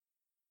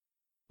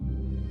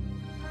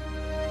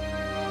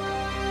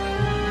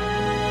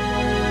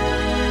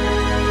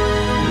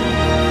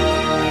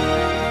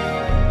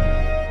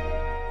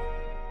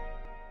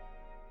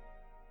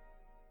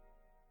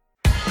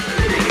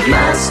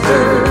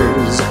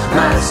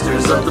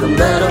Masters of the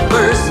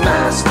metaverse,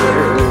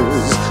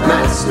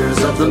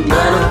 masters of the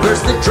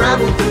metaverse. They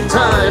travel through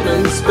time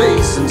and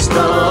space and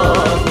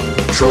stuff.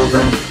 Troll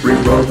them,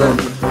 re-roll them,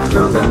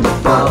 throw them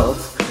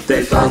above.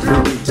 They fly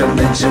through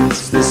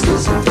dimensions, this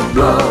isn't a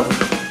bluff.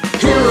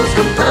 Heroes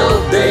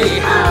compelled, they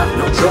have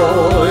no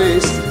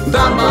choice.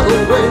 Bound by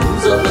the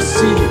winds of a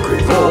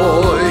secret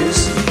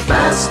voice.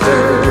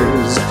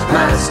 Masters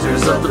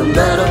of the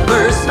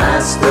metaverse,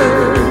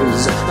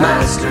 masters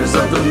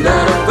of the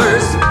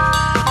metaverse.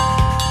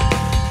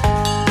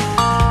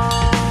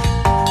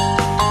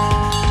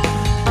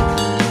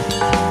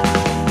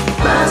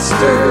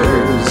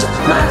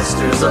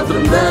 Masters of the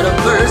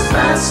metaverse,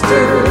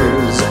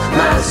 masters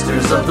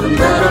of the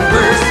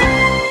metaverse.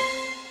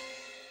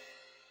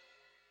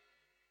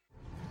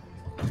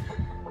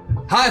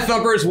 Hi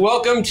Thumpers,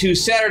 welcome to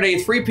Saturday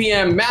 3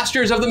 p.m.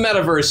 Masters of the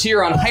Metaverse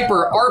here on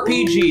Hyper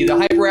RPG, the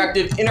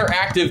hyperactive,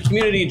 interactive,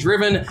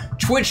 community-driven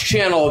Twitch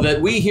channel that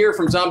we here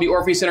from Zombie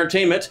Orpheus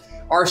Entertainment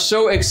are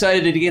so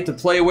excited to get to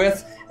play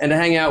with and to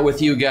hang out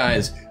with you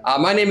guys.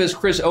 My name is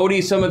Chris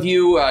Odie. Some of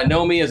you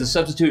know me as a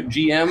substitute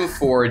GM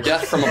for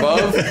Death from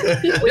Above.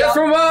 Death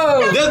from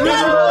Above! Death from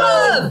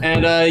Above!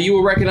 And you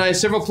will recognize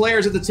several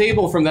players at the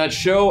table from that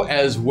show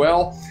as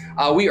well.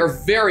 We are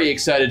very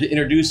excited to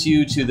introduce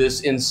you to this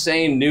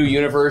insane new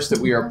universe that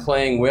we are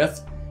playing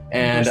with,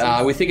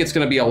 and we think it's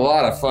going to be a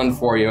lot of fun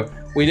for you.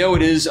 We know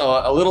it is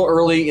a little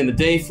early in the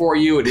day for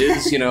you. It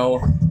is,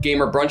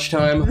 gamer brunch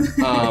time.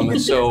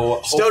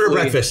 So Stoner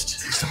breakfast.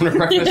 Stoner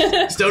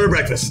breakfast. Stoner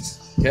breakfast.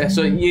 Okay,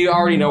 so you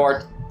already know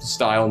our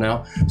style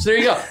now. So there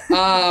you go.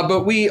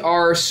 But we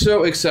are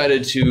so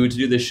excited to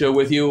do this show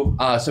with you.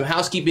 Some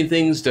housekeeping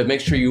things to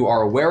make sure you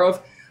are aware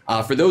of.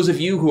 For those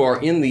of you who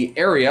are in the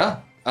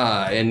area,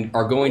 and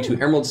are going to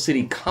Emerald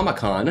City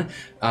Comic-Con,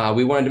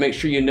 we wanted to make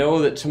sure you know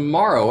that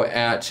tomorrow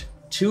at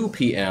 2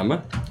 p.m.,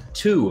 on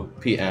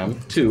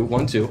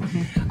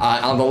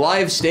the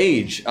live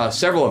stage,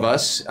 several of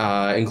us,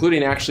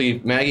 including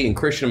actually Maggie and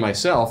Christian and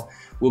myself,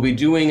 will be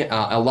doing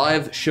a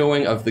live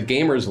showing of The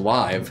Gamers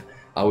Live,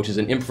 which is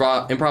an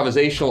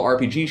improvisational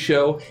RPG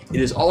show.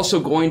 It is also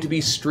going to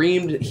be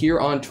streamed here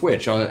on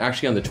Twitch,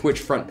 actually on the Twitch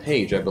front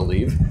page, I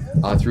believe,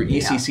 through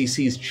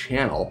ECCC's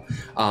channel.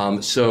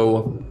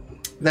 So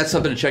that's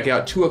something to check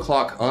out, 2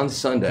 o'clock on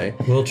Sunday.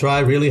 We'll try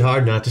really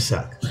hard not to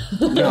suck.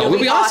 No, it'll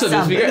be awesome.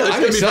 I'm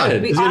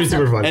excited. It's going to be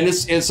super fun. And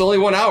it's only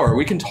 1 hour.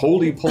 We can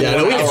totally pull it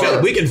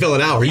out. We can fill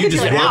an hour. You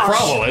just no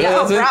problem.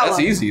 That's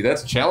easy.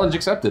 That's a challenge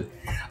accepted.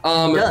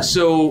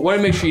 So want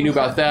to make sure you knew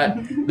about that.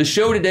 The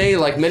show today,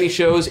 like many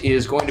shows,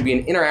 is going to be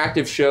an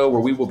interactive show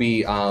where we will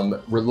be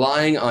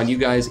relying on you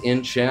guys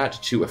in chat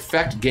to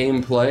affect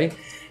gameplay.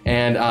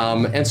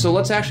 And so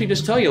let's actually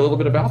just tell you a little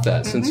bit about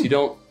that, since you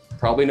don't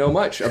probably know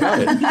much about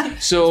it.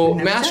 So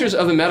Masters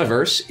of the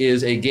Metaverse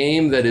is a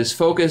game that is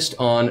focused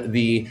on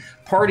the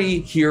party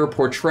here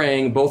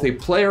portraying both a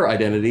player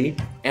identity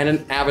and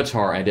an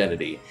avatar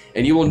identity.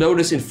 And you will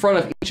notice in front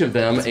of each of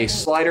them a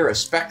slider, a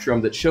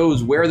spectrum that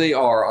shows where they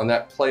are on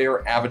that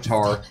player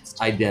avatar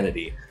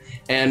identity.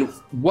 And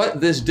what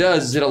this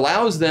does is it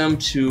allows them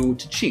to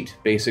cheat,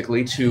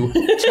 basically, to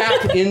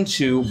tap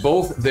into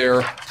both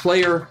their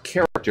player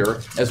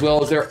character as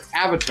well as their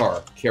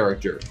avatar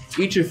character,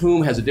 each of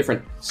whom has a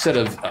different set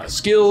of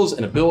skills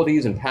and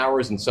abilities and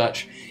powers and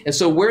such. And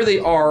so where they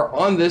are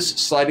on this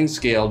sliding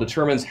scale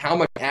determines how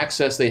much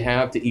access they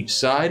have to each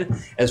side,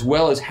 as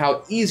well as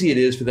how easy it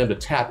is for them to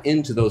tap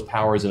into those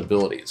powers and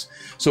abilities.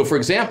 So for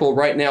example,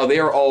 right now they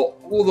are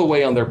all the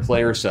way on their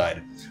player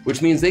side,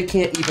 which means they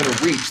can't even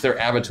reach their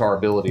avatar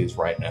abilities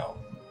right now.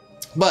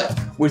 But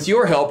with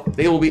your help,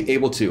 they will be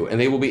able to,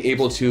 and they will be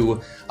able to,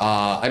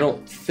 I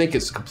don't think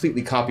it's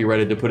completely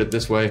copyrighted to put it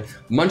this way,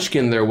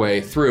 munchkin their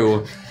way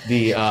through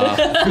the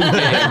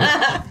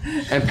game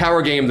and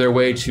power game their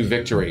way to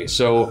victory.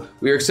 So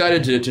we are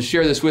excited to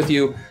share this with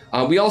you.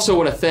 We also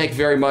want to thank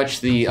very much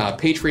the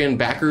Patreon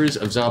backers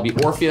of Zombie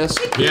Orpheus.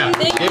 Yeah,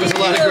 gave us a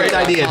lot of great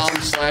ideas.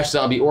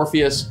 /Zombie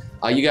Orpheus.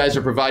 You guys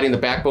are providing the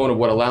backbone of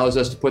what allows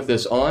us to put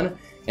this on.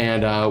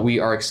 And we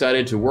are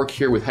excited to work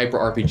here with Hyper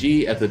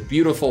RPG at the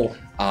beautiful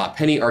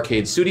Penny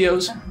Arcade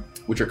Studios,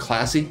 which are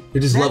classy. We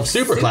just love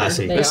super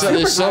classy. There's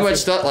so much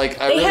stuff. Like,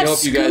 I really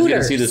hope you guys get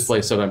to see this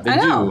place sometime. They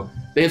do.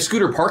 They have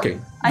scooter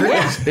parking.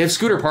 They have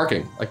scooter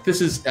parking. Like,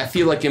 this is, I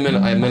feel like I'm in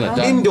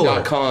a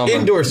indoor.com.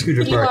 Indoor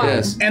scooter parking.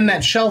 Yes. And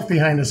that shelf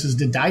behind us is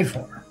to die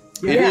for.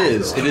 It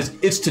is.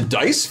 It's to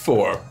dice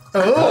for.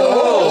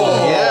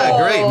 Oh,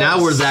 yeah, great.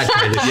 Now we're that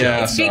kind of show.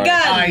 Yeah,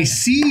 I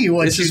see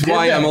what this is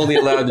why I'm only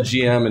allowed to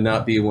GM and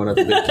not be one of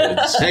the big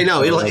kids. Hey,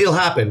 no, it'll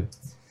happen.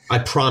 I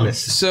promise.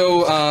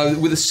 So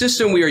with the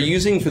system we are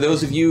using, for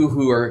those of you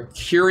who are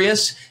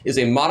curious, is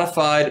a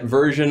modified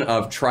version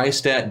of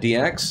Tristat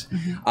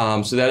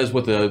DX. So that is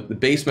what the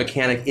base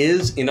mechanic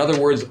is. In other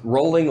words,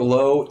 rolling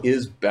low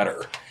is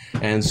better.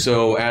 And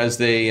so as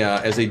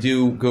they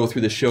do go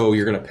through the show,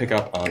 you're going to pick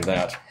up on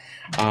that.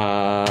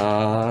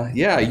 And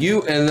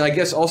I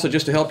guess also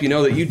just to help you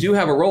know that you do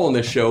have a role in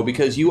this show,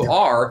 because you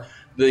are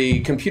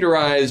the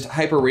computerized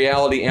hyper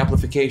reality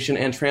amplification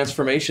and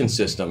transformation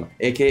system,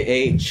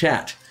 aka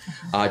chat.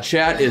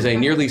 Chat is a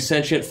nearly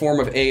sentient form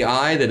of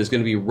AI that is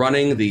going to be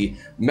running the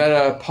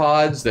meta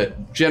pods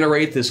that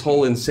generate this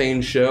whole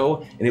insane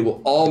show, and it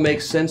will all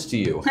make sense to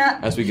you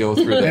as we go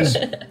through this.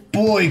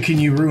 Boy, can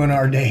you ruin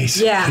our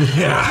days.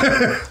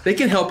 Yeah. They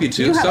can help you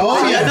too. They can some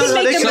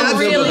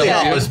absolutely really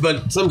help us,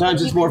 but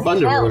sometimes it's more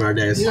fun to ruin our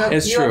days.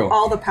 It's You true. have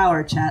all the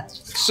power, chat.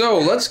 So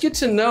let's get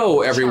to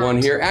know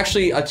everyone here.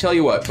 Actually, I'll tell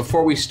you what,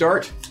 before we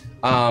start,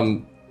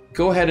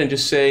 go ahead and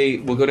just say,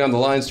 we'll go down the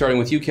line starting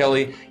with you,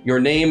 Kelly, your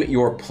name,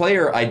 your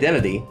player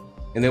identity,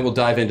 and then we'll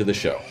dive into the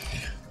show.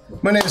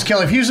 My name is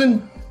Kelly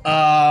Fusen,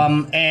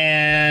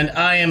 and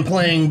I am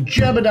playing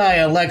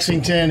Jebediah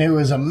Lexington, who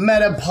is a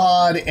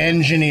Metapod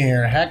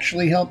engineer.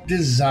 Actually helped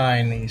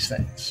design these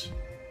things.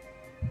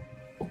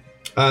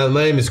 My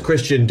name is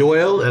Christian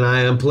Doyle, and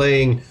I am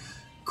playing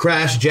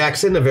Crash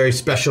Jackson, a very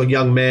special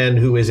young man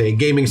who is a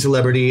gaming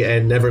celebrity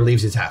and never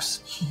leaves his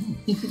house.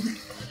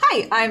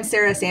 Hi, I'm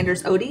Sarah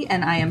Sanders Odie,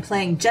 and I am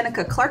playing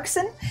Jenica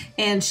Clarkson,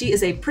 and she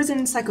is a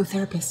prison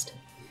psychotherapist.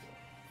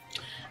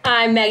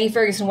 I'm Maggie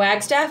Ferguson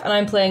Wagstaff, and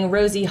I'm playing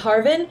Rosie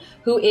Harvin,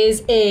 who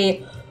is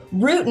a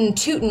rootin'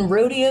 tootin'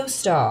 rodeo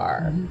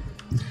star.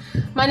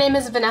 My name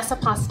is Vanessa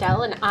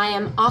Postel, and I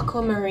am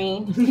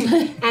Aquamarine,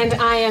 and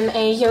I am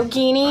a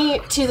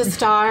yogini to the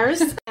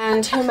stars,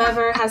 and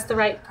whomever has the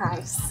right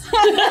price.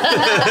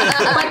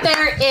 But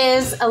there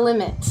is a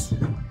limit.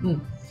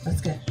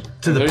 That's good.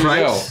 To the There you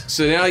price. go.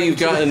 So now you've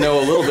gotten to know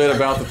a little bit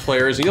about the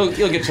players, and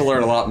you'll get to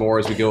learn a lot more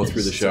as we go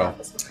through the show.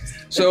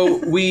 So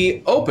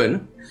we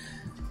open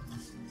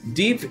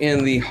deep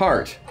in the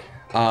heart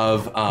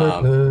of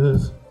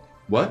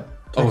what?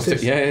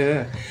 Texas.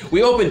 Yeah.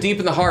 We open deep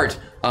in the heart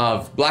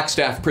of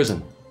Blackstaff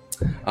Prison.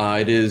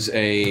 It is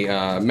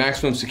a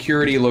maximum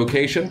security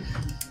location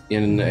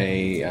in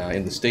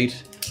the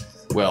state.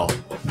 Well,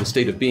 the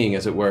state of being,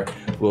 as it were.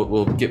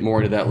 We'll get more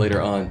into that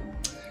later on.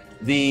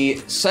 The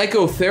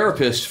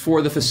psychotherapist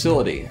for the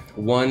facility,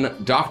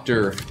 one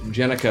Dr.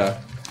 Jenica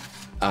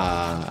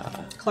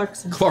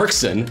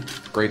Clarkson,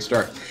 great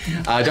start.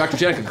 Dr.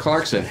 Jenica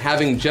Clarkson,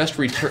 having just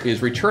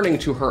is returning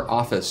to her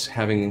office,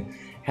 having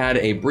had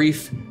a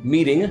brief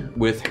meeting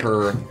with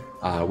her,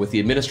 with the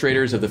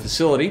administrators of the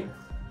facility.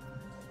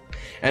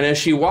 And as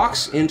she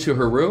walks into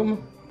her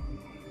room,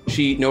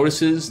 she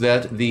notices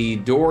that the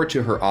door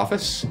to her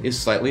office is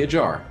slightly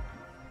ajar.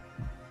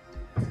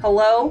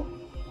 Hello?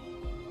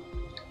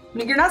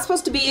 You're not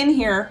supposed to be in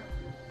here.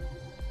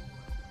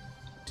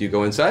 Do you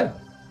go inside?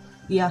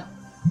 Yeah.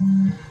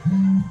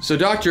 So,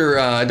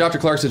 Dr.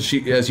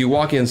 Clarkson, as you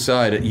walk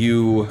inside, I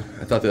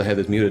thought that I had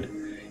this muted.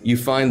 You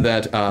find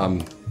that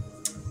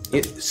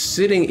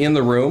sitting in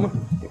the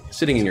room,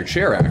 sitting in your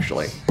chair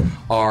actually,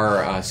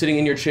 sitting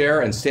in your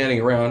chair and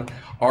standing around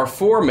are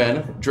four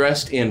men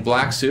dressed in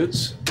black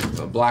suits,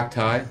 a black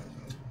tie,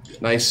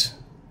 nice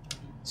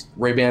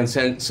Ray-Ban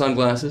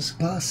sunglasses.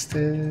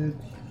 Busted.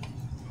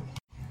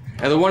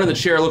 And the one in the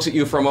chair looks at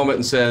you for a moment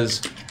and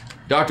says,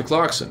 Dr.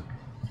 Clarkson,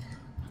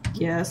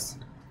 Yes.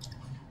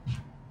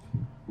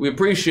 we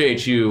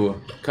appreciate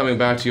you coming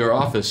back to your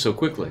office so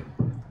quickly.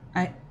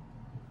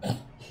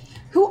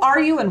 Who are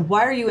you and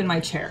why are you in my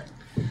chair?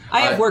 I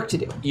have work to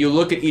do. You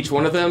look at each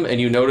one of them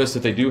and you notice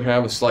that they do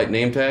have a slight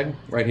name tag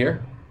right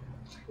here.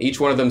 Each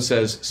one of them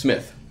says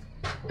Smith.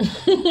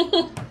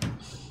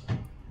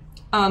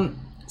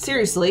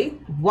 Seriously,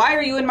 why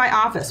are you in my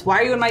office? Why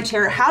are you in my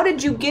chair? How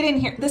did you get in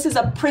here? This is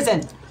a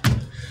prison.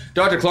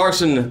 Dr.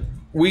 Clarkson,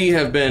 we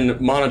have been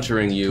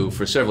monitoring you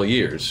for several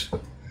years.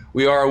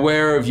 We are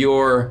aware of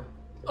your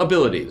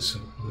abilities,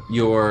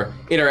 your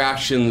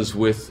interactions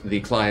with the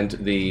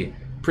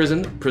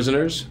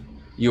prisoners,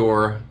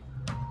 your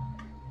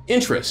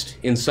interest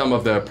in some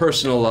of their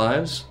personal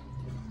lives,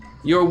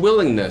 your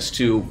willingness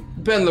to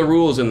bend the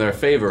rules in their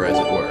favor, as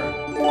it were.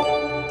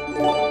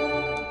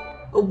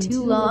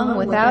 Too long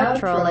without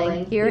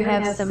trolling. Here,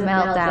 have some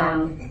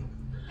meltdown.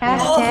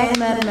 Hashtag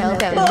meta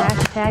meltdown.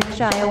 Hashtag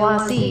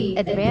Shiawase.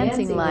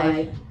 Advancing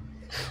life.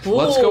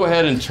 Let's go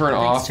ahead and turn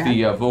off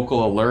the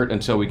vocal alert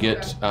until we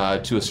get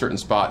to a certain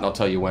spot, and I'll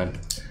tell you when.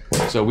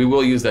 So we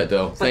will use that,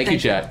 though. Thank you,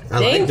 chat. I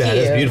like that.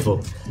 It's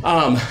beautiful.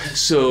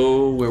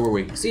 So where were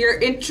we? So you're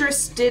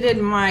interested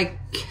in my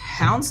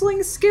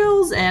counseling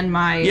skills and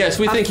my... Yes,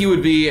 we think you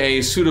would be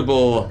a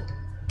suitable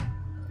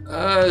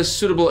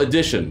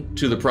addition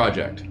to the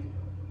project.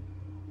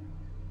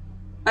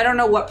 I don't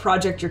know what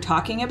project you're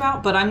talking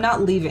about, but I'm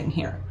not leaving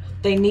here.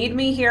 They need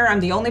me here.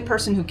 I'm the only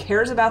person who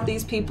cares about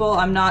these people.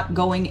 I'm not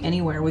going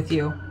anywhere with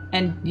you.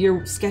 And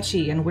you're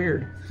sketchy and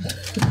weird.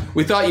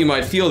 We thought you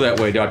might feel that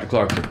way, Dr.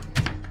 Clarkson.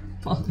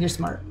 Well, you're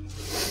smart.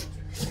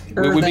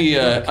 It would be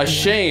a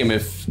shame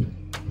if,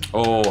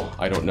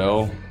 I don't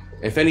know,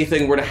 if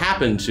anything were to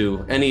happen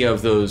to any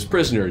of those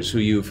prisoners who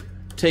you've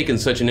taken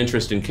such an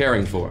interest in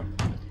caring for.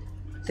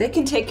 They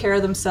can take care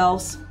of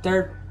themselves.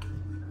 They're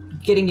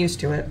getting used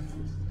to it.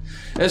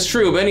 That's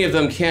true. Many of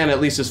them can, at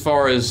least as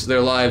far as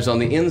their lives on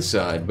the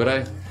inside.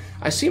 But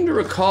I seem to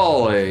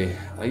recall a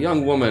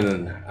young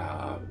woman,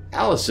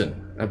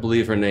 Allison, I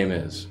believe her name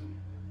is,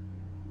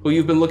 who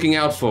you've been looking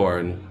out for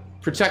and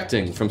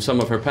protecting from some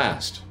of her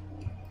past.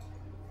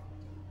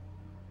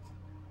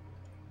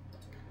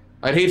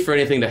 I'd hate for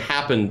anything to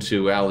happen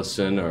to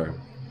Allison or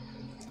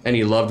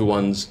any loved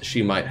ones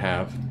she might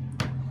have.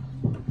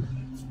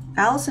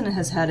 Allison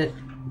has had it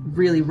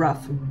really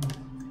rough.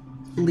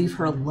 Leave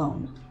her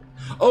alone.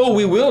 Oh,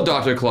 we will,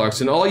 Dr.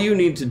 Clarkson. All you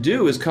need to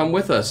do is come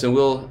with us, and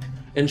we'll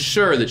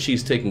ensure that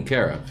she's taken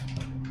care of.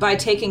 By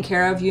taken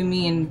care of, you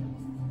mean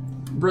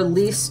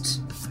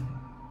released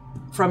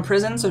from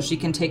prison so she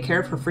can take care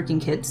of her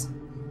freaking kids?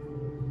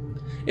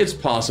 It's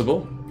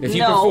possible. If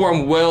you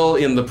perform well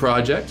in the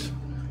project,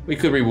 we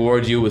could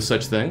reward you with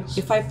such things.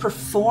 If I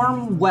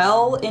perform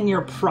well in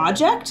your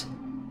project?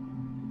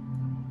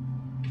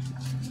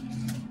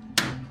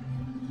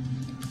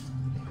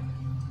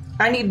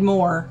 I need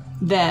more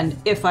than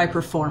if I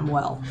perform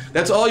well.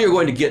 That's all you're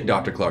going to get,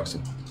 Dr.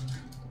 Clarkson.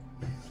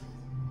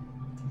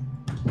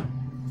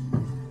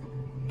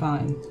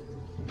 Fine.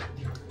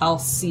 I'll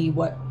see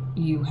what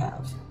you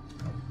have.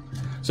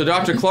 So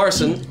Dr.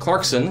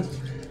 Clarkson,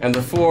 and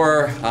the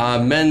four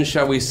men,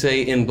 shall we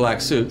say, in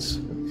black suits,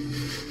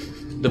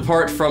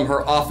 depart from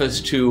her office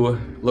to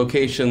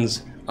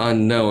locations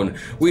unknown.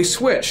 We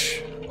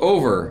switch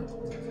over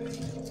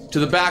to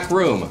the back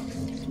room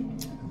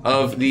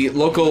of the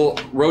local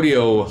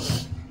rodeo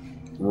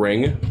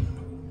ring.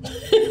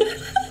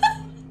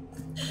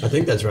 I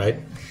think that's right.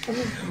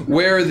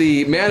 Where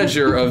the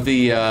manager of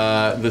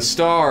the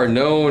star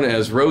known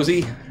as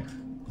Rosie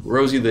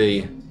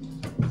the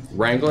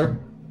Wrangler?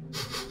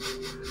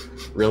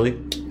 Really?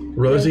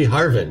 Rosie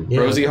Harvin.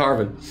 Yeah. Rosie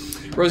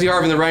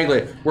Harvin the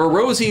Wrangler, where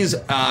Rosie's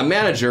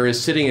manager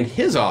is sitting in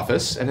his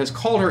office and has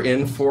called her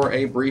in for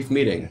a brief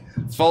meeting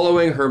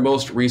following her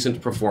most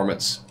recent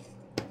performance.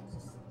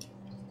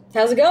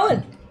 How's it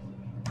going?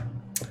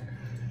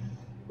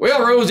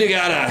 Well, Rosie,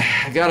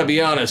 gotta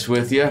be honest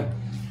with you.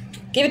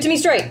 Give it to me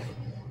straight.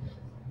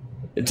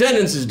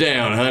 Attendance is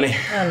down, honey.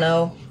 I don't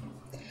know.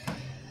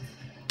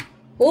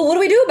 Well, what do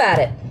we do about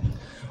it?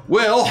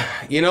 Well,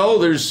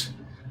 there's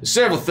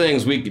several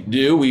things we could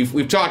do.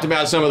 We've talked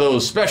about some of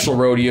those special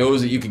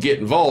rodeos that you could get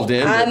involved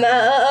in.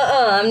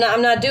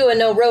 I'm not doing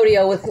no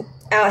rodeo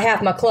without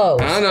half my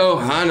clothes. I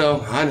know.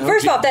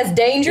 First off, that's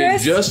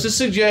dangerous. Just a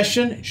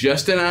suggestion,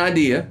 just an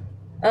idea.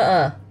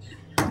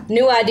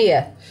 New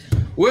idea.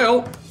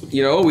 Well,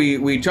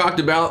 we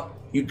talked about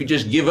you could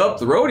just give up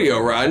the rodeo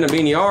riding. I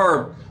mean, you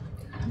are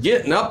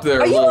getting up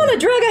there. Are you on a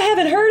drug I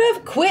haven't heard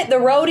of? Quit the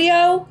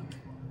rodeo?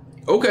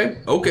 Okay.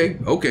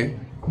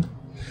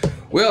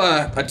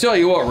 Well, I tell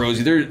you what,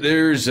 Rosie,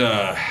 there's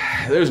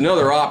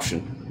another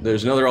option.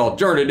 There's another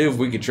alternative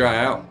we could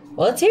try out.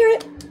 Well, let's hear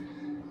it.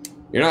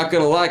 You're not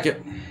gonna like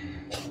it.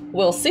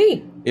 We'll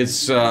see.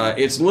 It's a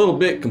little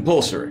bit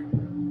compulsory.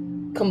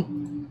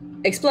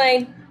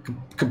 Explain.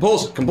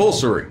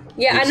 Compulsory.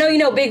 Yeah, I know you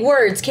know big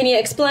words. Can you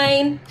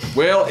explain?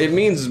 Well, it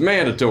means it's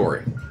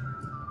mandatory.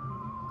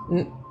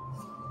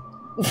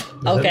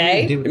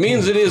 Okay. It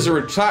means it is a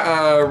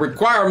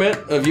requirement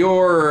of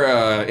your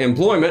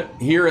employment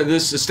here at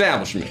this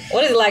establishment.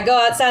 What is it, like go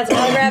outside, some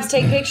autographs,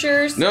 take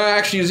pictures? No,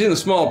 actually, it's in the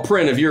small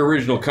print of your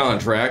original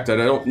contract. I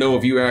don't know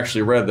if you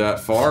actually read that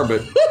far,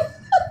 but...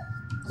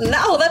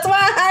 No, that's why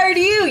I hired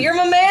you. You're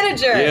my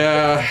manager.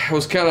 Yeah, I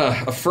was kind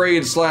of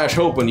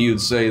afraid/hoping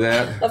you'd say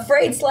that.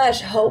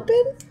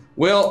 Afraid/hoping?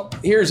 Well,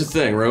 here's the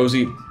thing,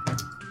 Rosie.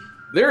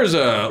 There's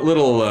a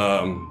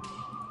little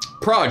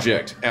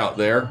project out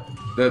there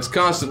that's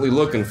constantly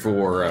looking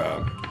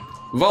for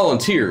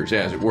volunteers,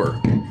 as it were.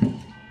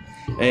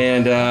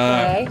 And,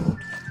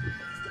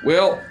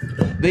 well,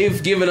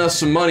 they've given us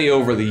some money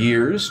over the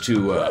years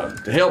to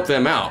help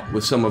them out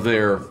with some of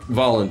their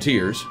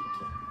volunteers.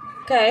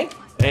 Okay.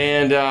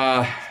 And,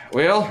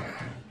 well,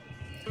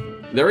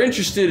 they're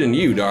interested in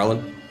you,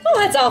 darling. Oh,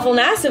 that's awful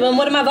nice of them.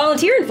 What am I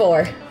volunteering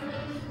for?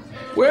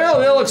 Well,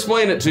 they'll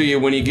explain it to you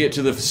when you get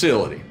to the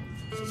facility.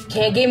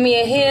 Can't give me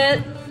a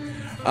hint?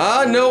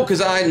 No,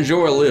 because I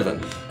enjoy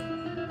living.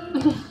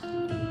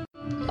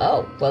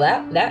 Oh, well,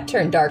 that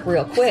turned dark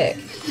real quick.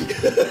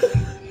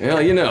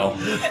 Well,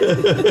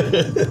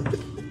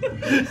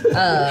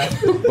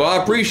 Well, I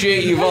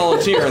appreciate you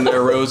volunteering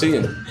there, Rosie.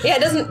 Yeah,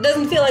 it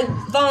doesn't feel like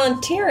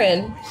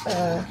volunteering.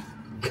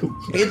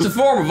 It's a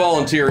form of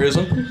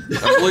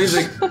volunteerism. I believe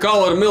they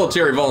call it a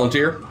military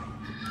volunteer.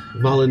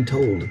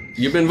 Voluntold.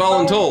 You've been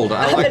voluntold.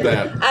 I like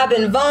that. I've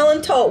been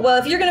voluntold. Well,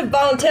 if you're going to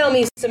volunteer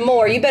me some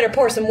more, you better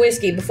pour some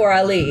whiskey before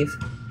I leave.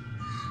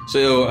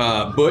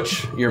 So,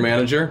 Butch, your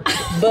manager.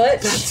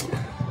 Butch?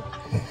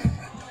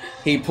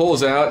 He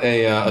pulls out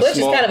a Butch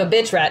small... is kind of a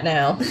bitch right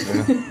now.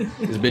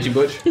 Is Bitchy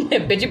Butch?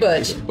 Bitchy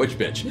Butch. Butch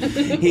bitch.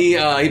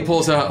 He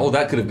pulls out... Oh,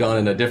 that could have gone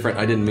in a different...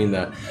 I didn't mean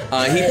that.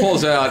 He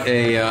pulls out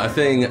a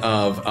thing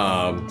of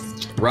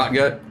rot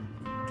gut.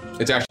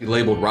 It's actually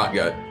labeled rot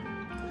gut.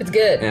 It's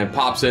good. And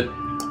pops it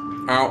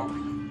out,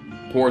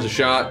 pours a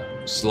shot,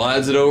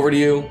 slides it over to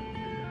you,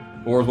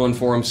 pours one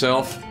for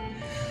himself.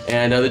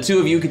 And the two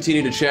of you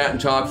continue to chat and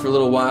talk for a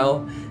little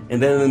while.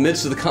 And then in the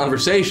midst of the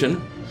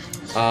conversation...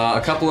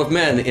 a couple of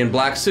men in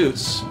black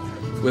suits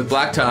with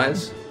black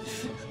ties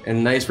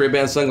and nice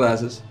Ray-Ban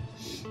sunglasses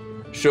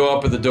show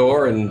up at the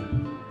door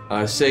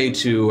and say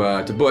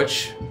to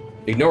Butch,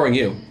 ignoring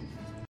you,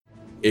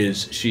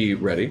 Is she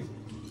ready?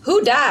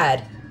 Who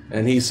died?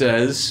 And he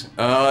says,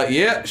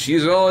 yeah,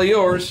 she's all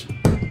yours.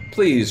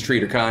 Please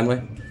treat her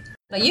kindly.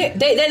 Now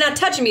they're not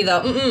touching me,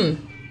 though.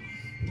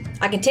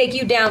 I can take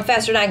you down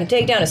faster than I can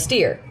take down a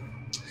steer.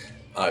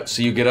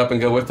 So you get up and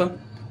go with them?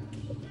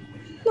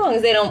 As long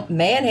as they don't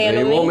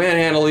manhandle me. They won't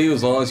manhandle you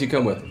as long as you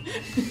come with them.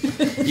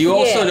 You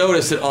also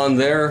notice that on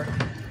their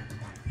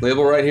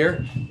label right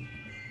here,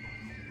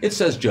 it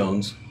says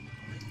Jones.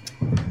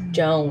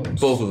 Jones.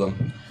 Both of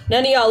them.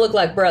 None of y'all look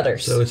like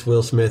brothers. So it's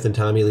Will Smith and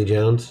Tommy Lee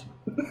Jones?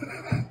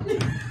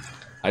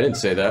 I didn't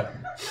say that.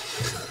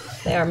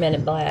 They are men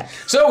in black.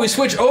 So we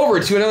switch over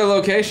to another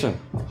location.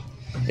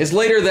 It's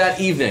later that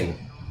evening.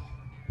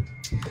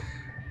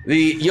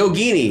 The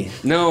Yogini,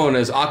 known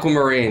as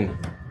Aquamarine,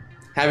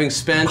 having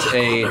spent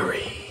a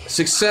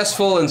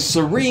successful and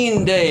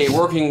serene day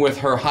working with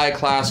her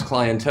high-class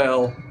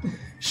clientele,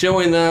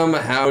 showing them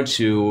how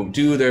to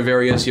do their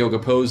various yoga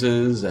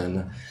poses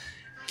and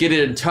get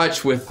in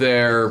touch with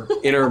their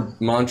inner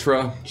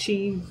mantra.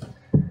 Chi.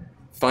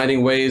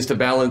 Finding ways to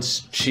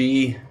balance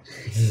chi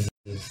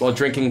while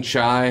drinking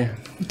chai.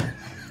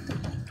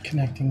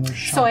 Connecting their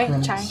Soy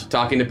chakrams. chai.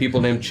 Talking to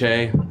people named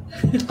Che.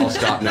 I'll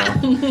stop now.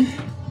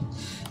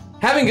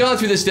 Having gone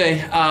through this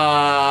day,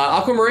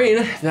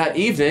 Aquamarine that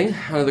evening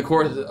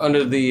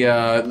under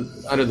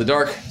the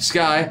dark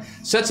sky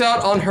sets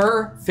out on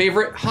her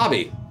favorite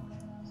hobby: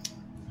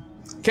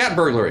 cat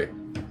burglary.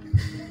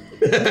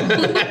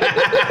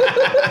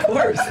 Of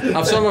course.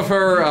 Of some of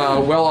her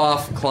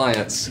well-off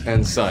clients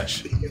and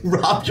such.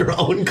 Robbed your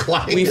own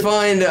client. We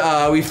find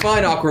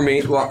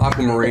Aquamarine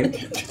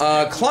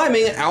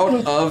climbing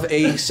out of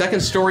a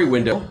second-story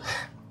window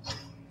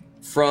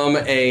from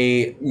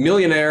a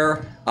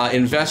millionaire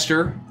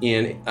investor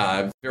in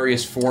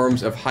various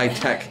forms of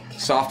high-tech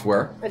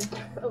software.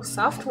 Oh,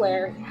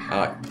 software.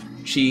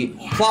 She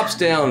plops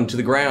down to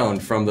the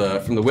ground from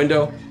the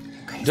window,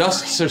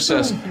 dusts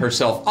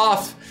herself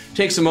off,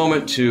 takes a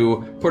moment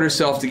to put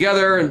herself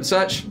together and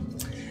such,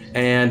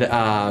 and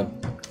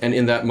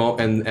in that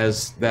and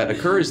as that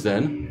occurs,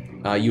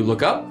 then you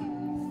look up,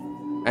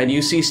 and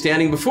you see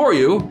standing before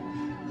you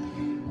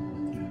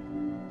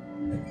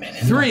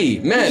 3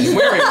 men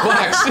wearing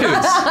black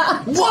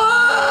suits.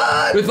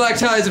 What? With black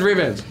ties and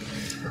ribbons.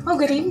 Oh,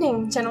 good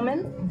evening,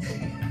 gentlemen.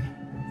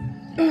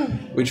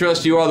 We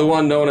trust you are the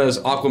one known as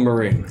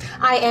Aquamarine.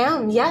 I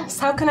am, yes.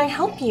 How can I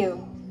help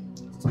you?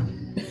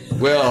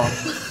 Well,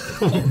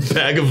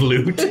 bag of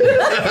loot.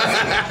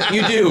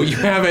 you do. You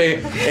have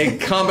a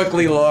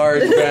comically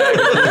large bag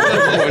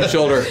on one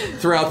shoulder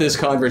throughout this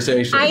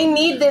conversation. I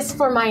need this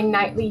for my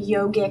nightly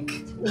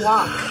yogic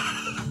walk.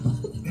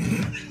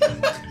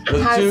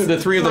 The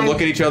three of them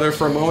look at each other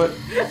for a moment.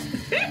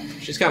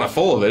 She's kind of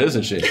full of it,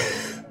 isn't she?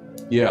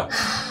 Yeah.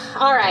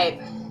 All right.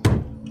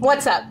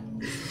 What's up?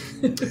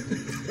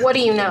 What do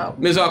you know?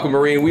 Ms.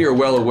 Aquamarine, we are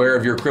well aware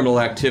of your criminal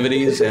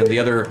activities and the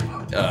other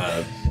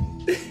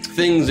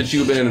things that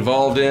you've been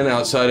involved in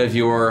outside of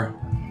your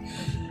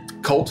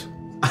cult.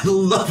 I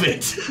love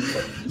it.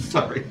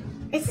 Sorry.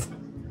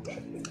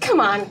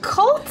 Come on,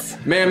 cult?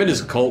 Ma'am, it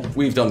is a cult.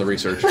 We've done the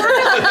research. I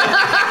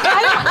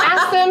don't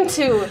ask them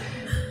to...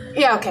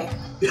 Yeah, okay.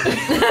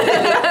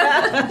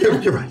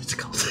 You're right, it's a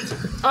cult.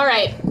 All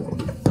right.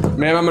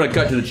 Ma'am, I'm going to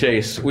cut to the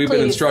chase. We've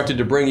been instructed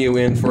to bring you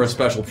in for a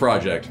special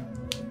project.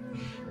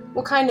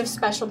 What kind of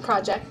special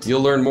project?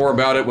 You'll learn more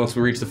about it once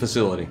we reach the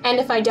facility. And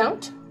if I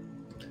don't?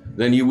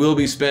 Then you will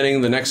be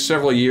spending the next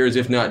several years,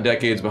 if not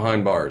decades,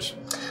 behind bars.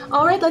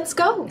 All right, let's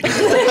go.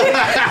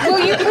 Will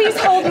you please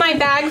hold my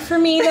bag for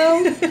me,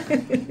 though?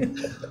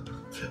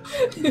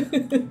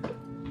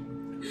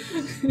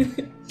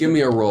 Give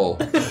me a roll.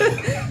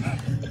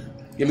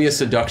 Give me a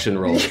seduction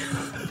roll.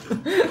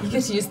 You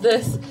just use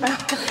this.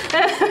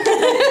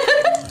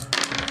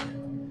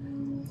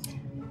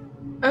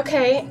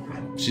 Okay.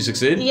 She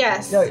succeeded?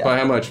 Yes. By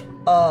how much?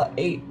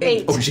 8.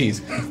 8. Oh,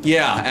 jeez.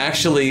 Yeah,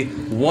 actually,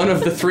 one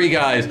of the 3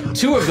 guys,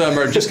 2 of them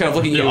are just kind of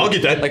looking at you. I'll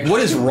get that. Like,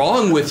 what is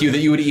wrong with you that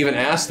you would even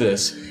ask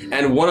this?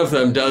 And one of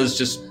them does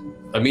just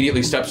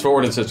immediately steps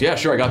forward and says, yeah,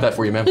 sure, I got that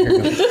for you, ma'am. Here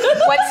you go.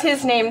 What's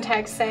his name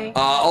tag say?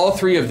 All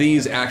 3 of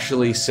these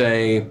actually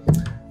say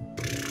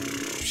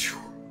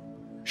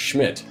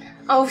Schmidt.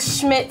 Oh,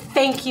 Schmidt,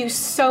 thank you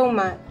so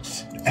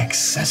much.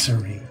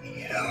 Accessory.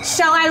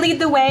 Shall I lead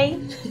the way?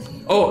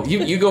 Oh,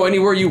 you go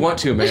anywhere you want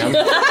to, ma'am.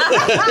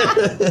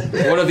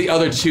 One of the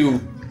other 2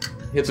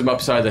 hits him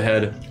upside the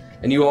head,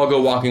 and you all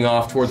go walking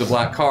off toward the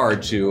black car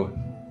to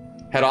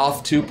head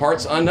off to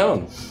parts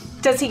unknown.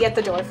 Does he get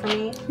the door for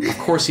me? Of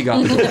course he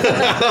got the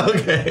door.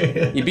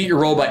 Okay. You beat your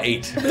roll by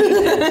 8.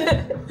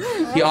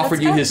 He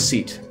offered you his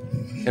seat,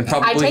 and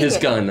probably his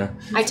gun.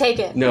 I take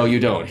it. No, you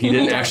don't. He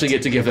didn't actually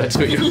get to give that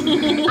to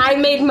you. I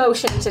made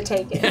motion to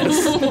take it.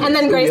 Yes. And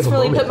then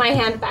gracefully put my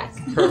hand back.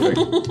 Perfect.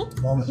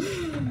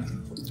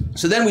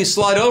 So then we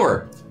slide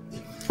over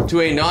to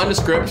a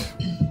nondescript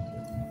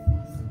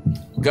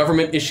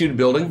government-issued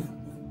building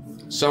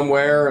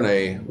somewhere in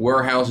a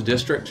warehouse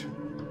district.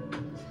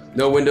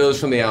 No windows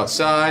from the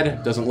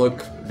outside, doesn't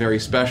look very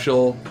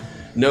special.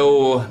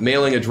 No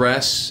mailing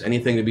address,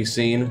 anything to be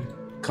seen.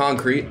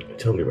 concrete,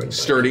 Totally right.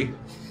 sturdy,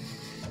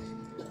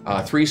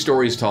 3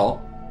 stories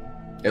tall,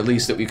 at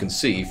least that we can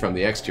see from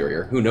the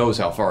exterior. Who knows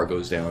how far it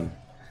goes down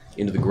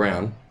into the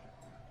ground.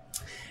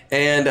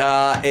 And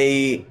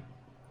a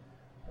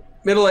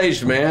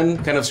middle-aged man,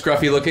 kind of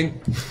scruffy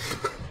looking.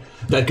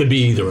 That could be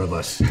either of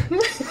us.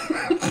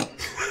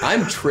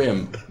 I'm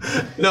trim.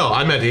 No,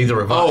 I meant either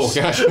of us.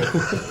 Oh,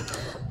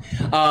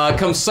 gosh.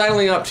 Comes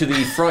sidling up to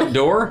the front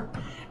door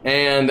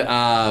and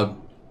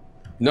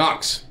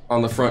knocks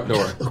on the front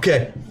door.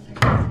 Okay.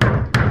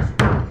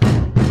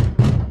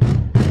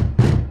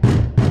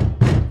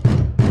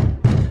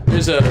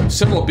 There's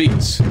several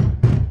beats.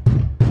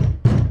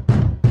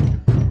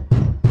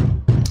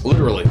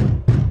 Literally.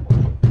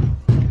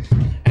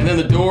 And then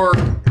the door,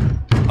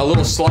 a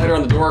little slider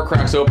on the door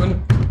cracks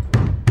open.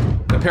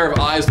 A pair of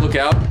eyes look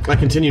out. I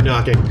continue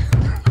knocking.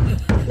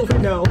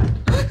 No.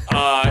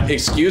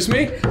 Excuse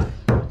me?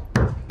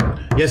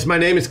 Yes, my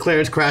name is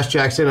Clarence Crash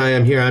Jackson. I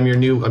am here. I'm your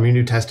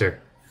new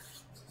tester.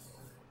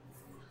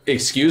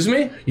 Excuse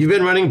me? You've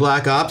been running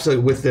Black Ops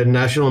with the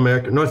North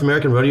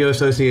American Rodeo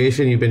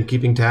Association. You've been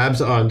keeping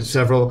tabs on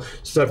several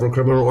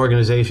criminal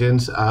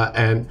organizations,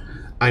 and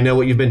I know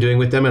what you've been doing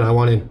with them, and I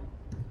want to...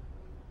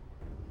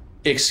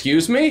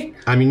 Excuse me?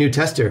 I'm your new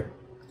tester.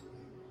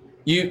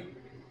 You...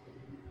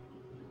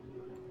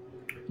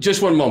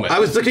 Just one moment. I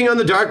was looking on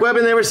the dark web,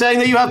 and they were saying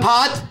that you have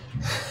pot?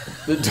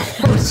 The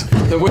doors,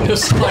 the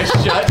windows slide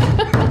shut.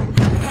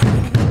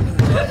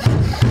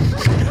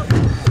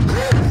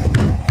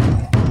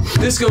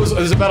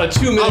 There's about a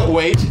 2-minute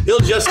wait. He'll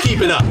just keep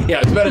it up.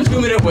 Yeah, it's about a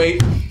 2-minute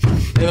wait,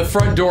 and the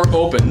front door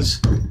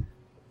opens,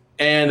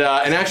 and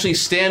actually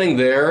standing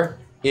there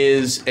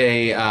is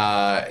a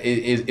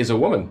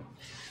woman.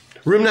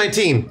 Room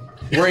 19.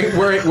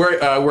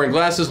 Wearing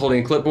glasses,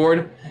 holding a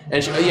clipboard,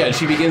 and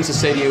she begins to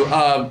say to you,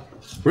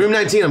 Room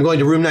 19, I'm going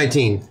to room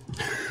 19.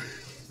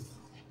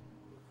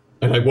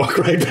 And I walk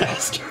right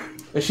past.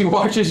 And she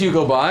watches you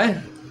go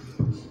by.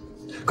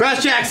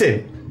 Crash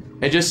Jackson!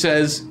 And just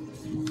says,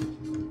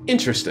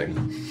 interesting.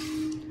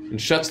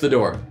 And shuts the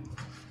door.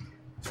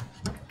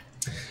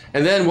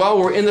 And then while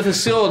we're in the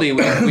facility,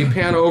 we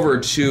pan over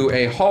to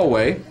a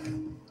hallway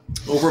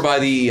over by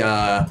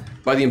the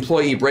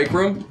employee break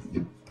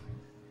room,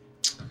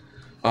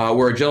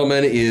 where a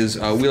gentleman is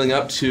wheeling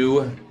up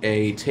to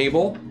a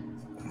table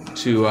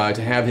to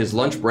have his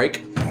lunch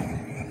break.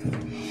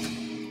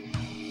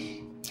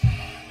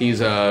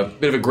 He's a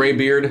bit of a gray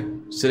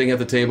beard, sitting at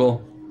the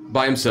table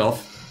by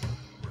himself.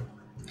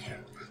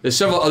 There's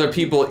several other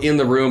people in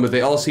the room, but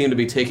they all seem to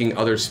be taking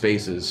other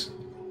spaces,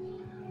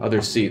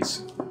 other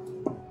seats.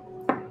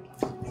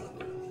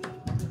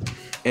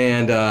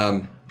 And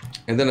then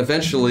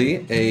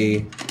eventually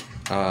a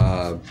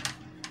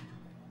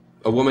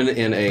woman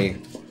in a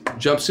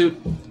jumpsuit,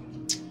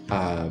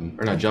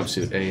 or not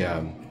jumpsuit,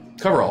 a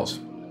coveralls,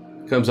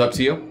 comes up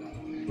to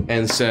you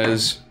and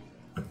says,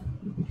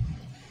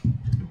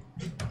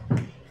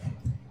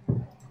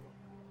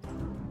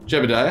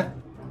 Jebediah?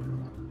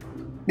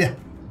 Yeah.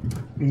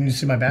 You need to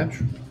see my badge?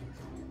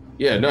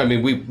 Yeah, no, I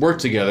mean, we work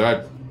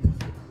together.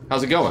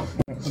 How's it going?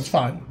 It's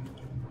fine.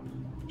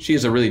 She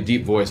has a really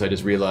deep voice, I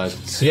just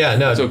realized. Yeah,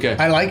 no. It's okay.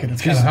 I like it.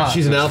 It's kind of hot.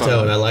 She's an That's alto,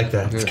 fine. and I like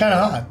that. It's kind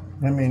of hot.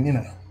 I mean, you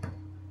know.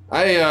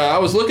 I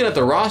was looking at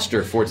the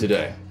roster for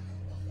today.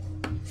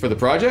 For the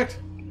project?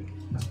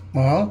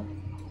 Well,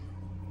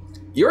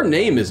 Your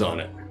name is on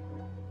it.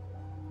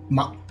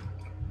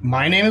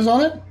 my name is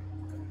on it?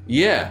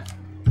 Yeah.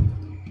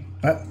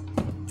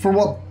 For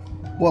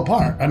what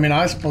part? I mean,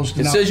 I was supposed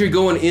to It know. says you're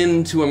going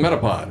into a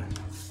metapod.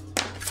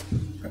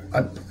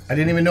 I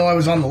didn't even know I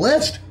was on the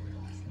list.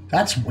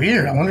 That's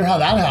weird. I wonder how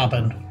that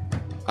happened.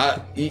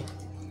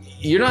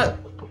 You're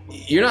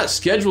not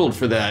scheduled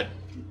for that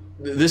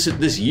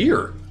this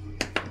year.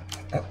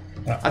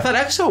 I thought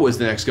EXO was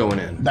the next going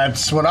in.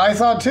 That's what I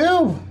thought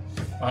too.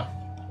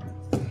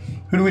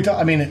 Who do we talk?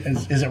 I mean,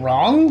 is it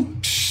wrong?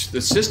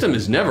 The system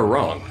is never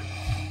wrong.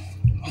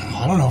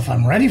 I don't know if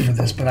I'm ready for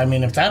this, but I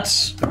mean, if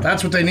that's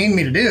what they need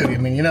me to do, I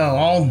mean, you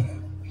know,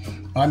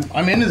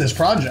 I'm into this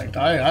project.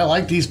 I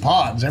like these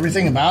pods,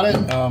 everything about it.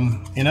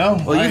 You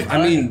know. Well,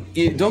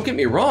 don't get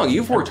me wrong.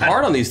 You've worked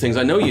hard on these things.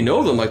 I know you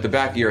know them like the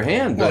back of your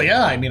hand. But Well,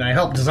 yeah. I mean, I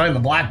helped design the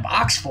black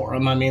box for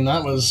them. I mean,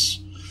 that was.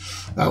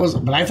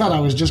 But I thought I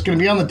was just going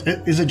to be on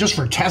the. Is it just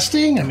for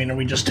testing? I mean, are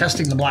we just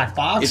testing the black it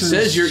boxes?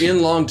 says you're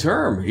in long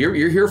term.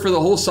 You're here for the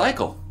whole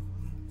cycle.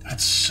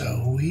 That's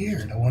so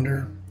weird. I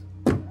wonder.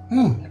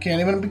 I can't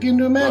even begin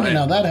to imagine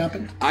how that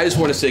happened. I just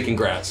want to say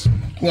congrats.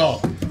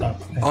 Well,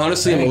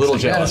 Honestly, I'm a little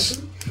jealous.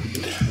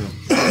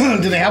 Do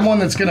they have one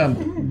that's going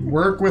to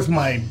work with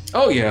my?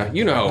 Oh yeah,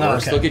 you know how it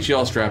works. okay. They'll get you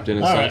all strapped in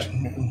and All such. right.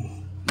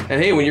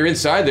 And hey, when you're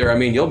inside there, I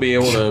mean, you'll be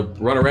able to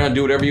run around and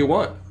do whatever you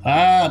want.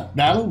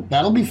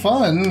 That'll be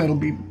fun. It'll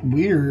be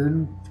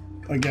weird,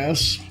 I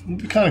guess. It'd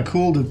be kind of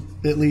cool to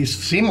at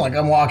least seem like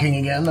I'm walking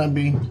again. That'd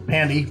be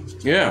handy.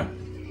 Yeah.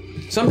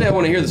 Someday I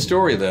want to hear the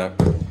story of that.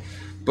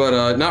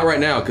 But not right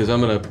now, because I'm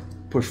going to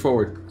push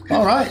forward.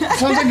 All right.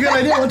 Sounds like a good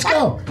idea. Let's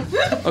go.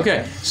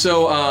 Okay,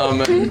 so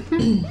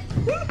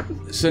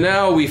So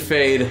now we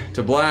fade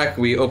to black,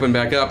 we open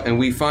back up, and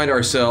we find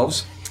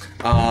ourselves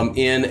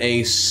in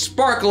a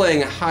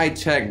sparkling,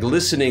 high-tech,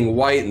 glistening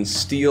white and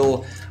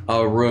steel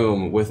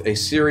room with a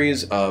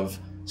series of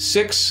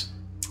 6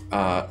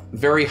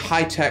 very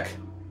high-tech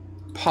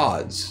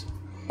pods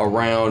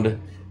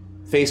around,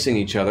 facing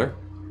each other.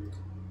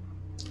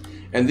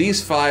 And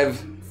these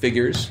 5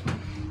 figures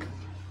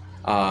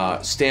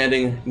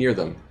standing near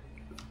them,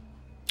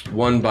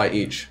 one by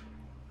each.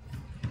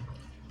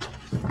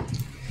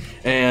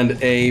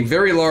 And a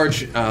very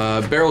large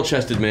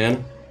barrel-chested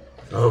man,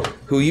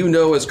 who you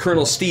know as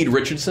Colonel Steed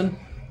Richardson.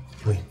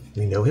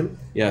 We know him?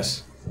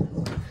 Yes.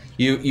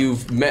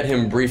 You've met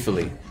him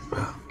briefly.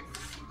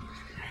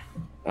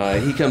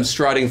 He comes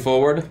striding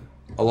forward,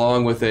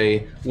 along with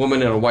a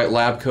woman in a white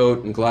lab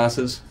coat and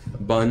glasses, a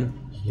bun.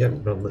 Yeah,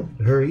 don't know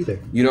her either.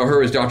 You know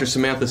her as Dr.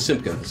 Samantha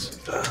Simpkins.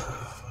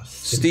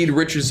 Steed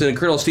Richardson,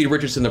 Colonel Steed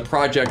Richardson, the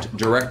project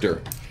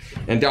director,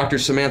 and Dr.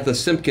 Samantha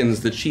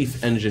Simpkins, the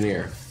chief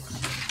engineer.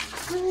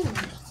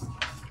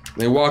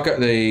 They walk up.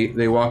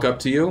 They walk up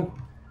to you,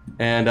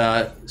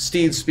 and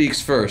Steed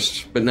speaks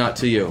first, but not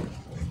to you.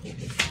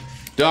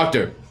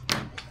 Doctor.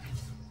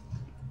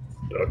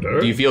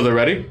 Do you feel they're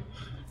ready?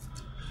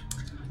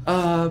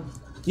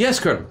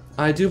 Yes, Colonel.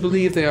 I do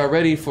believe they are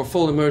ready for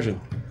full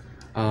immersion.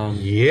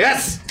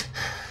 Yes.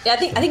 Yeah, I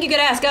think you could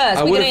ask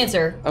us. We can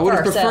answer. I would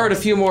have preferred a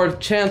few more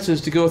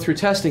chances to go through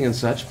testing and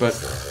such, but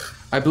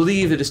I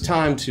believe it is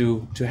time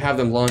to have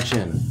them launch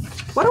in.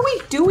 What are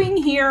we doing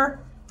here?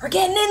 We're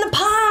getting in the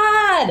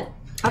pod!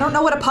 I don't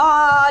know what a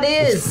pod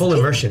is. It's full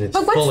immersion. It's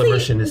full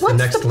immersion. It's the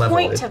next level.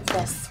 What's the point of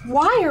this?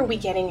 Why are we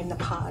getting in the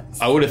pods?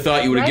 I would have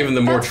thought you would have given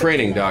them more That's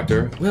training,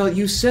 Doctor. Well,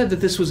 you said that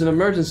this was an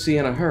emergency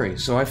in a hurry,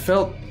 so I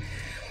felt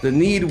the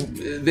need.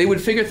 They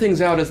would figure things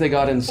out as they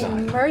got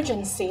inside.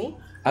 Emergency?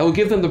 I will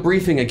give them the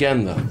briefing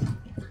again, though.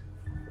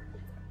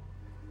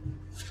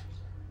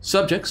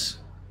 Subjects,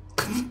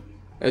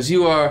 as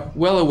you are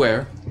well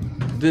aware,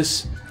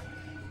 this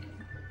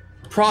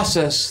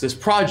process, this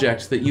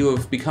project that you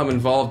have become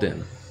involved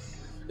in,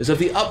 is of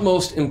the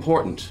utmost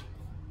importance.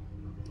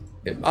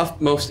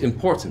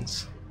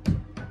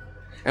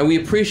 And we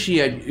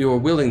appreciate your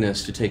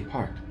willingness to take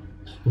part.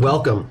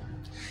 Welcome.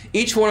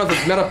 Each one of the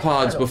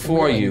metapods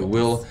before you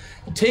will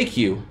take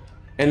you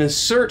and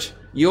insert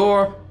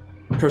your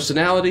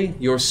personality,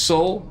 your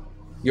soul,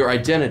 your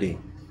identity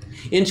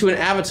into an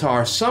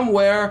avatar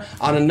somewhere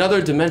on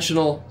another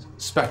dimensional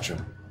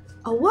spectrum.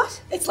 A what?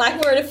 It's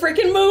like we're in a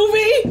freaking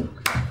movie!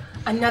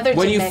 Another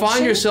When dimension? you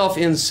find yourself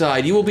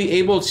inside, you will be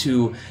able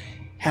to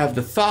have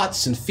the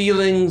thoughts and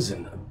feelings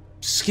and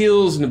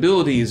skills and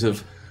abilities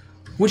of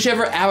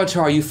whichever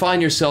avatar you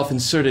find yourself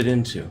inserted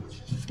into.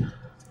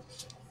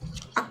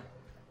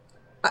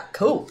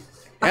 Cool.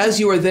 As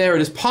you are there,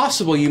 it is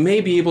possible you may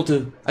be able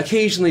to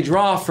occasionally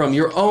draw from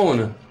your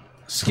own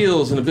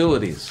skills and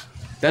abilities.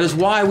 That is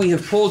why we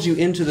have pulled you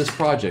into this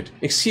project.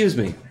 Excuse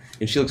me.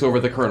 And she looks over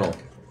at the Colonel.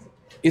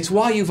 It's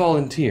why you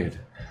volunteered.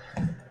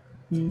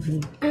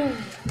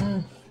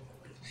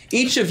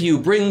 Each of you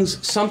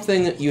brings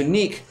something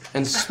unique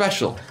and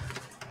special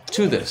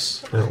to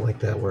this. I don't like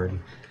that word.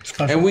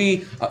 And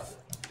we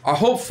are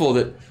hopeful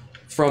that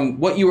from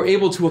what you were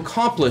able to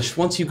accomplish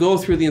once you go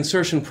through the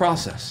insertion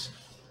process,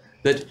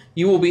 that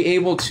you will be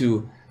able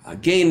to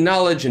gain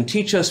knowledge and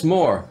teach us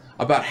more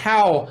about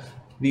how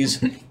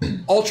these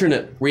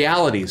alternate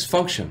realities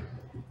function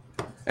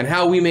and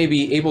how we may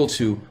be able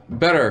to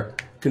better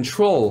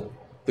control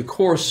the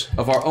course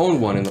of our own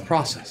one in the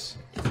process.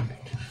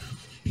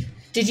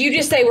 Did you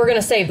just say we're going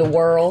to save the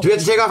world? Do we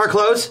have to take off our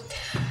clothes?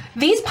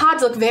 These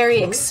pods look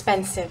very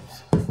expensive,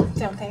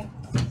 don't they?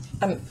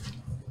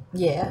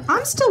 Yeah.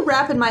 I'm still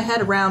wrapping my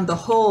head around the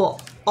whole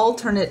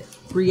alternate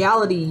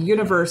reality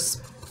universe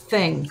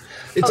thing.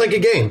 It's like a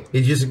game.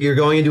 You're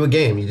going into a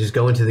game. You just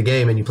go into the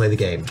game and you play the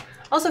game.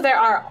 Also, there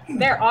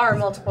are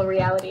multiple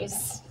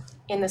realities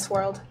in this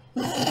world.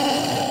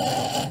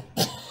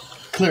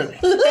 Clearly.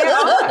 There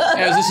are.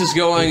 As this is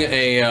going,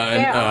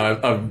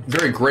 a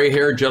very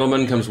gray-haired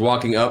gentleman comes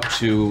walking up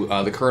to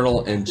the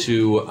Colonel and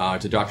to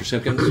Dr.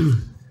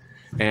 Simpkins,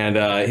 and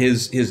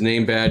his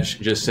name badge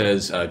just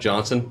says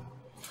Johnson,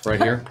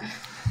 right here.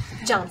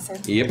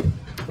 Johnson. Yep.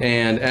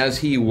 And as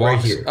he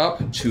walks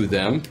up to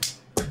them,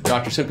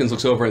 Dr. Simpkins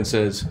looks over and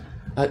says,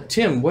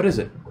 "Tim, what is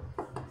it?"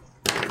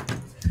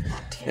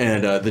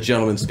 And the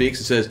gentleman speaks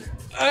and says,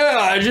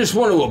 "I just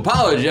want to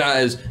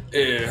apologize.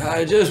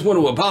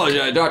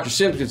 Dr.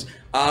 Simpkins.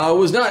 I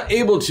was not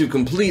able to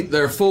complete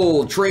their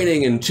full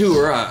training and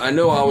tour. I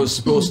know I was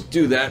supposed to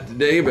do that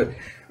today,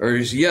 or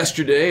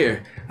yesterday.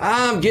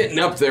 I'm getting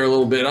up there a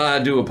little bit. I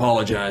do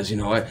apologize,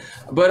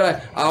 But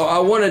I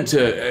wanted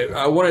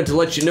to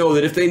let you know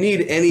that if they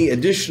need any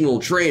additional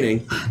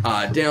training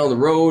down the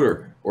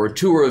road or a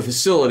tour of a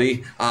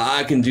facility,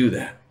 I can do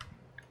that."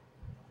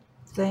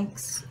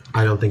 Thanks.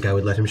 I don't think I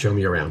would let him show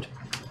me around.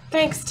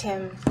 Thanks,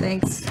 Tim.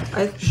 Thanks.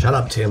 Shut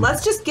up, Tim.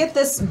 Let's just get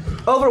this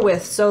over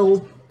with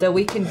so that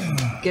we can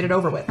get it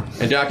over with.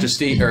 And Colonel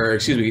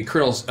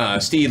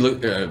Steed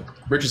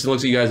Richardson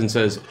looks at you guys and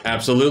says,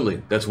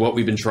 "Absolutely, that's what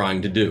we've been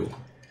trying to do."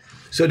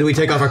 So do we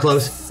take off our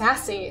clothes?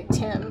 Sassy,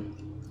 Tim.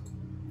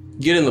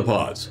 Get in the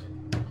pods.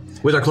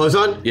 With our clothes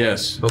on?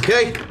 Yes.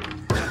 Okay.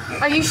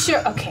 Are you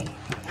sure? Okay.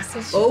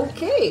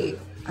 Okay.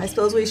 I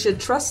suppose we should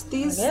trust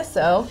these. I guess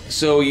so.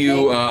 So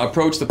you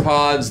approach the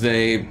pods.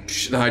 The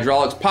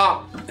hydraulics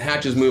pop.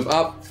 Hatches move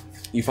up.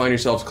 You find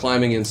yourselves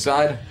climbing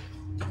inside.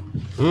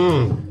 Or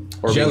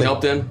being Jelly.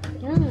 helped in.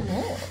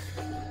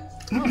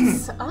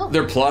 Oh.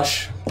 They're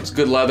plush. It's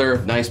good leather,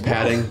 nice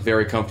padding,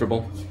 very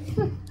comfortable.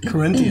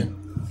 Corinthian.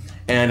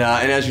 And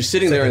as you're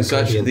sitting there and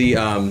such,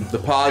 Corinthian. the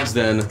pods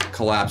then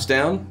collapse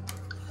down.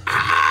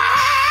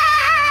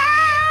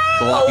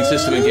 The locking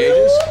system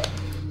engages,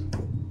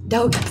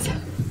 Dogs.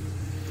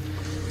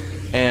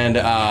 and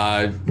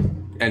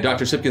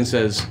Dr. Sipkin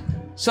says,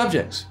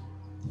 "Subjects,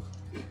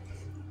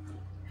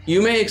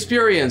 you may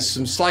experience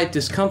some slight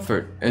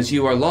discomfort as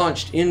you are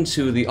launched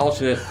into the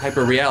alternate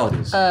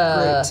hyperrealities.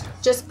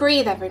 Just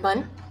breathe,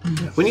 everyone.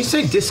 When you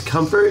say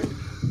discomfort,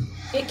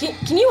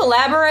 Can you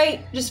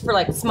elaborate just for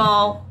like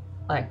small,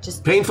 like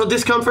just painful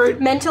discomfort?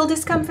 Mental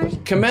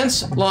discomfort.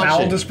 Commence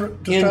launching in distress?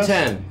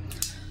 10,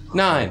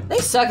 9, they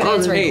suck at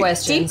answering 8,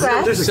 questions. Deep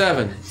breath. There's a,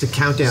 7, it's a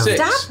countdown. 6,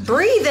 Stop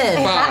breathing.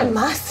 I 5,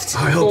 must.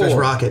 I hope there's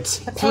 4, rockets.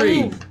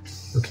 3,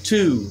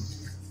 2,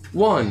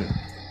 1.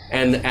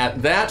 And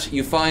at that,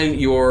 you find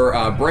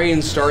your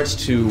brain starts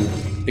to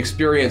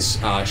experience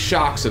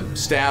shocks of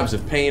stabs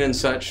of pain and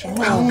such.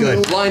 Oh,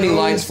 good. Blinding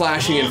lights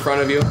flashing in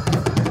front of you.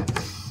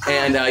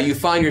 And you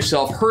find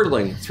yourself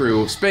hurtling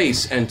through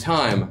space and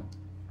time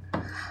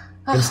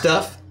And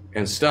stuff?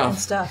 and stuff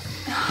Stuff.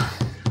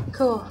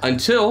 Cool.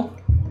 until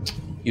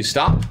you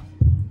stop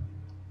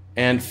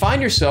and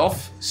find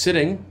yourself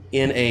sitting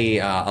in a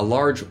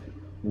large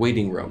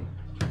waiting room.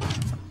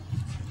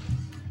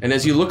 And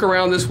as you look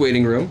around this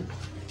waiting room,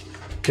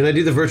 Can I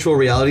do the virtual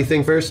reality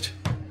thing first?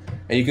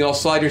 and you can all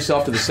slide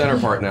yourself to the center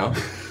part now.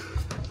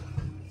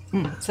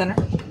 Center.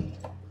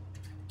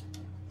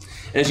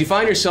 And as you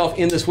find yourself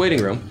in this waiting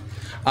room,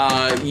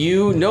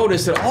 you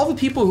notice that all the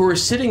people who are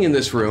sitting in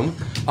this room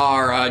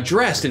are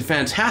dressed in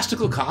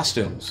fantastical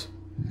costumes,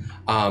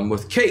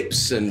 with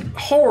capes and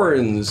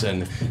horns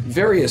and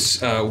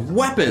various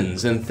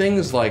weapons and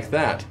things like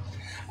that.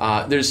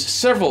 There's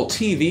several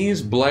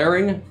TVs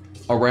blaring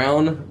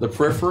around the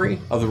periphery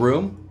of the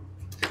room,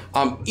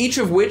 each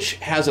of which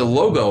has a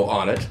logo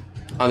on it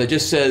that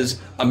just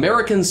says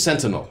American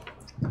Sentinel.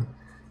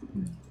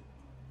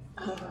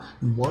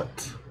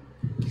 What?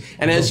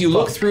 And as you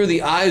look through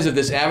the eyes of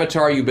this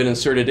avatar you've been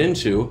inserted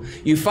into,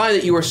 you find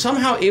that you are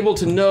somehow able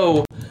to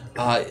know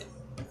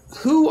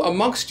who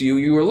amongst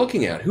you are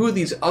looking at, who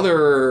these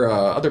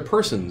other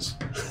persons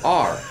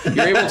are.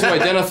 You're able to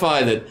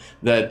identify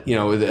that you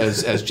know,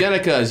 as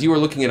Jenica, as you were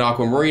looking at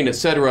Aquamarine,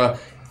 etc.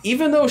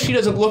 Even though she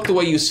doesn't look the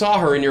way you saw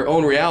her in your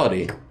own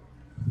reality,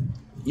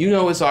 you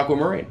know it's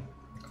Aquamarine.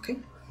 Okay.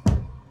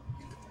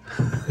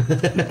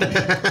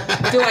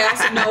 Do I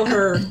also know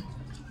her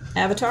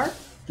avatar?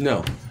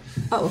 No.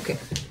 Oh, okay.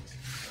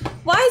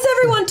 Why is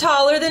everyone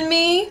taller than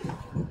me?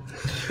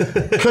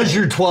 Because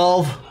you're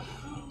 12.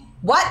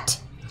 What?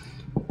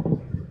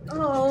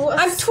 Oh,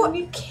 I'm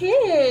sweet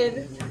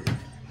kid.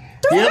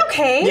 Yep.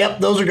 Okay. Yep,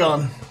 those are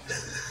gone.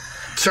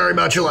 Sorry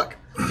about your luck.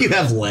 You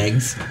have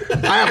legs.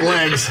 I have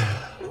legs.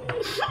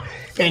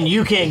 And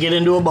you can't get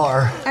into a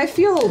bar. I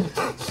feel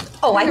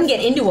Oh, I can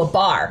get into a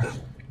bar.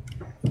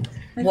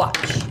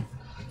 Watch.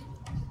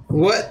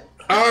 What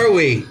are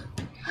we?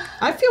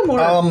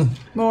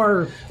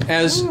 more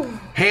As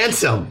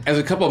Handsome. As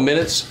a couple of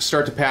minutes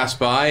start to pass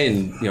by,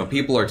 and you know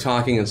people are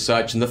talking and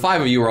such, and the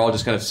five of you are all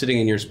just kind of sitting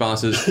in your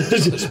spots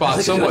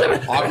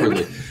somewhat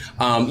awkwardly.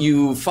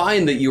 You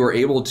find that you are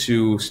able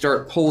to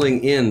start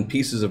pulling in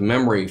pieces of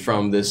memory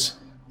from this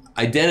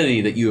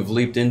identity that you have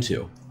leaped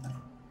into.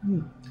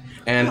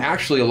 And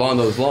actually, along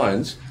those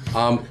lines,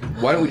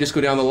 why don't we just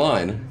go down the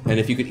line? And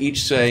if you could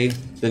each say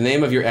the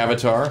name of your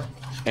avatar,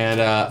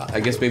 and I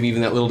guess maybe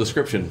even that little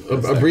description.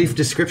 A brief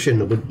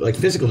description, like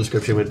physical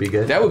description, would be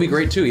good. That would be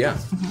great too, yeah.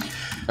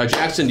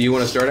 Jackson, do you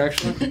want to start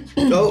actually?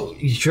 Oh,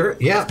 sure,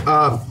 yeah.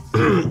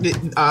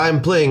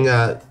 I'm playing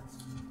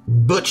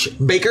Butch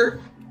Baker,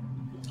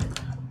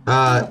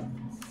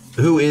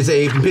 who is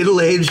a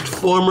middle-aged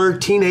former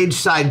teenage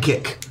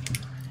sidekick,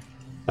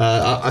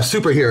 a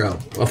superhero,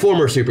 a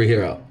former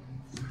superhero,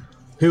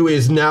 who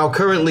is now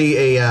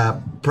currently a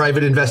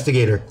private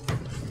investigator,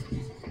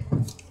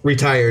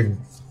 retired.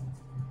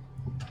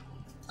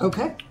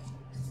 okay.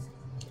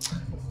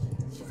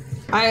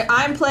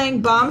 I'm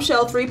playing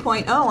Bombshell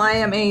 3.0. I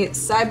am a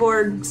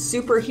cyborg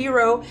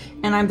superhero,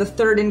 and I'm the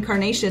third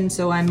incarnation,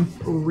 so I'm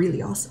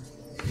really awesome.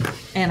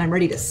 And I'm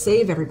ready to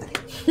save everybody.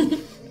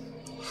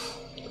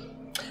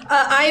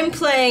 I am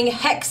playing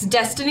Hex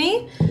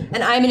Destiny,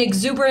 and I'm an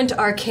exuberant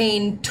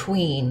arcane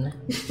tween.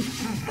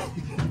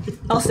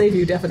 I'll save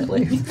you,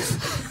 definitely.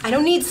 I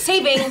don't need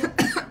saving.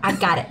 I've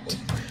got it.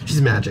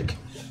 She's magic.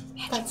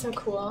 That's so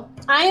cool.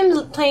 I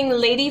am playing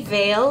Lady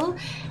Vale,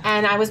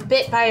 and I was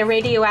bit by a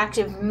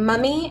radioactive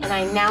mummy, and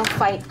I now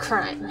fight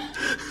crime.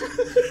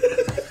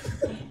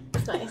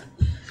 That's nice.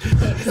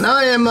 And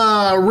I am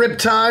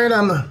Riptide.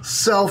 I'm the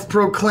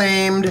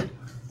self-proclaimed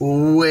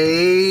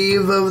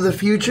wave of the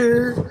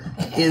future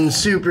in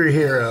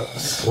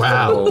superheroes.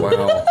 Wow. Oh,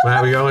 wow.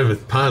 Wow, we're going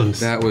with puns.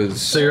 That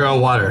was... So you're all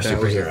water was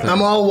superhero.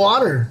 I'm all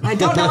water. I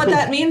don't know what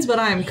that means, but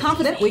I'm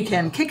confident we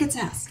can kick its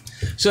ass.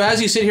 So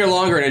as you sit here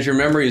longer and as your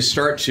memories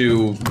start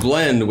to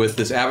blend with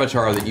this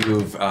avatar that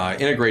you've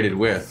integrated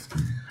with,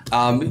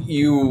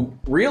 you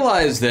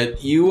realize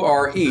that you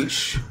are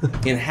each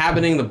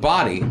inhabiting the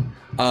body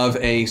of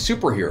a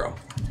superhero,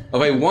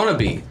 of a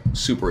wannabe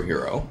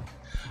superhero,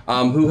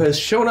 who has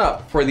shown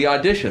up for the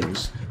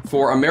auditions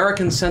for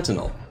American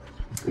Sentinel,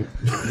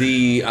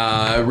 the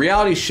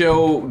reality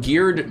show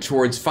geared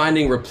towards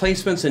finding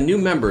replacements and new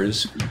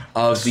members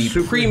of the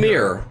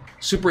premier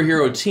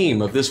superhero team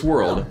of this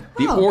world,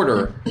 the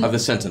Order of the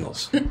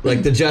Sentinels.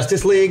 Like the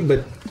Justice League,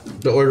 but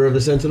the Order of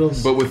the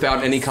Sentinels? But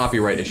without any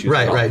copyright issues.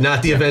 Right, right.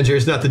 Not the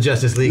Avengers, not the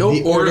Justice League. No,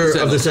 the Order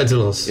of the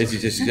Sentinels. It's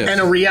just,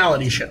 And a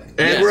reality show. And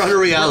Yes. we're on a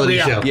reality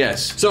show.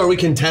 Yes. So are we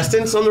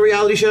contestants on the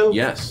reality show?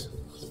 Yes.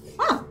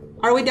 Huh.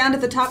 Are we down to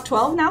the top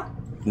 12 now?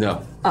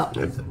 No. Oh.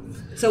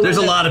 So There's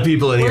a lot of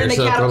people in we're here, in the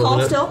so cattle probably call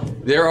not. still?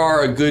 There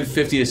are a good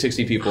 50 to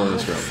 60 people in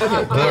this room.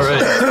 Okay. All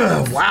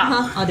right.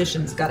 Wow.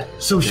 Auditions, got it.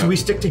 So should we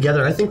stick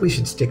together? I think we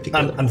should stick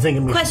together. I'm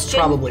thinking we should Question.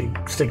 probably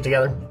stick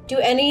together. Do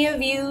any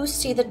of you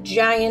see the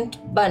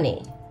giant bunny?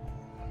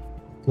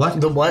 What?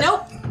 The what?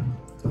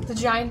 Nope. The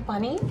giant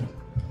bunny?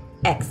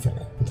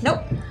 Excellent.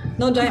 Nope.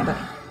 No giant bunny.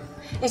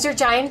 Is your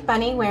giant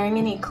bunny wearing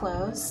any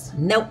clothes?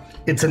 Nope.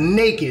 It's a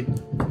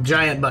naked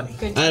giant bunny.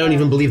 Good I don't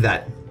even believe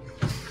that.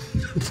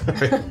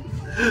 Sorry.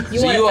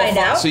 You want to find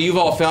out? So you've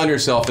all found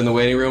yourself in the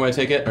waiting room, I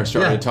take it, or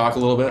starting Yeah. to talk a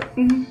little bit.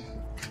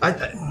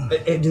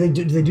 Do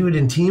they do it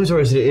in teams or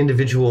is it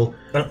individual?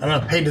 I don't know.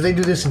 Hey, do they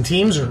do this in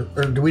teams or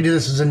do we do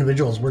this as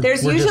individuals?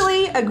 There's we're just-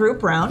 usually a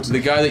group round. The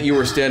guy that you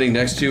were standing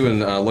next to and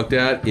looked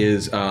at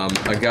is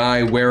a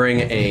guy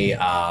wearing a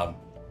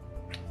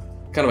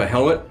kind of a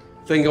helmet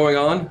thing going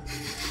on,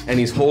 and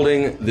he's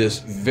holding this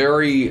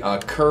very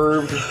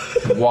curved,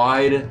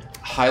 wide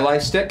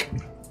highlight stick.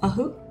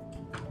 Who?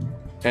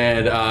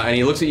 And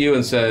he looks at you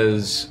and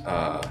says,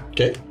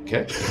 Okay.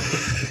 "Okay."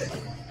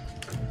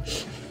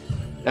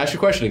 Ask your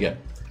question again.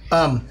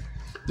 Are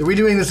we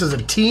doing this as a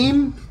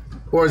team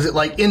or is it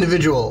like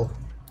individual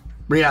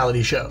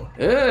reality show?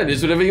 It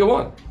is whatever you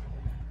want.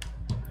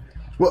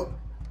 Well,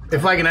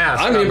 if I can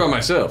ask, I'm here by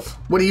myself.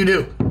 what do you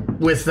do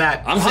with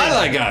that? I'm thing?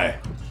 highlight guy.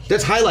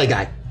 That's highlight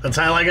guy. That's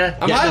highlight guy.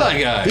 I'm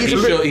highlight guy. He's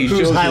He who's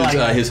shows highlight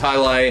guy? his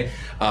highlight.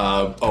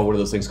 What are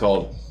those things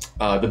called?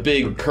 The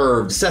big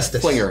curved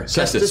Cestus. flinger.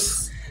 Cestus?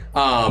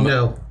 Cestus.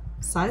 No.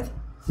 Scythe?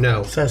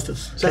 No.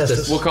 Cestus.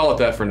 Cestus. We'll call it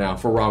that for now.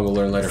 If we're wrong, we'll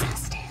learn later.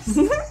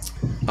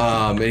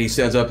 And he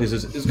stands up. He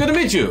says, "It's good to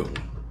meet you."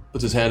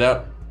 Puts his hand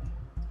out.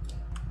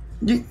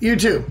 You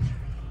too.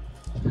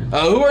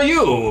 Who are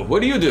you?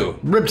 What do you do?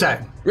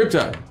 Riptide.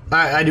 Riptide.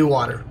 I do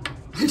water.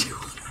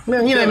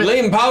 Well, you What know,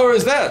 lame power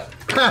is that?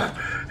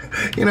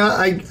 you know,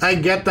 I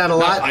get that a Not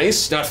lot.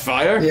 ice, not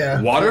fire.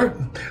 Yeah. Water.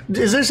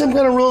 Is there some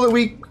kind of rule that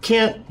we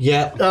can't?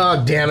 Yeah.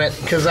 Oh, damn it!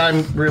 Because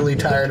I'm really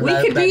tired of We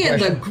that. could be that in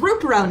the question.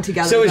 group round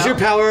together. So is though. your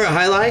power a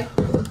highlight?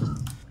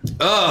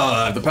 Oh,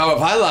 I have the power of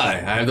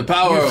highlight. I have the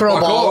power You of throw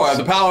parkour. balls. I have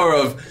the power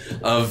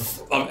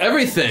of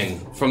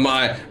everything from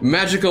my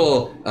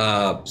magical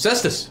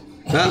cestus.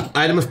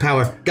 Item of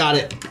power. Got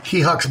it. He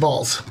hucks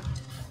balls.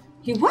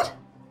 You what?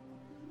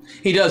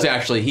 He does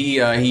actually. He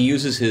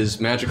uses his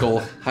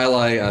magical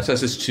highlight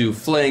cestus to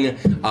fling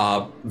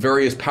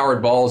various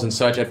powered balls and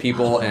such at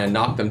people and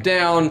knock them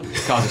down,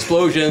 cause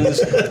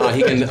explosions.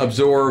 He can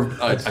absorb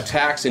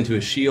attacks into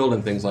his shield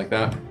and things like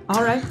that.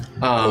 All right. It's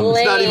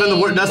not even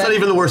the that's not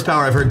even the worst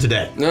power I've heard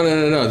today.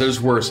 No.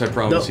 There's worse. I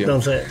promise you.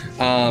 Don't say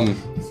it.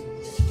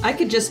 I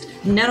could just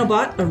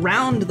nanobot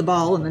around the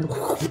ball and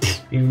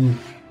then.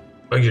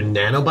 Are your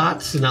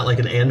nanobots not like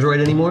an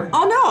android anymore?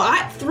 Oh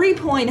no!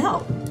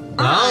 3.0.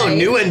 Oh,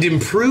 new and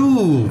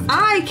improved.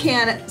 I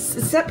can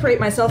separate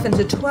myself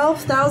into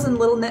 12,000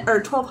 little or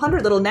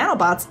 1,200 little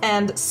nanobots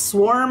and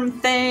swarm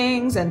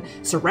things and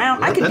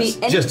surround. I could That's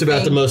be anything. just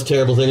about the most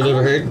terrible thing I've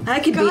ever heard. I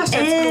could Gosh, be that's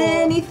cool.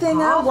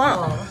 anything I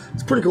want,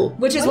 It's pretty cool.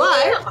 which is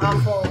why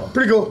Awful.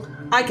 Pretty cool.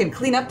 I can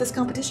clean up this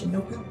competition. No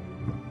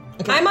problem.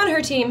 Okay. I'm on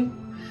her team.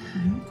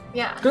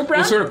 Yeah. Group What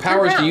round. sort of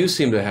powers do round. you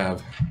seem to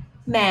have?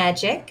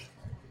 Magic.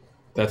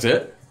 That's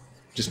it?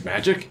 Just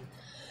magic?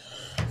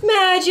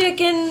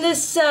 Magic and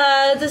this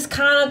this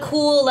kind of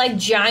cool like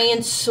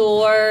giant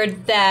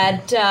sword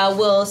that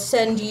will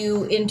send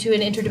you into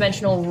an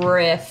interdimensional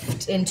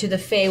rift into the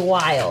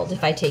Feywild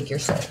if I take your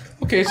soul.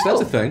 Okay, so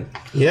that's a thing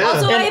Yeah.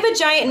 Also, I have a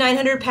giant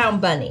 900-pound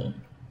bunny.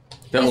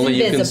 that He's only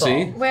you can invisible.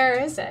 see. Where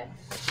is it?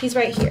 He's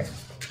right here.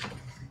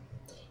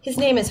 His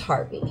name is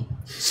Harvey.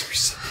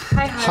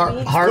 Hi,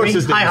 Harvey. Harvey.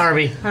 his name Hi, is.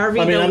 Harvey. Harvey,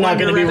 I mean, the I'm not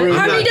going to be Wonder rude.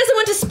 Rabbit. Harvey doesn't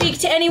want to speak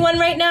to anyone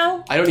right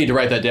now. I don't need to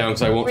write that down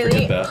because I won't Really?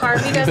 forget that.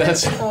 Harvey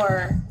That's- doesn't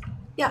or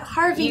Yeah,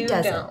 Harvey you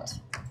doesn't. don't.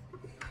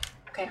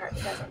 Okay,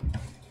 Harvey doesn't.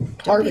 Don't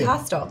be Harvey.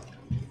 hostile.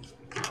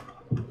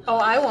 Oh,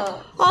 I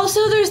won't.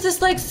 Also, there's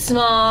this like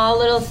small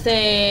little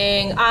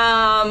thing.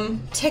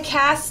 To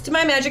cast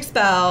my magic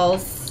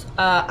spells,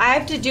 I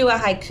have to do a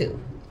haiku.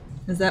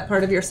 Is that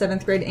part of your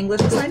 7th grade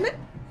English assignment?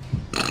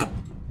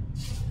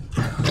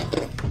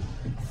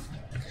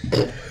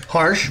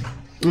 Harsh.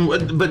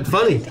 But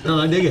funny. Oh,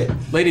 I dig it.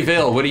 Lady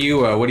Vale, what are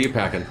you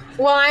packing?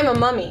 Well, I'm a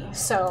mummy,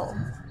 so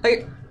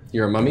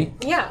You're a mummy?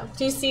 yeah.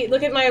 Do you see?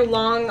 Look at my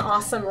long,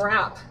 awesome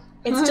wrap.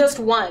 It's just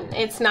one.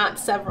 It's not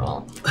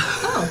several.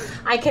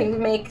 I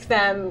can make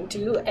them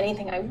do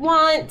anything I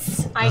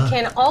want. I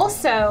can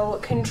also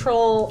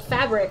control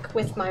fabric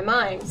with my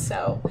mind.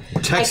 So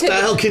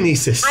Textile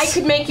kinesis. I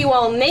could make you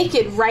all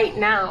naked right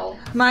now.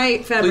 My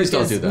fabric Please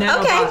don't is do that.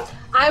 now Okay. hot.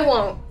 I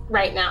won't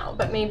right now,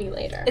 but maybe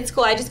later. It's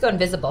cool. I just go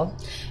invisible.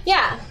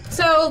 Yeah,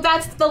 so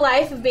that's the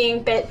life of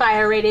being bit by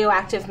a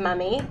radioactive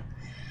mummy.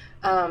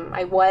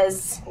 I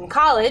was in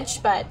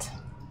college, but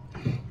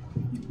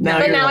Now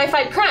I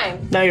fight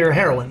crime. Now you're a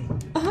heroine.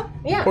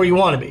 Yeah, Or you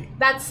want to be.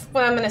 that's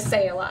what I'm gonna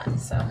say a lot.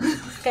 So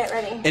get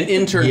ready. An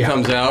intern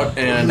comes out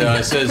and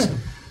says,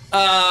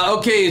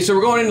 okay, so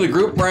we're going into the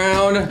group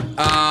round.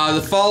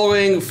 The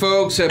following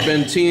folks have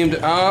been teamed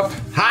up.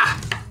 Ha!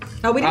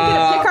 Oh, we didn't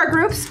get to pick our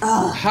groups?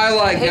 Oh,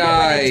 Highlight hate it when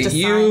guy, it's just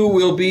you fine.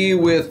 will be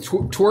with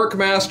Twerk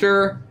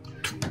Master,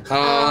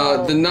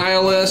 the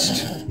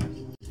Nihilist,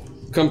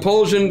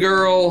 Compulsion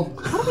Girl,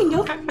 how do we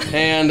know?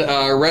 and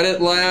Reddit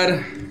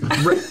Lad.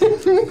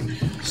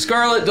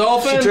 Scarlet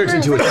Dolphin. She turns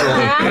into a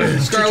troll.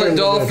 Scarlet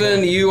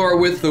Dolphin, you are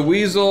with the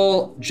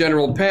Weasel,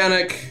 General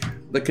Panic,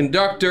 the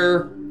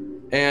Conductor,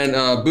 and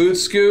Boot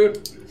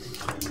Scoot.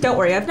 Don't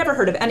worry, I've never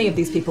heard of any of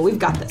these people. We've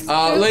got this.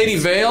 Lady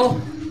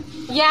Vale.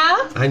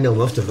 Yeah. I know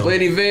most of them.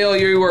 Lady Vale,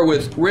 you are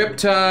with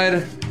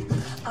Riptide,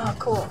 Oh,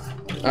 cool.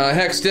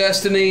 Hex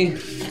Destiny,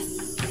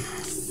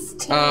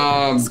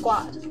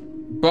 Squad.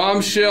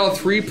 Bombshell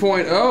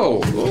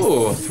 3.0.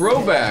 Ooh,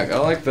 throwback. I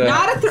like that.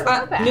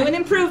 Not a new and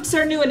improved,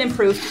 sir. New and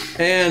improved.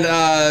 And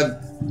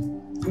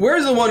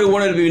where's the one who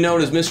wanted to be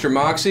known as Mr.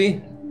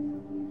 Moxie?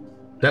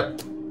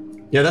 Yep.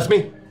 Yeah, that's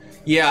me.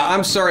 Yeah,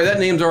 I'm sorry, that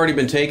name's already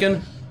been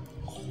taken.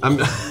 I'm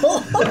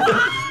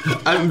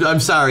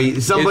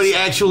sorry. Somebody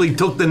actually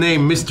took the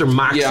name Mr.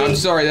 Moxie. Yeah, I'm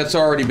sorry, that's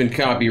already been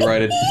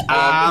copyrighted.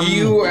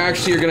 You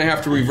actually are going to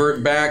have to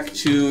revert back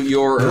to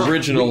your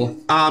original.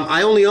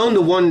 I only own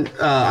the one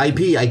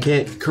IP. I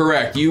can't.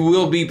 Correct. You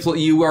will be.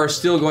 You are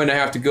still going to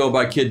have to go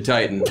by Kid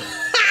Titan.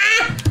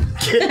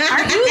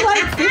 Aren't you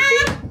like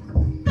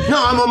 50?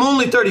 No, I'm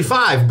only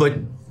 35, but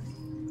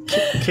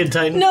Kid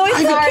Titan. No, it's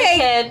okay.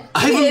 Kid. I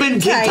haven't been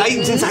Kid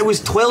Titan since I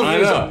was 12 I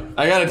years know. old.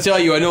 I got to tell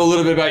you, I know a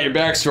little bit about your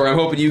backstory. I'm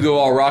hoping you go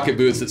all rocket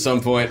boots at some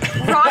point.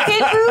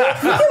 Rocket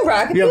boots? You can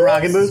rocket You have boots?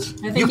 rocket boots? I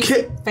think You he's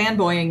can't-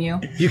 fanboying you.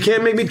 You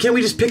can't maybe? Can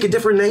we just pick a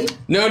different name?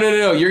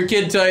 No. You're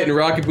Kid Titan,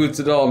 rocket boots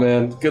and all,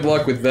 man. Good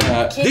luck with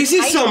that. This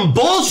is some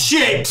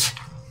bullshit.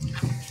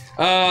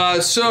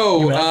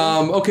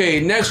 Okay,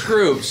 next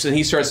groups, and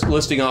he starts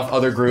listing off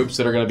other groups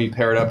that are going to be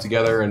paired up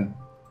together, and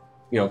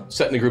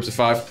set into groups of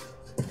 5.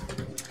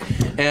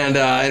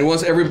 And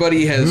once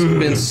everybody has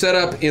been set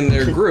up in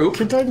their group,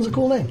 Kid Titan's a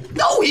cool name.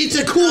 No, it's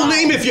a cool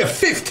name if you're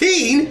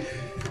 15. Is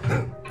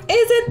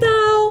it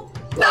though?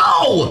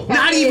 No,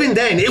 not even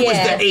then. It was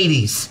Yeah. the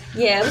 80s.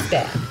 Yeah, it was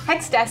bad.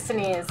 Hex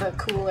Destiny is a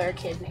cooler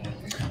kid name.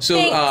 so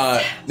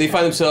they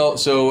find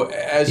themselves. So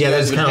as you Yeah,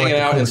 guys that's have been kinda hanging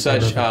like out the and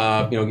coolest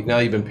such, thing now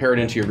you've been paired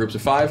into your groups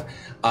of 5.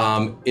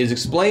 Is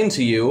explained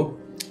to you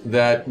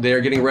that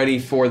they're getting ready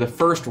for the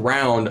first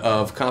round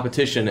of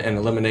competition and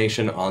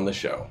elimination on the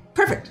show.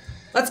 Perfect.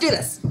 Let's do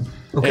this.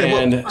 Okay,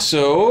 And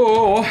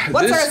so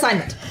What's our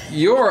assignment?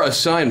 Your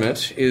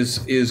assignment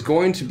is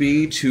going to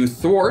be to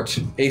thwart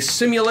a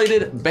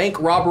simulated bank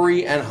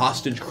robbery and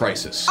hostage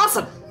crisis.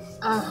 Awesome.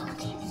 Oh,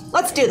 okay.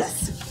 Let's do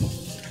this.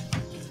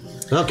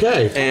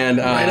 Okay. And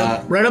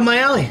Right up my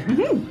alley.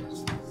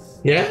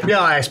 Yeah?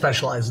 Yeah, I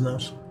specialize in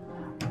those.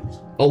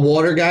 A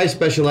water guy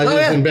specializes Oh,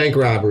 yeah. in bank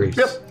robberies.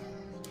 Yep.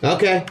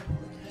 Okay.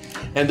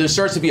 And there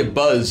starts to be a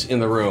buzz in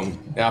the room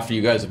after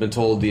you guys have been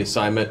told the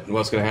assignment and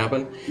what's going to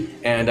happen.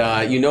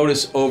 And you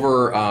notice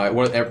over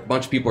a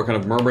bunch of people are kind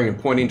of murmuring and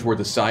pointing toward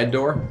the side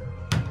door.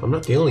 I'm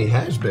not the only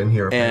has-been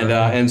here.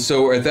 And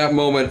so at that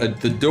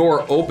moment, the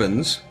door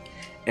opens,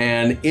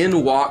 and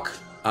in walk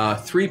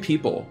 3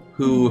 people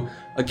who,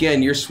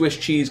 again, your Swiss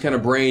cheese kind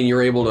of brain,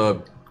 you're able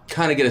to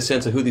kind of get a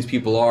sense of who these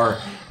people are,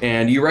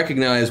 and you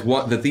recognize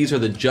that these are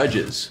the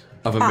judges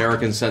of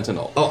American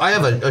Sentinel. Oh, I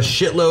have a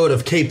shitload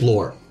of Cape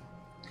lore.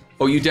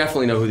 Oh, you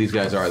definitely know who these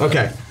guys are, though.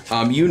 Okay.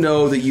 You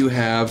know that you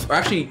have...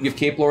 Actually, you have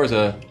Cape lore as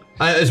a...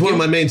 It's one of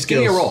my main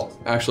skills. Give me a roll,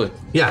 actually.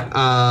 Yeah,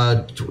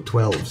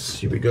 12s.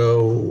 Here we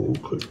go.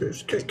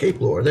 There's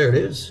Cape lore. There it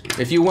is.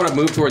 If you want to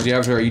move towards the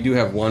avatar, you do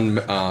have 1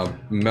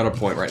 meta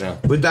point right now.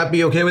 Would that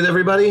be okay with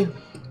everybody?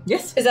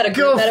 Yes. Is that a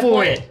Go good meta for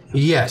point? it.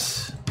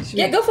 Yes.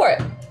 Yeah, go for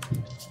it.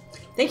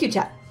 Thank you,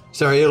 chat.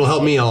 Sorry, it'll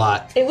help me a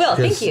lot. It will.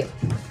 Thank 'Cause- you.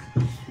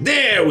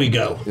 There we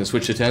go. You gonna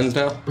switch to 10s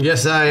now?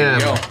 Yes, I am.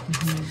 Go.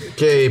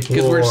 Cape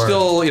Because we're lore.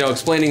 still,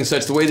 explaining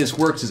such. The way this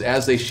works is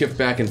as they shift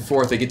back and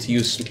forth, they get to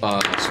use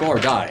smaller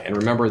die. And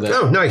remember that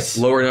Oh, nice.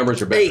 lower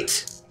numbers are better.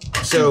 8.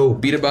 So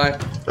beat it by?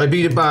 I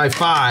beat it by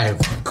 5.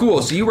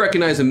 Cool. So you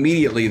recognize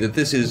immediately that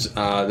this is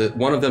that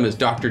one of them is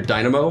Dr.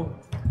 Dynamo,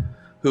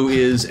 who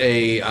is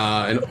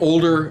an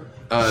older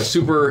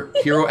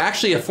superhero,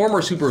 actually a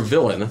former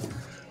supervillain,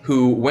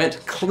 who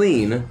went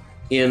clean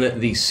in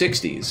the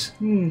 60s.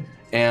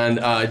 And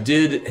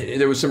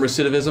there was some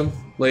recidivism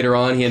later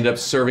on. He ended up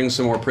serving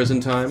some more prison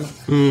time.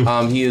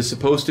 He is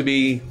supposed to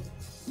be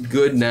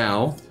good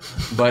now,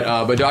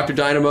 but Dr.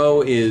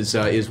 Dynamo is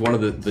one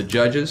of the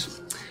judges.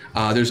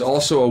 There's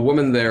also a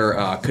woman there,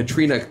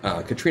 Katrina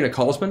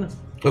Kalsman.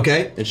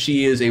 Okay. And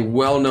she is a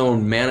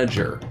well-known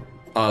manager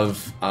of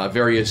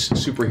various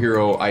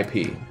superhero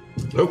IP.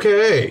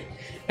 Okay.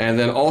 And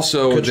then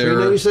also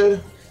Katrina, you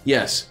said?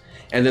 Yes.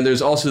 And then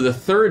there's also the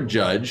third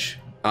judge,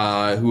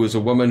 who is a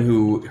woman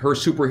who her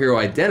superhero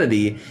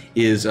identity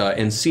is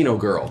Encino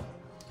Girl.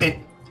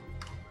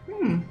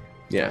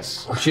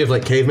 Yes. Does she have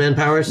like caveman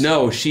powers?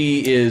 No,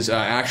 she is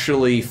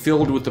actually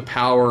filled with the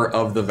power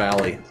of the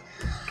valley.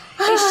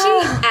 Is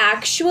she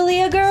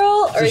actually a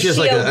girl, or So is she has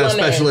she like a a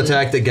special woman?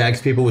 attack that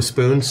gags people with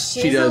spoons?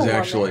 She does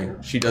actually.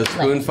 She does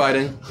spoon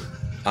fighting.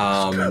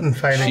 Spoon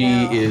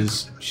fighting.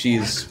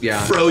 She's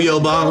yeah.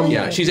 Froyo bomb.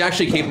 Yeah, she's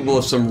actually capable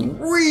of some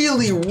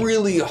really,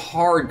 really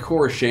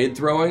hardcore shade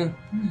throwing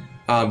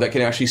that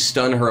can actually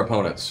stun her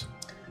opponents.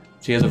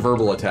 She has a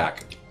verbal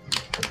attack.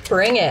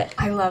 Bring it.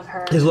 I love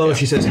her. As long as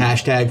she says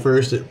hashtag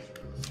first.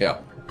 Yeah.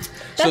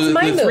 That's So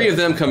my the three move. of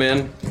them come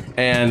in,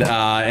 and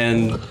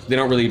they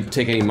don't really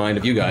take any mind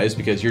of you guys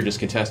because you're just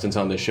contestants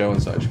on this show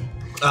and such.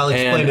 I'll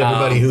explain And, to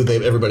everybody who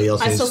everybody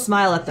else I is. still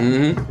smile at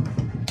them.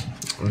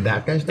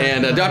 That guy's not.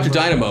 And Dr.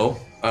 Dynamo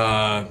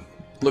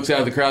looks out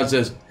at the crowd and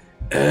says,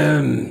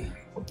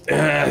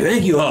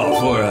 "Thank you all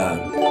for."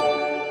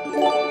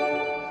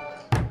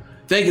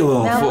 Thank you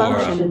all for.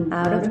 Malfunction.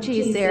 Out of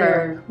cheese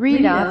error.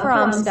 Read off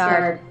from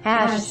start.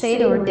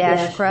 Sador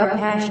dash crub.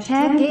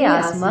 Hashtag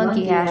chaos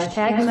monkey.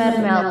 Hashtag meta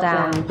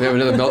meltdown. We have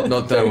another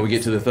meltdown when we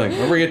get to the thing.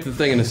 We're gonna get to the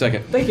thing in a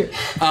second. Thank you.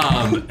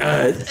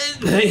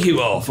 Thank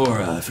you all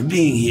for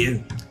being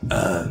here.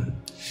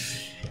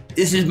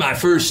 This is my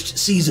first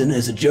season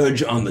as a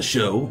judge on the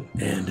show,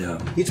 and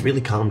He's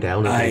really calmed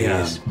down.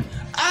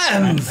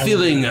 I'm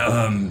feeling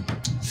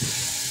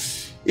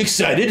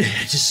excited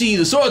to see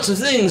the sorts of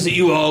things that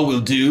you all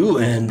will do,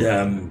 and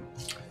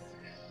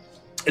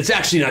it's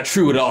actually not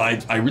true at all.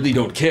 I really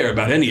don't care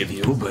about any of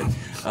you, but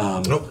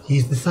Nope,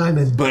 he's the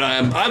Simon. but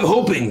I'm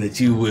hoping that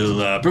you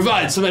will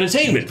provide some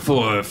entertainment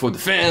for the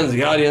fans,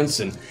 the audience,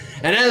 and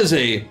as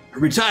a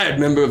retired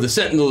member of the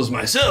Sentinels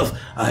myself,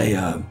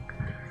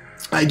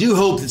 I do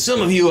hope that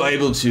some of you are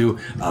able to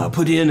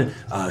put in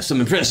some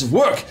impressive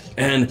work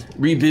and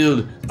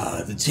rebuild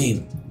the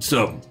team.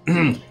 So,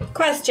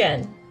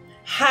 Question.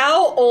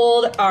 How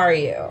old are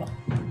you?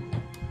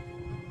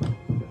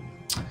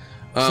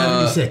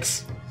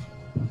 76.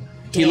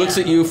 he looks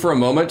at you for a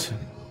moment,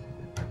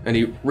 and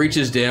he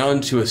reaches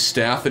down to a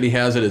staff that he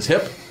has at his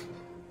hip,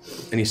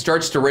 and he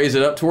starts to raise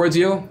it up towards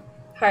you.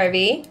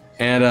 Harvey?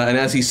 And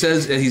as he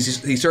says,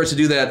 he starts to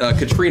do that,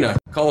 Katrina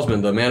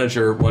Kalsman, the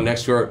manager, one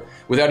next to her,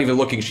 without even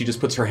looking, she just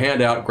puts her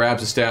hand out,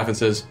 grabs the staff, and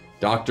says,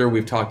 "Doctor,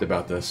 we've talked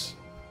about this."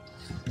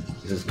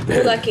 He says,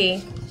 You're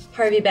lucky.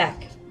 Harvey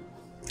back.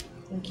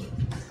 Thank you.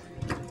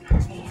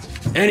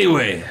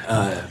 Anyway,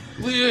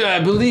 I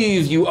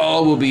believe you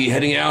all will be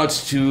heading out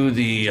to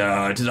the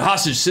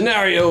hostage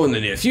scenario in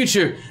the near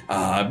future.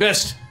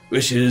 Best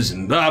wishes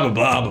and blah blah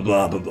blah blah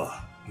blah blah blah.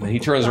 And he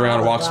turns around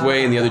and walks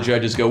away, and the other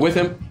judges go with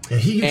him. Yeah,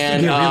 he used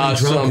And to get really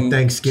drunk at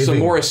Thanksgiving. some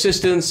more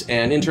assistants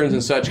and interns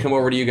and such come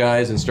over to you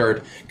guys and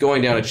start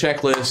going down a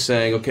checklist,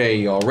 saying, "Okay,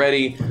 you all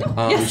ready?"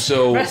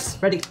 So Yes,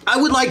 ready. I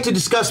would like to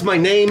discuss my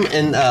name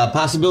and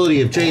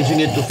possibility of changing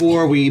it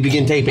before we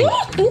begin taping.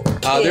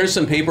 there's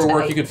some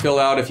paperwork you could fill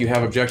out if you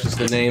have objections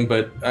to the name,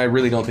 but I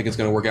really don't think it's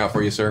going to work out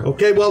for you, sir.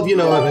 Okay, well, you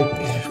know,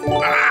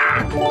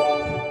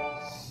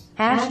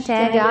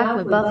 Hashtag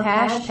Aquabuff.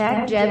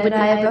 Hashtag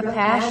Jebediah Buff.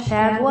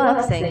 Hashtag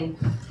Wuxing.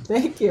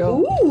 Thank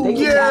you. Thank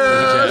you.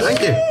 yeah,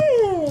 thank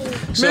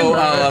you.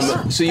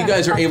 So you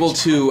guys are able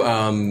to,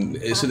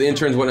 so the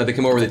interns, whatnot, they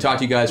come over, they talk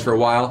to you guys for a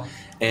while,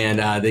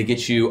 and they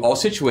get you all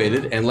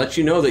situated and let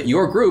you know that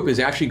your group is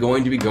actually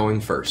going to be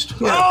going first.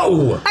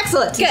 Oh!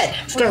 Excellent. Good.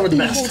 Start with the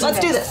best. Let's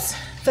do this.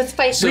 Let's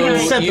fight. So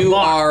set the you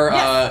bar.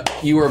 are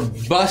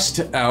bust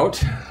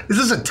out. Is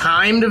this a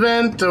timed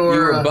event or? You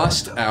were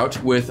bust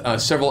out with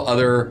several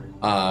other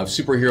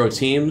superhero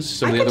teams,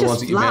 some of I the could other ones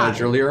just that you fly.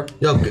 managed earlier.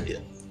 Yo,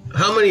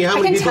 how many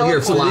can people here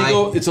teleport.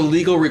 fly? It's a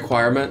legal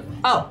requirement.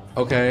 Oh,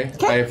 Okay.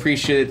 I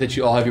appreciate that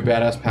you all have your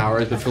badass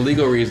powers, but for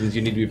legal reasons,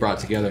 you need to be brought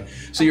together.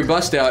 So you're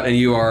bust out, and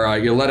you are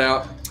you're let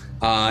out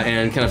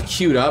and kind of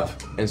queued up.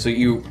 And so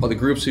the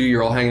groups who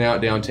you're all hanging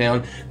out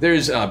downtown.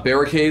 There's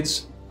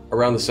barricades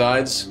around the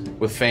sides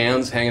with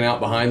fans hanging out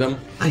behind them.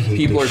 I hate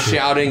People are this shit.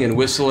 shouting and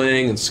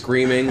whistling and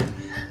screaming.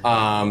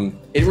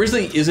 It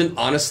really isn't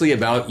honestly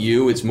about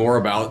you. It's more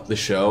about the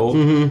show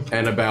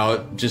and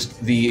about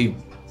just the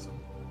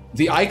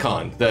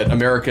icon that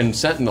American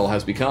Sentinel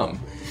has become,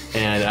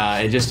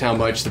 and just how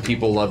much the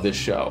people love this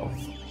show.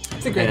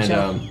 it's a great And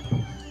show.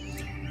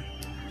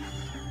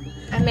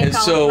 make And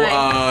all so of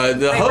my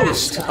the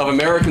host of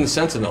American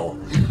Sentinel,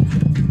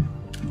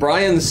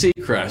 Brian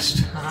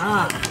Seacrest.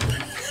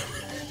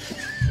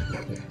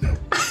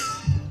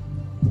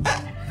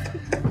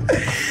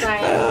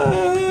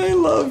 I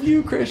love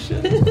you,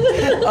 Christian.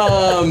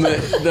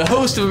 The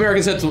host of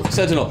American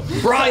Sentinel,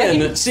 Brian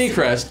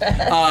Seacrest,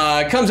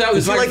 comes out with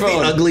his like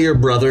microphone. the uglier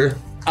brother.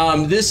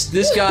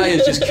 This guy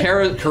is just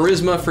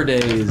charisma for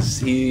days.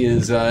 He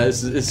is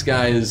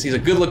he's a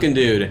good-looking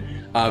dude.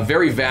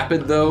 Very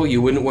vapid though.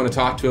 You wouldn't want to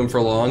talk to him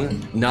for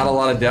long. Not a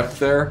lot of depth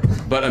there,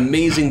 but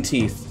amazing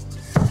teeth.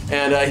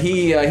 And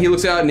he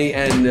looks out and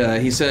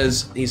he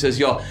says,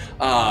 y'all,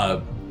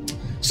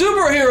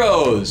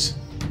 superheroes.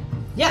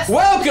 Yes.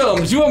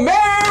 Welcome to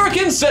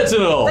American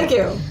Sentinel! Thank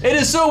you. It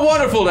is so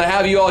wonderful to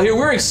have you all here.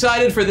 We're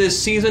excited for this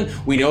season.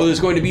 We know there's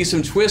going to be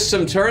some twists,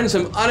 some turns,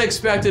 some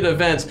unexpected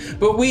events,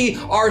 but we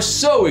are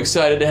so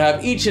excited to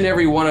have each and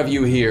every one of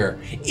you here.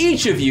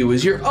 Each of you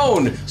is your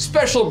own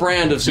special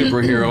brand of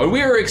superhero, and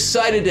we are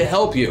excited to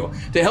help you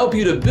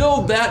to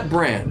build that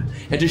brand,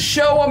 and to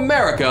show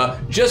America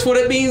just what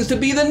it means to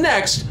be the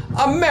next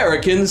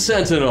American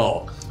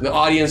Sentinel. The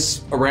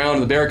audience around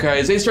the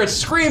barricades, they start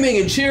screaming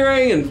and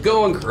cheering and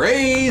going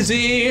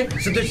crazy.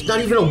 So there's not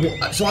even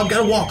so I've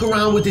got to walk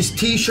around with this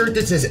T-shirt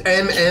that says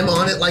MM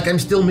on it, like I'm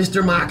still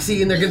Mr.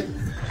 Moxie, and they're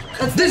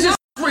gonna. This is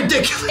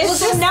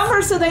ridiculous. It's a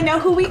number so they know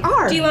who we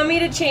are. Do you want me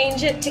to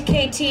change it to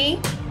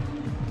KT?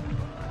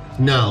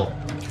 No.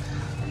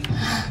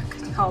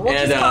 Oh, we'll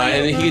just call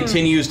And you- he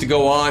continues to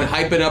go on,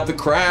 hyping up the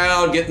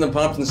crowd, getting them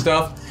pumped and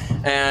stuff.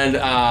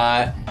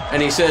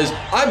 And he says,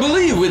 I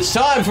believe it's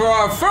time for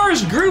our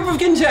first group of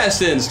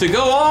contestants to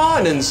go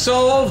on and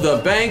solve the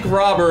bank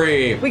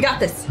robbery. We got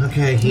this.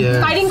 Okay,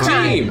 yeah. Fighting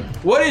crime. Team,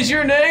 what is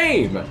your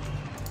name?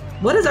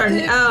 What is our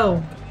name?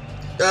 Oh.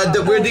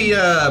 We're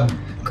the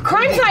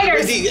Crime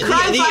fighters.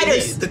 Crime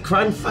fighters. The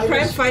crime fighters.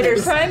 Crime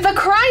fighters. The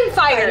crime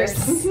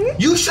fighters.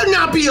 You should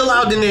not be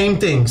allowed to name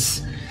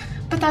things.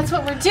 But that's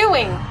what we're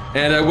doing.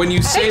 And when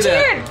you say I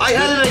that, cheered. I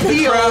had an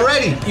idea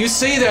already. you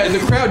say that, and the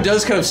crowd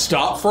does kind of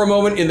stop for a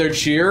moment in their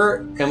cheer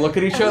and look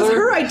at each That was other.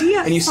 her idea.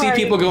 And you see Sorry.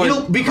 people going, You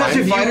know, because "Crime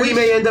of you, fighters?" we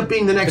may end up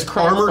being the next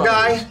crime armor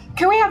fighters. guy.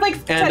 Can we have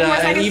like 10 And, more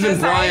and seconds even to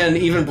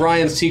decide?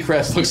 Brian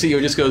Seacrest looks at you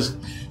and just goes,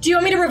 Do you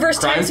want me to reverse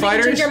Crime time so we can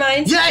fighters? change your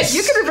minds? Yes.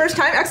 You can reverse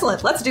time.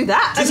 Excellent. Let's do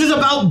that. This is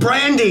about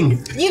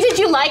branding. Did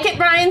you like it,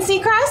 Brian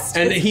Seacrest?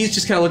 and he's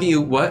just kind of looking at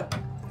you, what?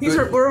 We're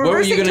What were you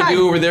reversing going to time.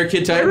 do over there,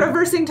 Kid Titan? We're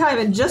reversing time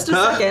in just a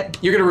second.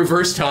 You're going to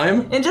reverse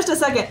time? In just a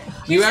second.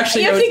 You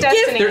actually you know have to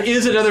give- there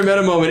is another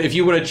meta moment if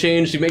you want to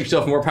change to make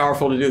yourself more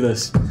powerful to do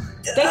this.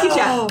 Thank you,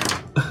 Chad.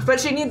 But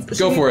she needs.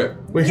 Go for it.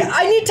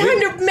 I need time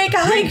to make a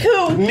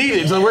haiku. Need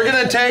it. So we're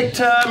gonna take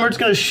time. We're just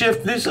gonna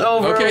shift this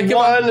over Okay, come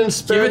one on. and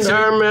spend Give it to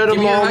our me. meta Give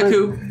me your moment.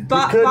 haiku.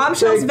 We could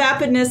Bombshell's take-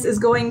 vapidness is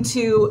going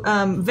to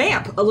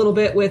vamp a little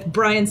bit with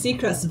Brian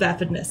Seacrest's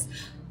vapidness.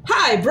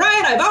 Hi,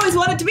 Brian. I've always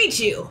wanted to meet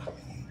you.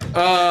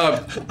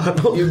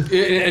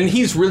 And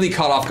he's really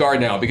caught off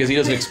guard now because he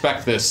doesn't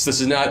expect this. This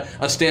is not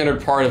a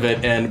standard part of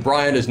it, and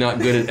Brian is not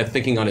good at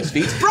thinking on his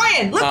feet.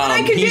 Brian, look what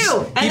I can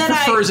do. He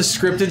prefers a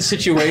scripted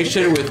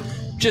situation with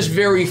just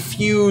very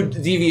few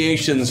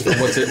deviations from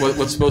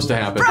what's supposed to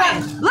happen.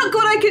 Brian, look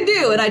what I can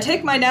do. And I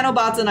take my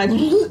nanobots and I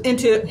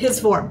into his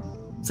form.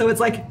 So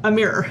it's like a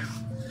mirror.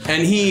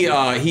 And he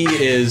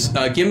is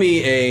give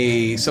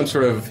me some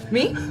sort of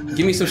Me?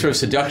 Give me some sort of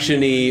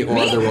seduction-y or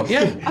Me? other.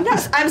 Yeah.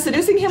 I'm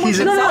seducing him with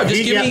in- No, himself.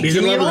 just give me. He's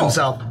give in me a love with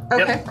roll. himself.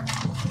 Okay.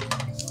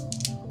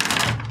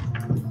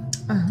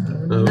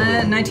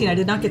 19. I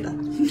did not get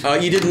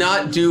that. You did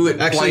not do it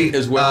Actually, quite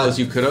as well as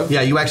you could have.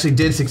 Yeah, you actually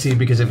did succeed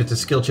because if it's a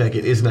skill check,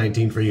 it is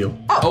 19 for you.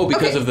 Oh,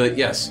 because okay. of the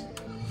yes.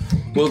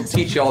 We'll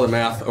teach you all the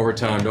math over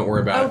time. Don't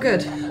worry about Oh, it.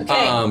 good.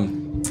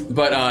 Okay.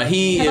 But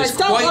he Have I is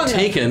stopped long quite enough?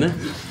 taken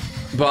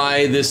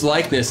by this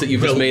likeness that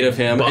you've just Well, made of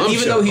him. And even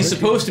bombshell, though he's aren't you?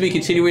 supposed to be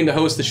continuing to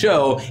host the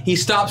show, he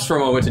stops for a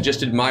moment to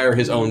just admire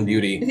his own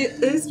beauty.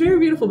 He's a very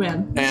beautiful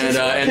man. And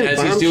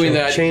as he's doing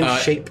that, Change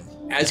shape.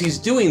 as he's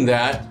doing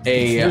that,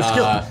 Your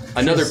skill.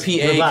 another Just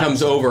PA relax.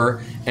 comes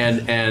over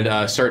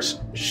and starts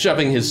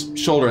shoving his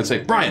shoulder and say,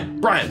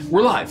 Brian,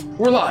 we're live.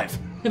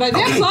 Have I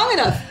vamped long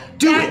enough?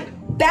 Do it.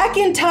 Back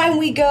in time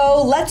we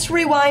go. Let's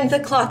rewind the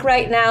clock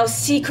right now.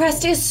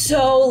 Seacrest is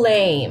so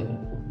lame.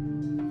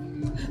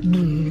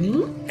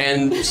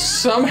 And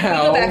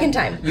somehow, We go back in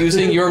time.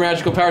 using your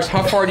magical powers,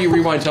 how far do you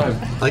rewind time?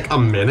 Like a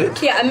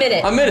minute? Yeah, a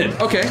minute. A minute,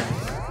 okay.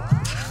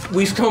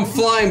 We've come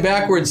flying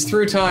backwards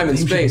through time and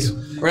space.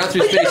 Or not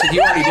through space, if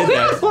you already did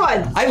that.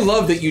 One. I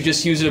love that you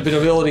just used an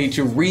ability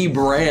to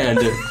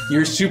rebrand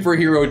your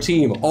superhero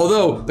team.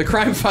 Although the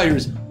Crime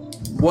Fighters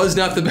was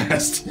not the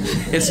best.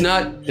 It's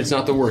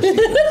not the worst.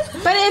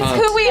 But it's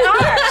who we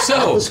are.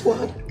 So,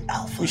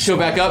 we show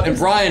back up, and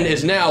Brian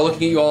is now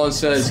looking at you all and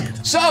says,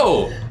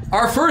 so,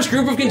 our first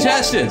group of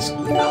contestants,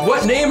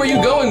 what name are you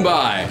going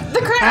by? The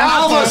crowd.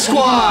 Alpha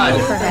Squad!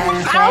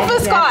 Alpha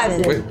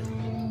Squad. Wait.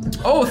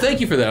 Oh, thank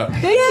you for that.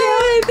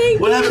 Thank you.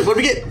 What happened? What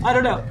did we get? I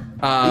don't know.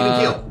 Even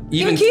keel.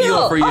 Even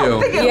keel for you.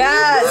 Oh, thank you.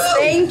 Yes,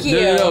 thank you.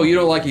 No, you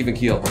don't like even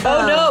keel.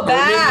 Oh no, Maybe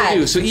you bad.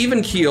 do. So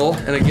even keel,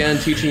 and again,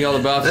 teaching you all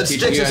the buffs. That teaching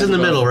sticks you us guys in the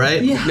buffs. middle,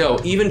 right? Yeah. No,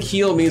 even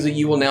keel means that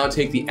you will now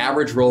take the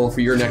average roll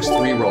for your next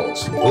 3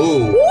 rolls.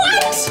 Ooh.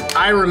 What?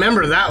 I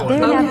remember that one.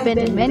 There have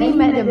been many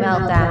meta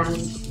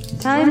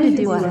meltdowns. Time to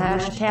do a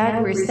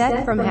hashtag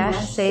reset from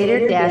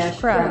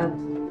 #Satyr-Crub.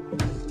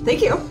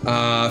 Thank you.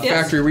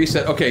 Factory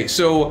reset. Okay,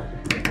 so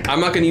I'm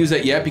not going to use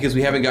that yet because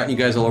we haven't gotten you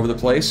guys all over the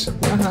place.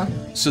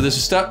 So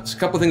there's a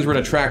couple things we're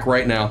going to track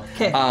right now.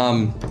 Okay.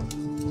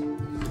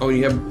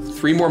 You have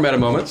 3 more meta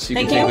moments. You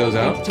Thank can you. take those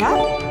out. Good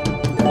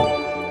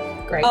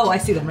job. Great. Oh, I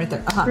see them right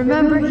there.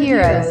 Remember,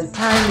 heroes,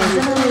 time is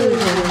an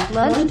illusion.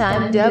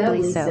 Lunchtime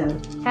doubly so.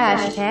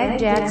 Hashtag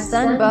Jack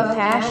Sunbuff.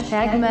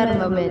 Hashtag meta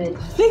moment.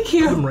 Thank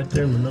you. Right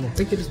there in the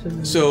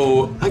middle.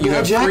 So I you got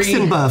have Jackson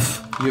 3.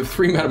 buff. You have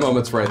 3 meta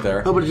moments right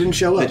there Oh, but it didn't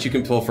show up. that you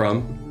can pull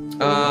from.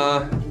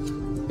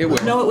 It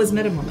will. No, it was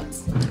meta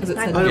moments. Because it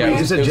said Oh, no, Yeah, but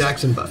you said it was-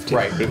 Jackson buff, too.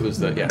 Right, it was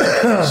the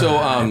So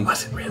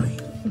Was it really?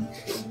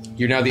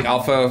 you're now the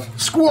Alpha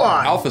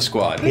Squad.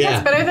 Squad. Yeah.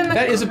 That's better than the.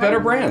 That is a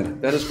better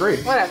brand. That is great.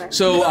 Whatever.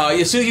 So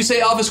as soon as you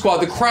say Alpha Squad,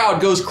 the crowd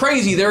goes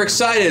crazy. They're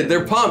excited.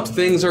 They're pumped.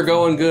 Things are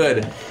going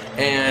good.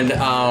 And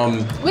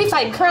We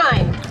fight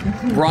crime.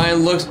 Brian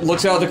looks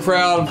out at the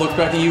crowd, looks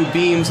back at you,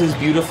 beams his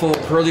beautiful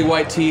pearly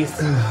white teeth,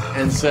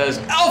 and says,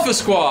 "Alpha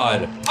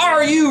Squad,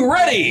 are you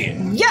ready?"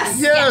 Yes!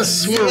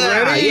 Yes, we're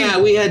ready. Yeah,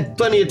 we had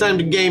plenty of time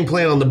to game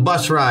plan on the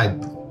bus ride.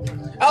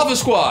 Alpha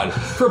Squad,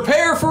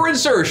 prepare for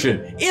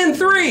insertion. In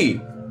 3,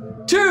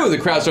 2, the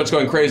crowd starts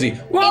going crazy.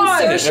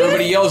 1, Insertion?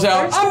 everybody yells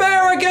out,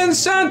 "American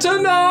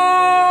Sentinel!"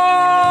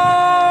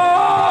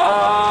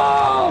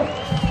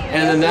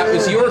 And then that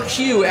was your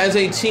cue as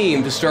a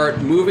team to start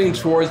moving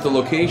towards the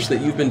location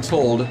that you've been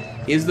told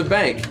is the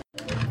bank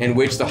in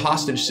which the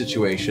hostage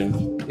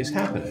situation is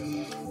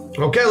happening.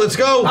 Okay, let's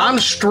go. I'm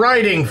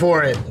striding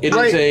for it. We're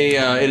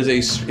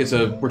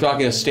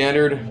talking a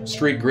standard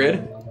street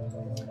grid.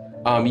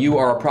 You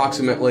are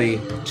approximately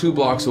 2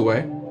 blocks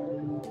away.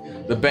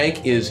 The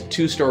bank is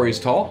 2 stories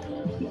tall.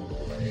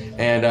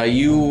 And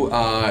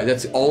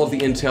that's all of the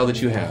intel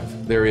that you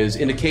have. There is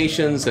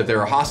indications that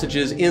there are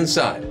hostages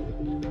inside,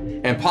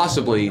 and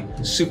possibly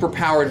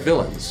super-powered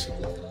villains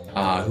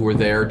who are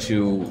there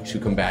to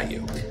combat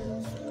you.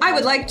 I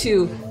would like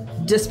to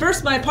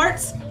disperse my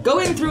parts, go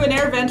in through an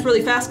air vent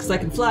really fast because I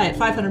can fly at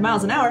 500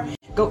 miles an hour,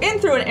 go in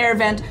through an air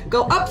vent,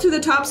 go up through the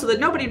top so that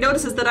nobody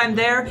notices that I'm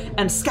there,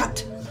 and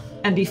scout.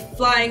 And be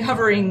flying,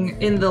 hovering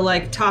in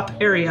the top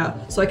area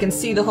so I can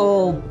see the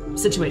whole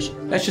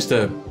situation. That's just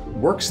a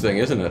works thing,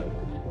 isn't it?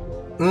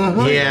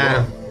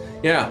 Yeah.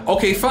 Yeah,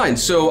 okay, fine.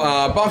 So,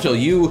 Bombshell,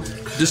 you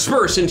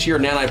disperse into your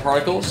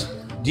nanoparticles.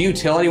 Do you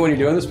tell anyone you're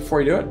doing this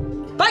before you do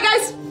it? Bye,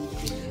 guys!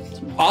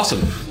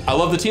 Awesome. I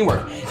love the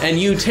teamwork. And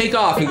you take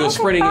off and go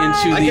sprinting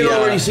into the... I can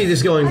already see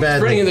this going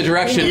sprinting in badly. the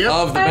direction Yep.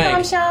 of the Bye, bank.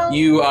 Bombshell.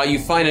 You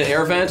find an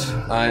air vent,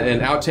 an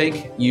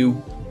outtake.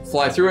 You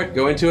fly through it,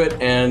 go into it,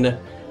 and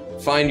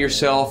find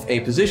yourself a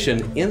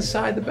position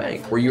inside the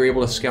bank where you're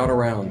able to scout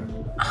around.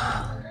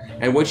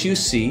 And what you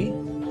see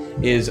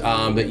is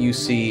that you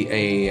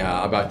see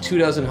about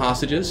 24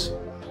 hostages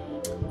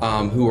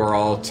who are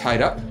all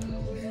tied up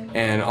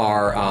and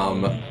are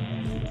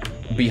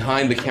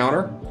behind the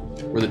counter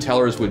where the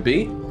tellers would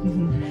be.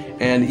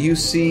 And you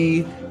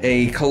see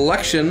a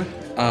collection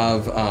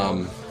of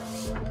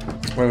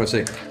what do I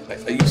say?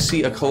 You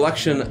see a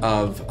collection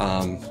of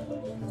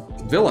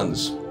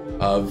villains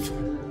of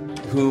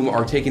whom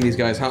are taking these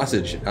guys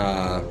hostage.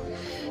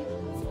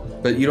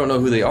 But you don't know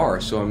who they are,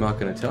 so I'm not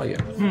going to tell you.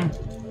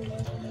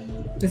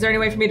 Is there any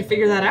way for me to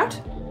figure that out?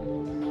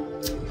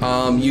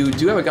 You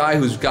do have a guy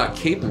who's got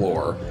cape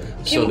lore,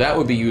 so that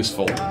would be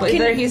useful. But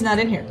he's not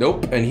in here.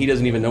 Nope, and he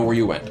doesn't even know where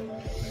you went.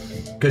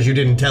 Because you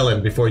didn't tell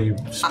him before you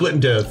split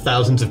into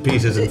thousands of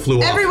pieces and flew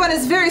off. Everyone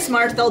is very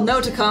smart. They'll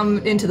know to come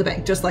into the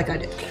bank, just like I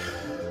did.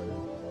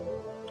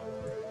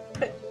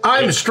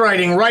 I'm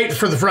striding right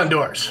for the front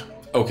doors.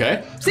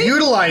 Okay.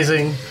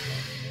 Utilizing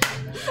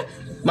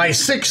my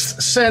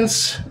 6th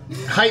sense,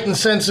 heightened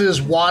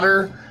senses,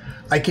 water.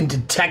 I can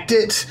detect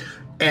it.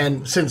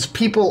 And since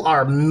people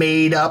are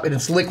made up and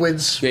it's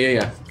liquids,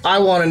 Yeah. I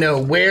want to know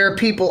where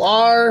people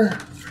are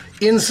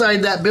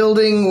inside that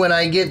building when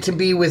I get to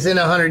be within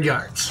 100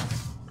 yards.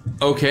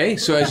 Okay,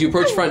 so as you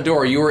approach the front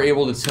door, you were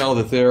able to tell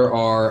that there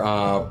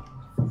are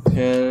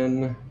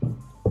 10,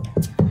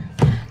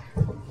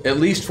 at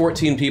least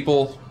 14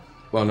 people.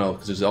 Well, no,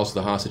 because there's also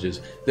the hostages.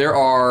 There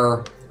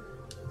are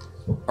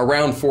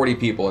around 40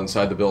 people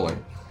inside the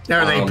building.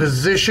 Are they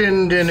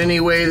positioned in any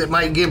way that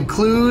might give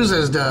clues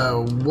as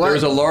to what?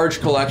 There's a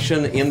large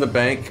collection in the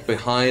bank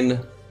behind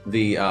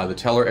the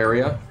teller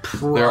area.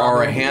 There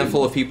are a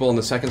handful of people in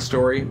the second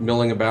story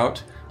milling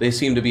about. They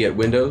seem to be at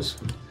windows.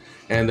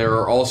 And there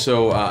are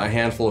also a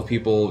handful of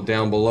people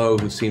down below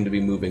who seem to be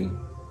moving.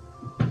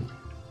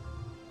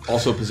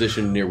 Also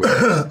positioned near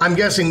windows. I'm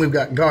guessing we've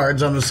got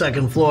guards on the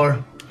second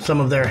floor. Some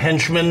of their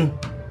henchmen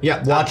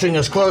Yeah, watching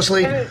us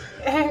closely.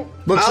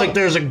 Looks like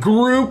there's a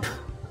group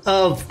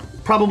of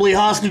probably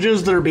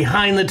hostages that are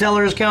behind the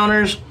teller's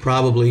counters,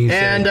 Probably.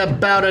 and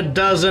about a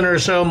dozen or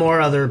so more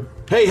other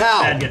Hey,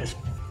 bad Hal. guys.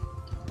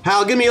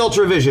 Hal, give me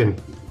ultravision.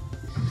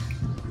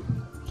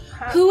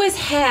 Who is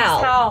Hal?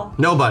 Hal.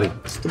 Nobody.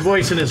 The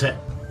voice in his head.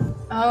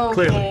 Oh,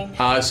 Clearly.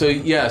 okay. So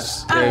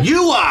yes,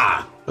 You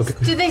are. Okay.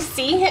 Do they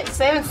see him?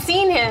 They haven't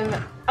seen him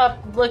up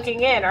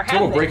looking in, or have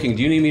trouble they? breaking.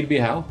 Do you need me to be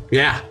Hal?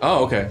 Yeah.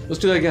 Oh, okay. Let's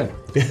do that again.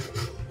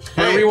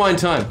 Hey. Rewind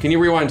time. Can you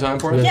rewind time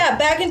for us? Yeah,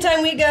 back in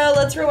time we go.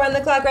 Let's rewind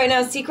the clock right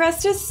now.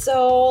 Seacrest is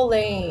so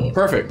lame.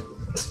 Perfect.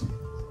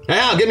 Hey,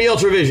 Hal, give me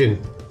ultravision.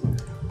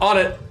 On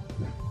it.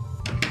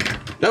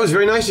 That was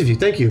very nice of you.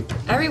 Thank you.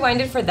 I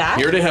rewinded for that.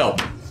 Here to help.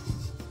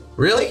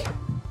 Really?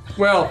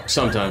 Well,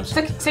 sometimes.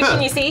 So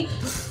can you see?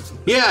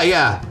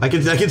 Yeah. I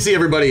can see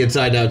everybody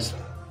inside now.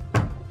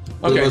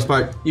 For the most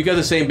part. You got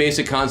the same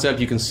basic concept.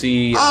 You can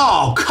see.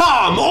 Oh,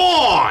 come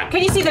on!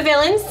 Can you see the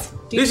villains?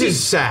 This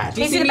is sad.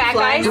 Do you see the me bad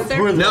flying guys? up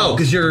there? No,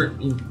 because you're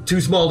too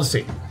small to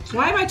see.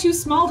 Why am I too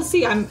small to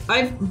see?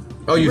 I've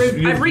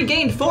you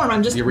regained form.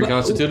 I'm just. You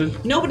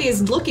reconstituted? Nobody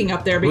is looking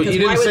up there Well, because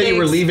you why didn't would say they you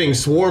were leaving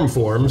swarm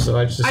form, so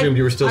I just assumed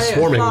you were still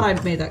swarming. I thought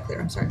I'd made that clear.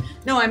 I'm sorry.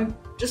 No, I'm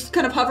just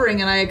kind of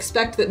hovering, and I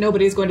expect that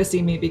nobody's going to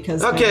see me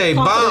because Okay, I'm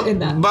confident in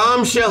that.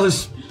 Bombshell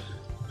is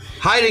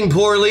hiding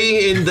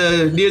poorly in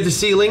near the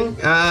ceiling,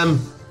 and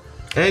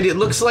it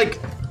looks like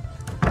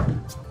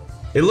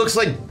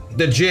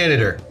the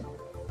janitor.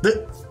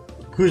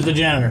 Who's the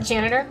janitor?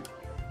 Janitor?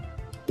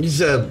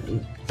 He's a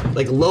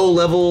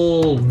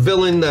low-level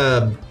villain.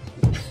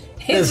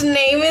 His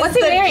name is What's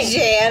he the wearing?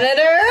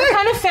 janitor. What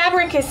kind of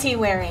fabric is he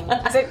wearing?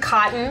 Is it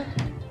cotton?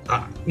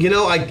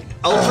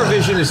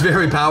 Ultravision is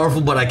very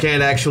powerful, but I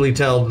can't actually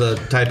tell the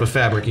type of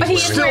fabric he's But he's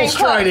wearing. Still wearing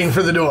striding clothes.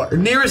 for the door.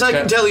 Near as I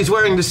can tell, he's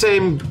wearing the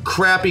same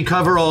crappy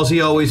coveralls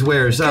he always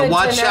wears. Good to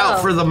Watch out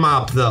know. for the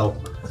mop, though.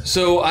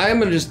 So I'm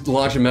gonna just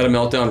launch a meta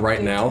meltdown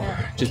right now,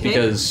 just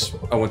because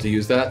I want to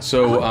use that.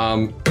 So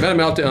meta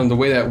meltdown, the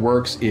way that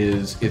works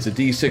is it's a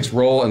D6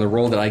 roll, and the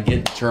roll that I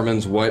get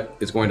determines what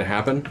is going to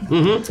happen.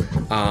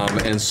 Mm-hmm.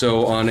 And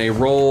so on a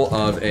roll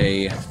of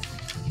a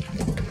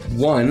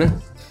 1,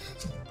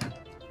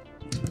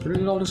 where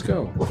did it all just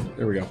go?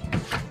 There we go.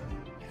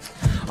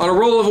 On a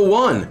roll of a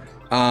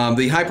 1,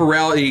 the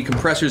hyper-reality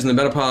compressors and the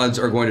metapods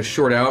are going to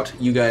short out.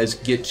 You guys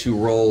get to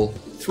roll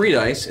 3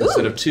 dice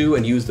instead of 2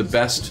 and use the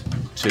best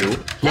 2.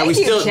 Now do we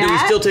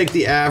still take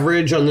the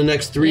average on the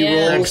next 3 Yeah.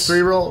 rolls? Next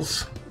 3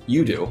 rolls.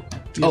 You do.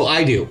 Oh,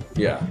 I do.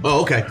 Yeah.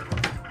 Oh, okay.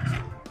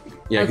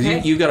 Yeah, because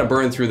Okay. you've got to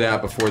burn through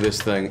that before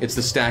this thing. It's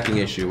the stacking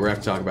issue we're going to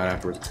have to talk about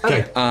afterwards.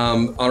 Okay.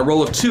 On a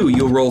roll of 2,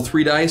 you'll roll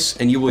 3 dice,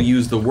 and you will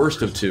use the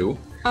worst of 2.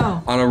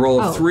 Oh. On a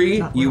roll of 3,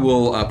 not you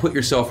will put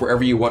yourself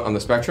wherever you want on the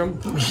spectrum.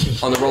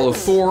 On the roll of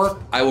 4,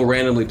 I will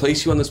randomly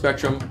place you on the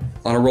spectrum.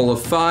 On a roll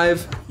of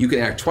 5, you can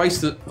act twice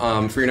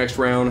for your next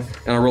round.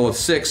 And on a roll of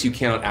 6, you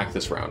cannot act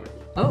this round.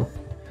 Oh.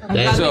 I'm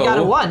glad we got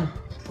a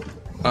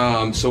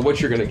 1. So what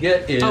you're going to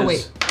get is Oh,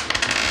 wait.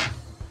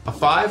 a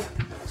 5.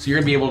 So you're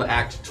going to be able to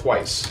act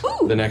twice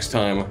the next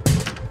time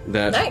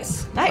that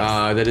Nice. Nice.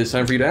 that is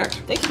time for you to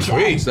act. Thank you.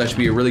 Sweet. So that should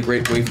be a really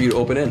great way for you to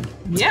open in.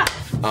 Yeah.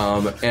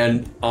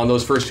 And on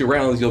those first 2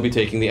 rounds, you'll be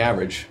taking the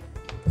average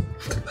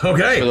for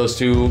Okay.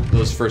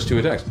 those first 2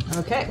 attacks.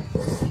 Okay.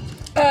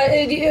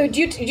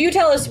 Do you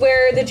tell us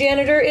where the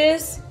janitor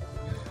is?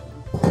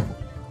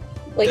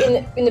 Like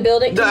in the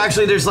building? No,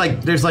 actually, there's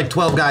like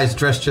 12 guys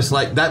dressed just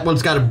like that.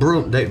 One's got a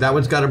broom. That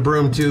one's got a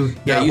broom too.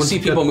 Yeah, That you one's see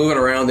people got- moving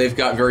around. They've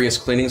got various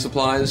cleaning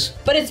supplies.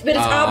 But it's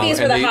obvious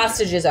where and the they-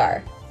 hostages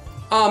are.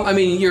 I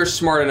mean, you're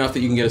smart enough that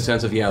you can get a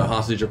sense of, the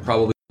hostage are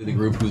probably the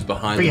group who's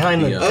behind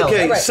Behind the-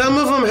 Okay, Right. some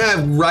of them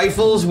have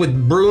rifles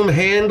with broom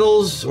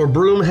handles or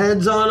broom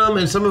heads on them,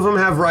 and some of them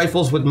have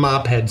rifles with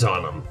mop heads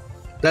on them.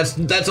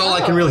 That's all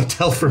I can really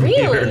tell from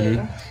Really?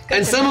 here.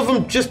 And some of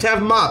them just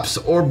have mops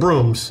or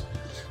brooms.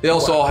 They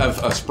also all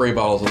have spray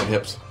bottles on the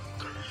hips.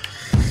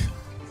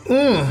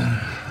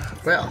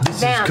 Well,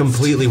 Vamps.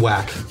 Completely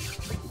whack.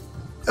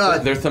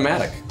 They're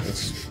thematic.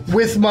 It's,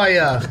 with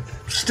my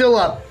still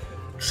up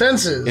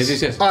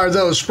senses, Yes. are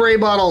those spray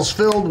bottles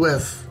filled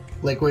with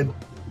liquid?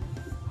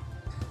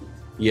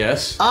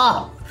 yes.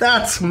 Ah,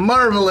 that's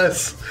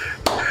marvelous.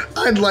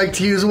 I'd like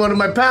to use one of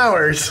my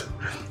powers.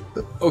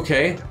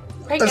 Okay.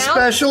 Right A now?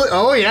 special,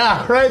 oh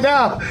yeah, right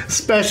now.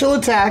 Special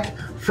attack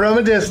from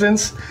a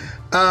distance.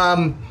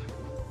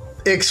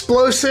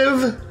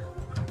 Explosive,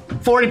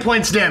 40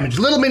 points damage.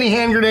 Little mini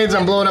hand grenades,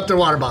 I'm blowing up their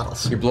water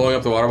bottles. You're blowing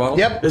up the water bottle?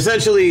 Yep.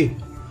 Essentially,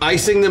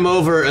 icing them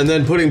over and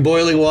then putting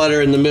boiling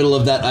water in the middle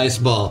of that ice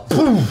ball.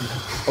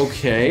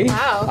 Okay.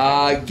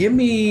 Wow. Give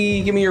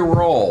me your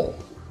roll.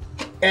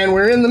 And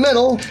we're in the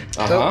middle.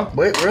 Uh-huh. Oh,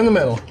 wait, we're in the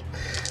middle.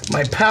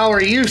 My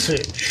power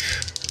usage.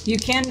 You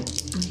can,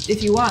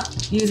 if you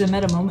want, use a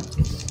meta moment.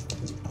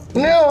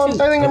 No, I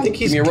think, I think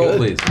he's Give me a roll,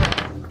 good.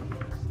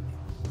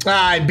 please.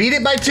 I beat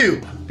it by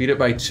 2. Beat it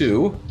by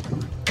 2.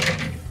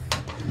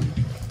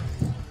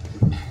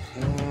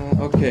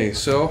 Okay,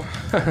 so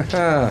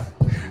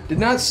did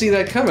not see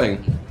that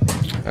coming.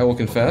 I will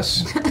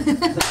confess.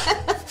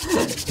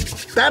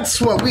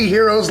 That's what we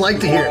heroes like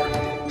to hear.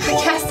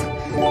 Yes.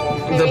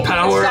 The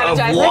power of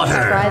Strategize. water.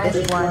 Try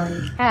this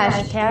one.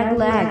 Hashtag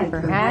lag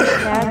for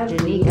hashtag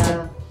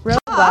Janika.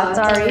 Robots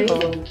are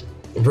evil.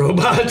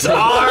 Robots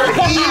are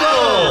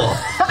evil.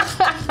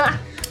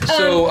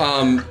 So,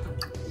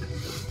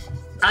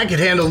 I could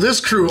handle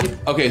this crew.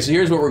 okay, so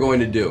here's what we're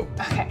going to do.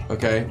 Okay.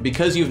 Okay,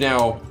 because you've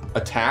now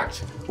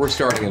attacked, we're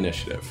starting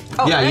initiative.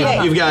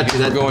 Yeah, you've got to.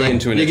 We're going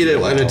into You get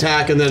initiative. an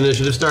attack and then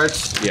initiative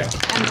starts. Yeah.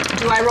 And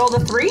do I roll the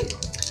 3?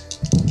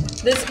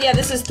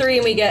 This is 3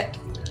 and we get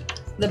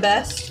the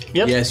best.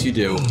 Yep. Yes, you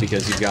do,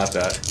 because you've got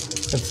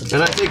that.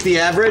 And I take the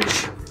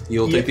average.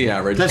 You'll take the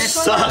average. That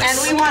sucks. And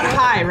we want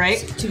high, right?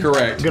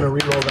 Correct. I'm gonna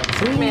re-roll that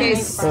 3.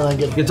 And I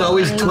get It's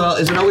always 12.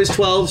 Is it always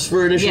 12s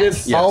for initiative?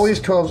 Yes. Yes. always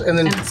 12s, and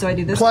then And so I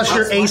do this plus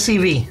your plus one.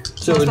 ACV.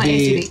 So it Plus would my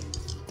be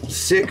ACV.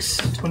 6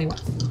 21.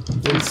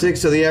 and 6.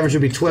 So the average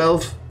would be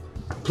 12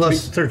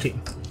 plus 13.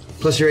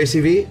 plus your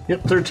ACV.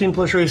 Yep, 13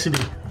 plus your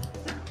ACV.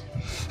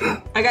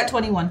 I got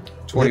 21.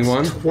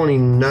 21. That's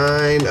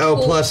 29. Oh,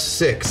 plus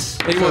 6.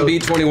 Anyone So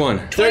beat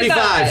 21?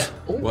 35.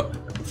 What?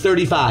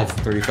 35.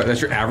 35.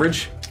 That's your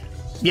average?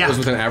 Yeah. That was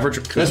with an average?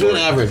 That's with an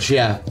average,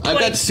 yeah. I've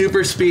got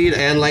super speed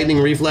and lightning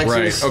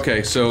reflexes. Right,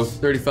 okay, so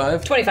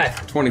 35?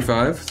 25.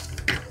 25.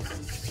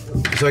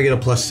 So I get a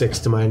plus 6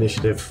 to my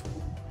initiative.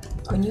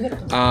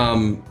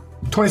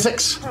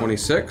 26.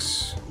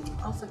 26.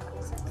 Also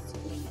 26.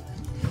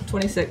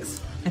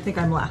 26. I think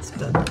I'm last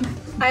then.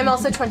 I'm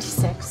also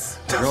 26.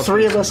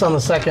 3 of us on the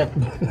second.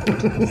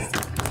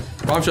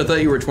 Bombshell, I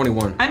thought you were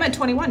 21. I'm at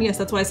 21, yes,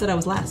 that's why I said I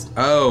was last.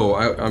 Oh,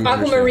 I'm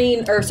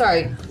Aquamarine, or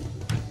sorry,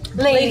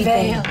 Lady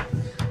Vale.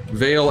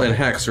 Vale and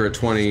Hex are at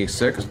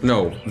 26.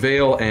 No,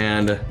 Vale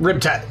and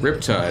Riptide.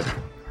 Riptide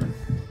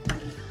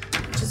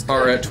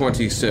are at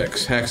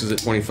 26. Hex is at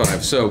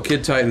 25. So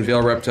Kid Titan,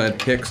 Vale,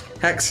 Riptide,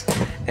 Hex,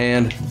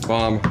 and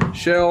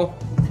Bombshell.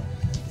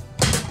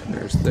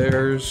 There's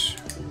theirs.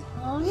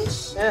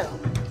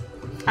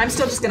 I'm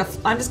just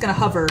gonna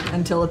hover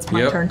until it's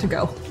my Yep. turn to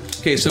go.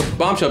 Okay, so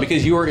Bombshell,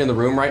 because you are in the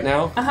room right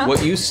now, Uh-huh.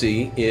 what you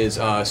see is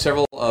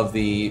several of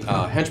the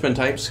henchmen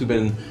types who've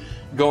been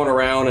going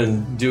around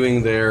and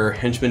doing their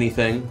henchman-y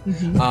thing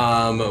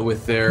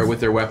with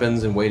their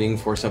weapons and waiting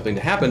for something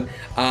to happen.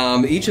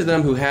 Each of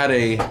them who had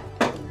a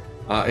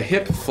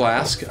hip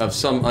flask of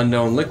some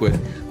unknown liquid,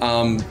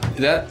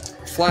 that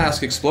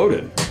flask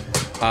exploded,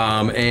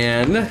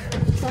 and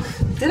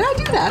Did I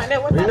do that?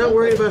 Are you not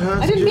worried about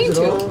hostages I didn't mean at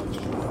to. all?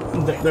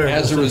 There it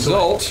as is. a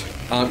result,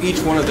 each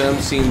one of them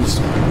seems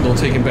a little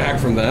taken back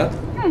from that.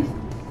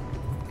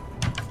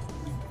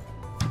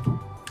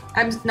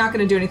 I'm not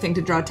gonna do anything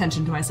to draw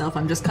attention to myself.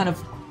 I'm just kind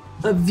of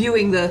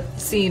viewing the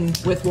scene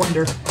with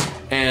wonder.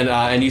 And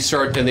they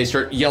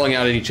start yelling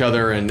out at each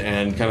other and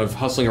kind of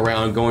hustling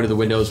around, going to the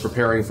windows,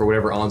 preparing for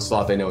whatever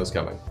onslaught they know is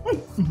coming.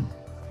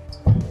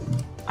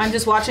 I'm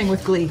just watching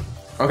with glee.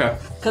 Okay,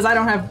 Because I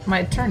don't have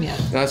my turn yet.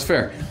 that's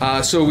fair.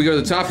 So we go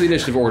to the top of the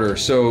initiative order.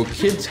 So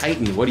Kid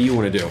Titan, what do you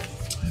want to do?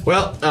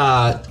 Well,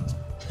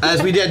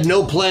 as we had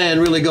no plan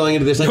really going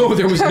into this. Like, No,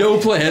 there was no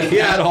plan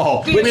at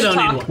all. We don't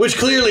need one. Which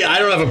clearly I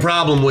don't have a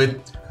problem with.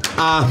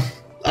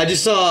 I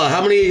just saw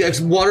how many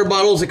water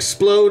bottles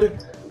explode.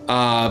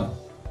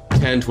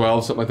 10,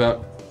 12, something like that.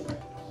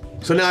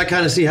 So now I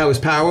kind of see how his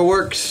power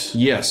works.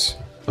 Yes.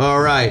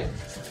 All right.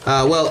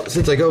 Well,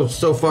 since I go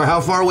so far, how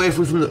far away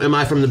am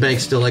I from the bank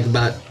still? Like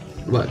about,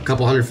 what, a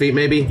couple hundred feet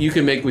maybe? You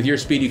can make, with your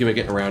speed, you can make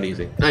it around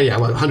easy. Oh, yeah,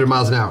 100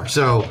 miles an hour.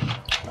 So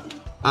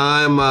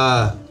I'm,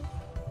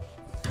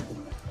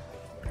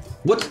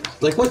 what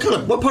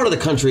part of the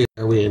country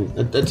are we in?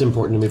 That's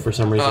important to me for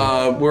some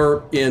reason.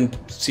 We're in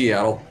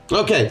Seattle.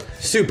 Okay,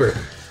 super.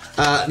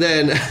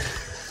 Then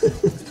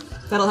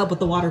That'll help with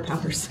the water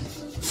powers.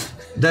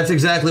 that's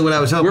exactly what I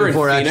was hoping We're in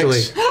for,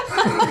 Phoenix.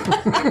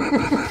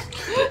 actually.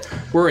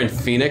 We're in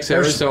Phoenix,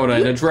 Arizona,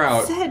 in a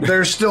drought.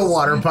 There's still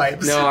water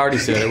pipes. No, I already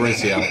said it. We're in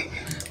Seattle.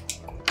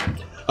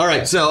 All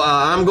right, so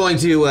I'm going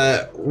to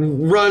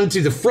run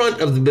to the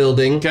front of the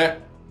building. Okay.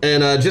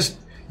 And just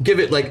give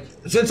it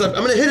since I'm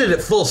going to hit it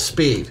at full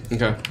speed.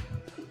 Okay.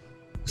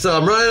 So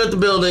I'm running at the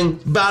building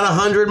about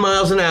 100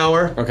 miles an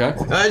hour. Okay.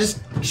 I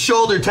just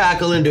shoulder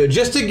tackle into it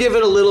just to give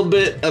it a little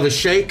bit of a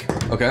shake.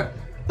 Okay.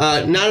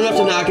 Not enough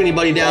to knock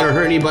anybody down or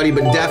hurt anybody,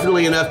 but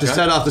definitely enough to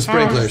set off the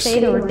sprinklers.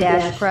 Sador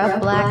Dash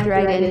Prep Black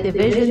Dragon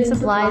Division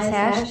Supplies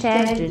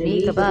hashtag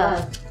Janika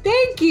Buff.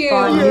 Thank you.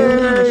 Spawn new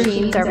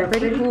machines are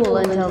pretty cool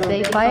until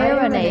they fire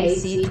an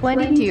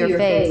AC-20 to your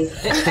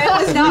face. It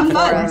was not For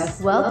fun. us,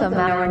 welcome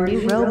our new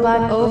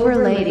robot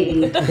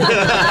overlady.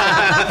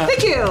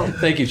 Thank you.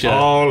 Thank you, Chad.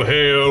 All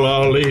hail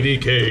our Lady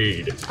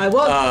Cade. I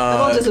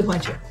won't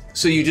disappoint you.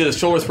 So you did a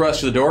shoulder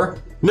thrust to the door?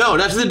 No,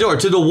 not to the door,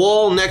 to the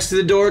wall next to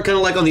the door, kind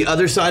of like on the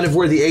other side of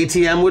where the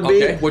ATM would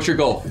be. Okay, what's your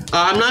goal?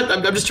 I'm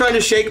just trying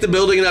to shake the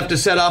building enough to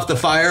set off the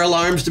fire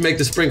alarms to make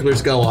the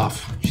sprinklers go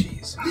off.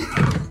 Jeez.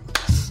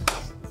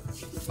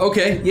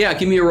 Okay, yeah,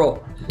 give me a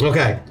roll.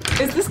 Okay.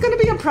 Is this going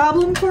to be a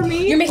problem for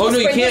me? You're making Oh no,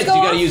 you sprinklers can't. go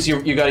You gotta off?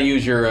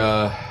 use your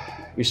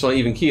you're still on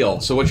even keel.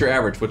 So what's your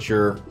average? What's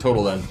your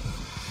total then?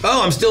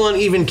 Oh, I'm still on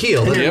even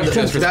keel. Yep,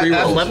 that's for 3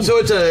 rolls. So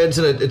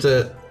it's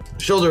a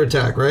shoulder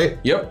attack, right?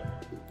 Yep.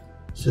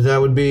 So that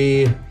would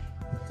be.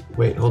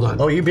 Wait, hold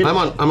on. Oh, you beat it.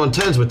 I'm on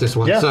 10s with this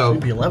one. Yeah, so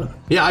it'd be 11.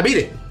 Yeah, I beat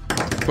it.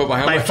 But by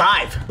how By much?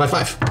 5. By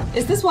 5.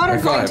 Is this water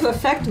By going 5. to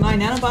affect my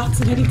nanobots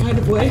in any kind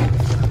of way?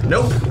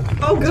 Nope.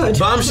 Oh, good.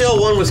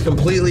 Bombshell 1 was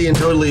completely and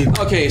totally.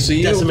 Okay, so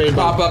you decimated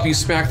pop up, you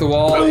smack the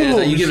wall,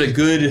 and you give it a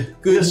good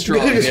strong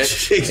Good hit.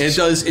 shake. And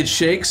it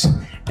shakes,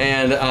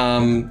 and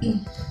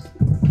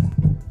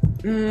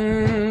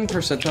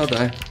percentile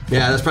die.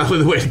 Yeah, that's probably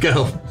the way to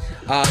go.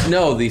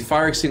 No, the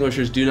fire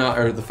extinguishers do not,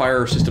 or the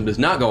fire system does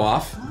not go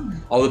off.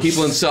 All the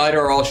people inside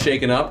are all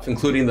shaken up,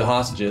 including the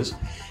hostages.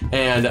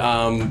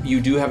 And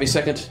you do have a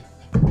second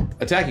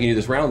attack you can do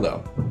this round,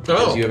 though.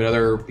 Because you have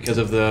another, because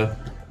of the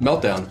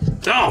meltdown.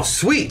 Oh,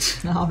 sweet.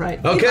 All right.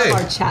 Okay. We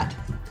have our chat.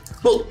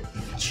 Well,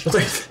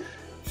 I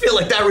feel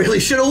like that really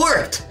should have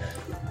worked.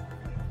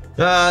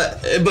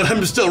 But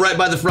I'm still right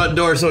by the front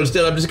door, so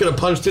instead I'm just going to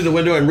punch through the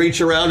window and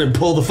reach around and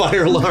pull the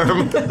fire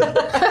alarm.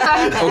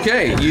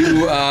 Okay,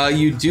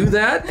 you do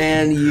that,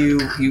 and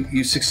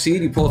you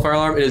succeed. You pull the fire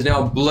alarm. It is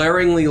now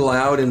blaringly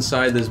loud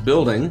inside this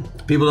building.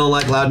 People don't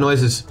like loud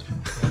noises.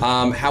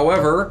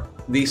 However,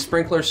 the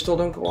sprinklers still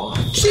don't go off.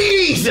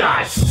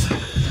 Jesus!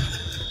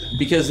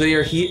 Because they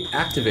are heat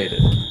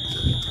activated.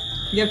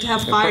 You have to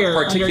have fire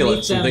underneath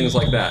Particulates them. and things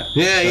like that.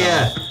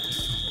 Yeah.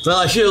 Well,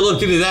 I should have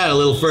looked into that a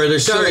little further.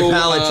 Sorry,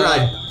 pal, I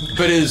tried.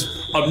 But it is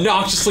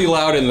obnoxiously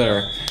loud in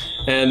there.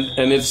 And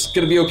it's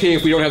going to be okay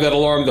if we don't have that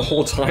alarm the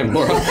whole time,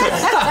 Laura.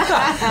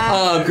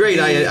 Great,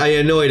 I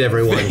annoyed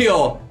everyone.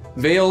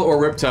 Vale or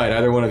Riptide,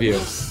 either one of you.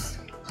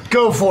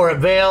 Go for it,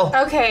 Vale.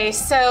 Okay,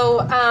 so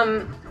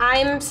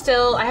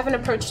I haven't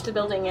approached the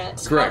building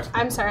yet. Correct.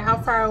 I'm sorry, how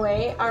far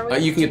away are we?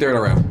 You can get there in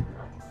a round.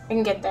 I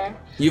can get there.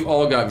 You've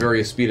all got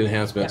various speed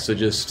enhancements, so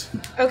just...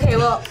 Okay,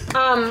 well,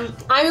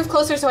 I move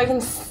closer so I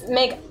can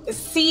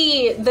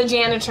see the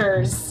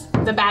janitors,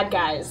 the bad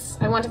guys.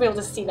 I want to be able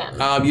to see them.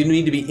 You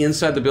need to be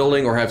inside the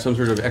building or have some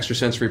sort of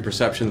extrasensory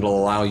perception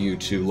that'll allow you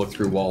to look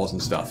through walls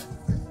and stuff.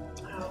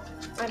 Oh,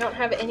 I don't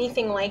have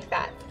anything like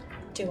that.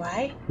 Do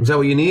I? Is that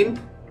what you need?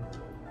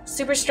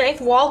 Super strength,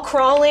 wall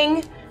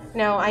crawling?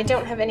 No, I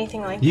don't have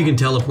anything like that. You can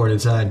teleport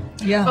inside.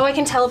 Yeah. Oh, I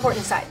can teleport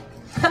inside.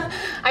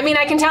 I mean,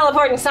 I can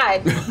teleport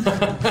inside. I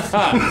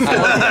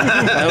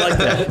like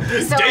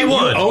that. So Day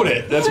one. Own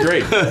it. That's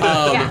great.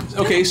 Yeah.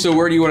 Okay, so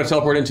where do you want to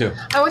teleport into?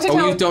 I want to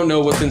you don't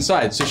know what's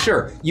inside, so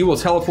sure, you will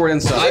teleport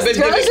inside. I've been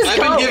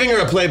giving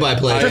her a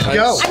play-by-play.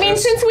 I mean,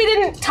 since we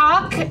didn't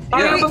talk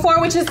before,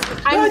 which is,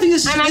 I think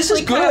this is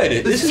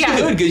good. This is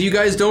good because you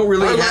guys don't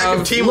really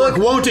have teamwork.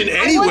 Won't in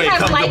any way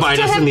come to bite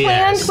us in the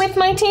ass. with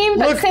my team,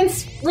 but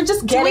since we're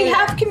just Do getting we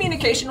have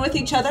communication with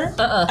each other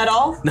at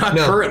all? Not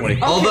currently.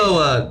 Okay.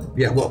 Although,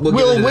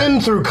 we'll win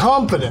through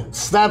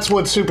confidence. That's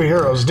what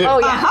superheroes do. Oh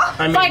yeah,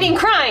 I mean, fighting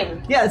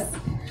crime. Yes.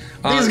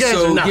 These guys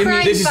so are not. give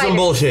me- This is some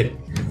bullshit.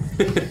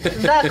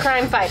 The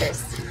crime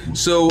fighters.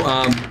 So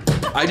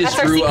I just That's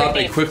our drew secret up a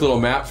name. quick little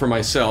map for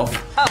myself,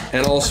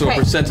 and also okay.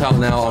 a percentile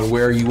now on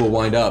where you will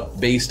wind up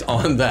based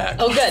on that.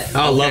 Oh, good.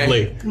 Oh,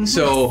 lovely.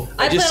 So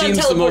I it just plan on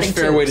seems the most teleporting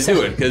fair too, way to so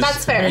do it because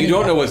that's fair. you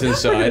don't know what's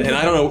inside, and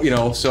I don't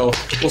know, so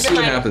we'll see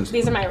what happens.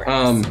 These are my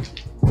wraps.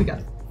 We got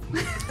it.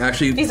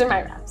 Actually, These are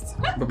my wraps.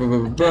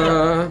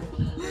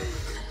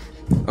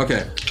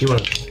 Okay. You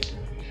want to?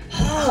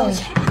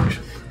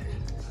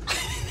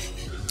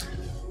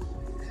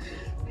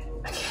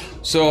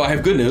 So I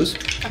have good news.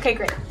 Okay,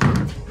 great.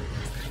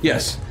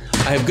 Yes,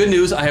 I have good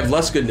news. I have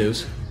less good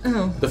news.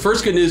 The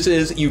first good news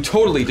is you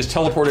totally just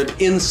teleported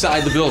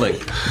inside the building.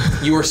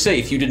 You are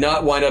safe. You did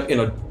not wind up in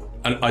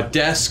a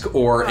desk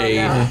or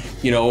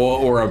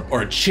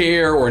or a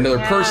chair or another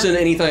person,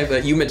 anything like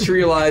that. You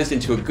materialized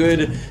into a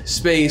good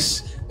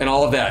space and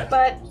all of that.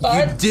 But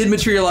you did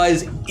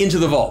materialize into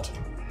the vault.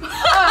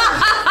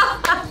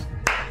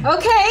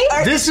 Okay.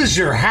 This is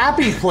your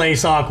happy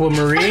place,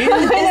 Aquamarine.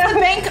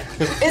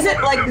 Is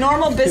it like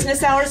normal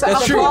business hours?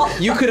 That's true.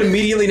 You could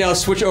immediately now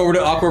switch over to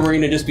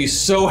Aquamarine and just be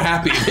so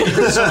happy.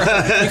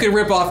 You can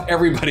rip off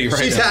everybody right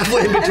She's now.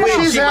 halfway in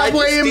between. She's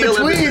halfway in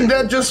between.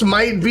 That just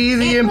might be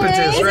the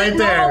impetus Is right it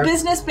there. normal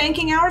business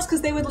banking hours?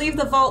 Because they would leave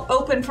the vault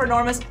open for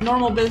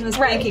normal business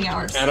banking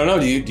hours. I don't know.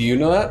 Do you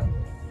know that?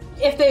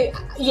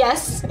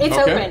 Yes, it's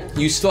open.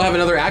 You still have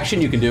another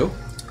action you can do.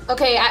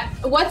 Okay,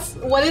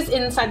 what is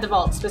inside the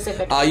vault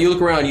specifically? You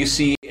look around. You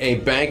see a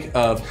bank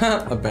of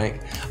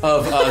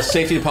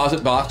safety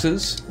deposit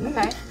boxes,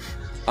 Okay.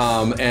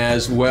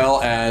 as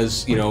well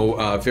as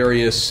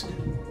various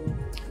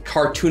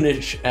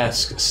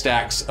cartoonish-esque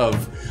stacks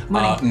of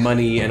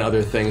money and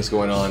other things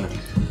going on.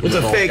 It's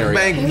a fake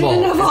bank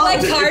vault. Like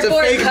It's a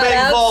cardboard fake bank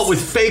cutouts. vault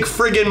with fake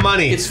friggin'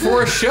 money. It's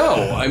for a show.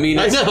 I mean,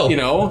 I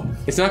know.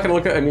 It's not going to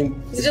look. I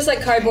mean, Is it just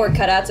like cardboard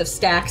cutouts of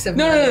stacks of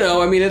no. money?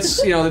 I mean,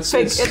 it's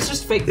Fake. It's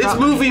just fake. It's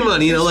movie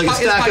money, like a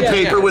stack of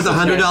paper with a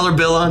 $100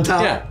 bill on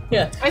top.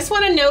 Yeah. I just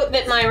want to note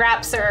that my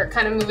wraps are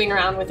kind of moving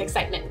around with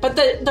excitement. But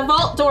the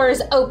vault door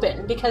is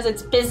open because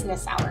it's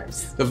business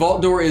hours. The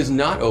vault door is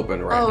not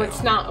open right now. Oh,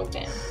 it's not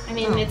open. I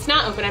mean, it's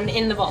not open. I'm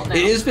in the vault now.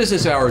 It is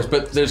business hours,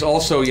 but there's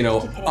also,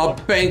 a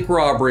bank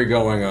robbery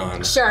going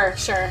on. Sure.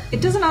 It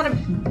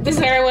doesn't. Is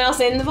there anyone else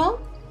in the vault?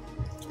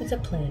 It's a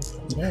plan.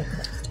 Yeah.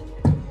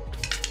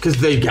 Because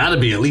they gotta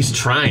be at least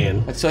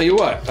trying. I tell you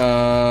what.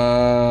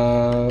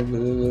 I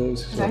know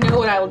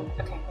what I will.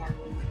 Okay, yeah.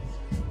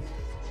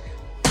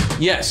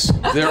 Yes,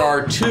 there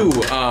are two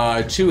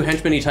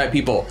henchman-y type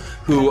people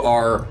who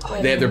are.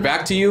 They have their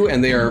back to you,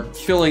 and they are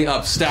filling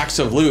up stacks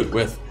of loot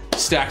with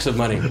stacks of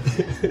money.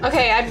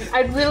 Okay,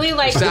 I'd really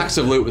like. Stacks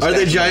of loot with Are stacks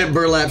they of giant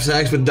burlap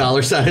sacks with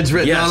dollar signs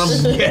written on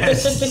them?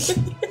 Yes.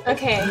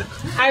 Okay,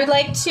 I would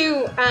like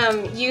to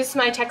use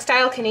my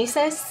textile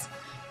kinesis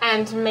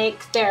and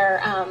make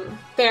their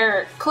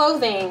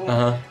clothing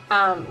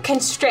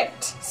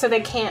constrict so they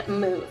can't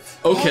move.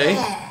 Okay.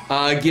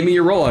 Give me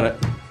your roll on it.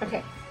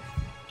 Okay.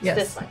 Yes.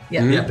 This one.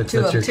 Yeah. Yep, it's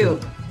Two that's of your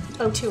two.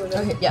 Oh, 2 of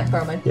them. Okay, yeah,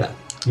 borrow mine. Yeah.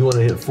 You want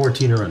to hit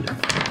 14 or under.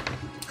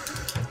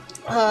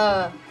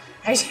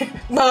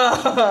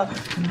 No.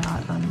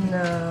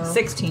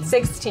 16.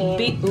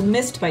 16.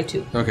 Missed by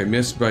 2. Okay,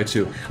 missed by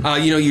 2.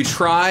 You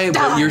try,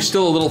 but you're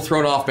still a little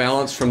thrown off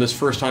balance from this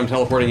first time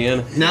teleporting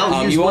in.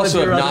 Now you also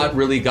have not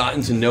really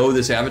gotten to know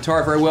this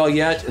avatar very well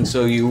yet, and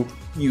so you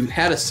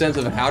had a sense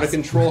of how to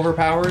control her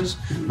powers,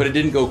 but it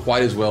didn't go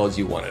quite as well as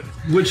you wanted.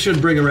 Which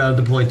should bring around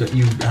the point that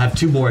you have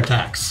 2 more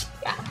attacks.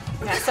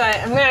 Yeah, so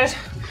I'm gonna.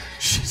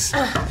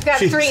 I've got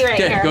 3 right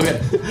Okay, here. go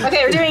ahead.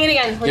 Okay, we're doing it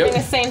again. We're Yep.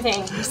 doing the same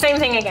thing. Same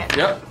thing again.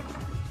 Yep.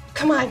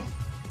 Come on.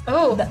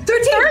 Oh,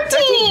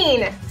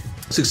 13!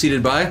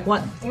 Succeeded by?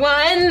 1.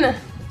 1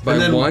 By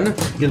And then 1. You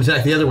can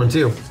attack the other one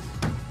too.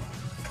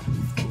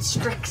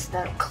 constricts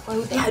the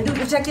clothing. Yeah, do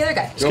protect the other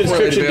guy. Go for it,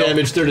 Constriction Lady Vale.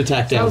 damage, 3rd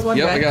attack That was down. one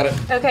Yep, guy. I got it.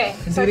 Okay,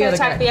 do so I the can other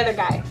attack guy. the other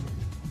guy.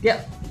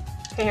 Yep.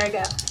 Okay, here we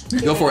go.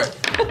 Go for it.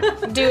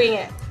 Doing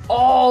it.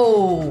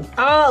 Oh.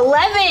 Oh,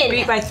 11!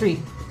 Beat by 3.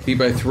 Beat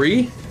by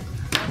 3.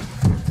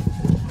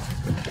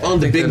 On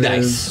the big That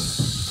dice. is-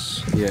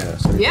 Yeah.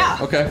 so- Yeah.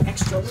 Okay.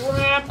 Extra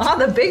wrap. On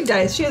the big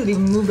dice. She hasn't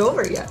even moved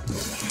over yet.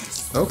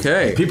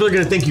 Okay. People are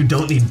going to think you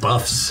don't need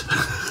buffs.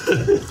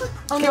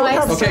 Oh no, I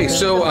have Okay,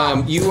 so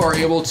so you are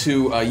able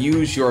to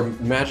use your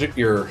magic,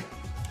 your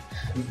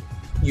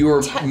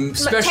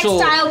special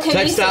textile kinesis.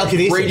 Textile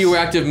kinesis.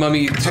 radioactive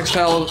mummy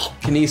textile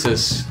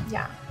kinesis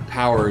Yeah.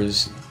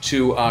 powers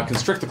to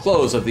constrict the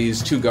clothes of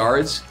these 2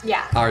 guards.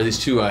 Yeah. Or these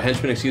 2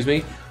 henchmen, excuse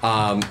me.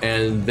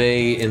 And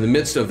they, in the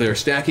midst of their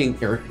stacking,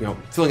 or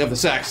filling up the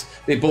sacks,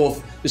 they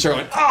both start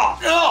going,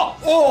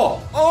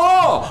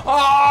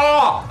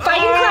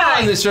 Fighting crime.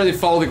 and they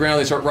follow the ground.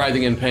 They start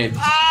writhing in pain.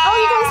 Oh,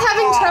 you guys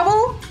having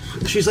trouble?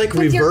 She's like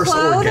With your reverse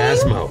clothing?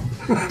 orgasmo.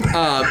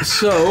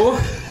 So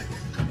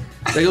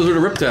that goes over to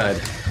Riptide.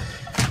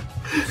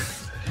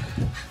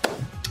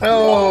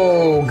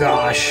 Oh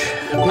gosh.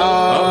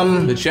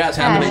 The chat's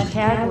happening.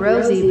 Hashtag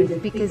Rosie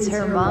because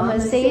her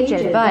mama's sage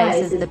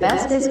advice is the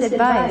bestest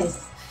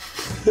advice.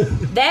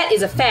 That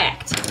is a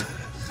fact.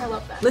 I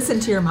love that. Listen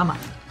to your mama.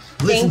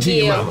 Listen Thank to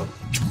you. your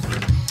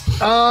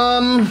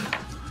mama.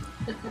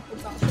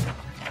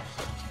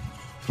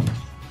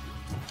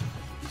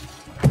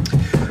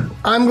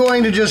 I'm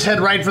going to just head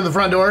right for the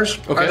front doors.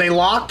 Okay. Are they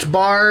locked,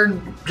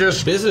 barred,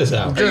 just Business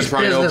out. Are you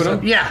trying to business? open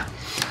them? Yeah.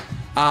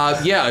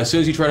 Yeah, as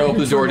soon as you try to open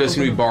the door, it does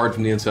seem to be barred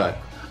from the inside.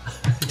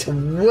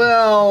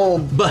 Well,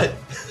 But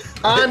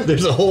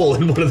there's a hole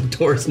in one of the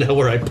doors now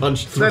where I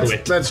punched through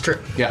it. that's true.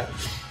 Yeah.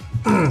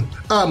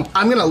 I'm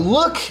gonna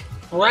look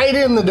right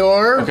in the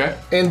door Okay.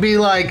 and be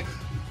like,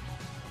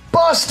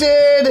 busted!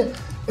 And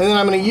then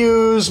I'm gonna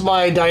use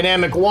my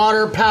dynamic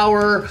water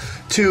power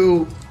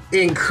to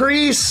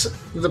increase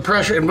the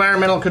pressure,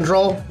 environmental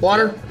control,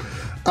 water,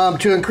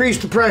 to increase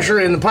the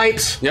pressure in the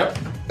pipes, Yep.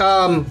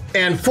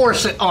 and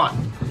force it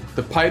on.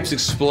 The pipes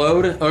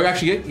explode. Oh,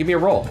 actually, give me a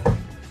roll.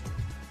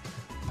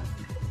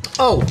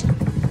 Oh,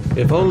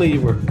 If only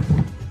you were.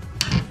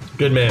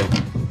 Good man.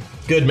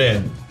 Good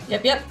man.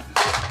 Yep, yep.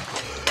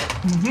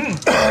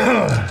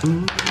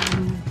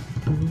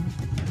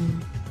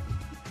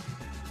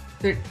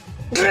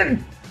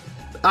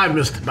 I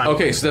missed it.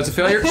 Okay, so that's a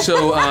failure.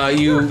 So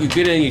you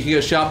get in, you get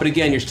a shot, but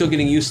again, you're still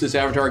getting used to this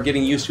avatar,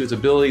 getting used to its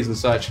abilities and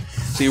such.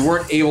 So you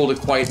weren't able to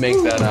quite make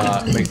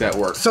that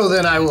work. So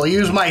then I will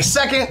use my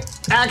second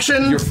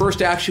action. Your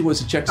first action was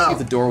to check to see if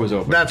the door was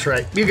open. That's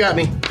right. You got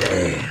me.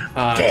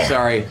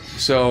 Sorry.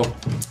 So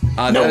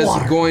that is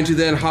water. going to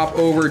then hop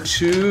over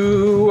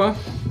to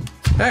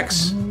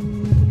X.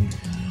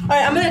 All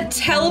right, I'm gonna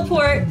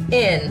teleport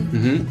in.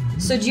 Mm-hmm.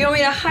 So do you want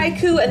me to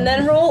haiku and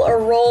then roll, or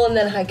roll and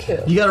then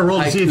haiku? You gotta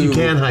roll to see if you Haiku.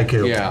 can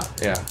haiku.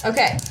 Yeah.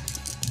 Okay.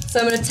 So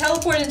I'm gonna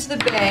teleport into the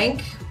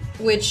bank,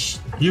 which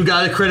You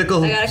got a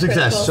critical I got a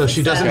success, critical so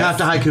she doesn't success.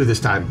 have to haiku this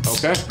time.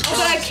 Okay. but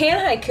I can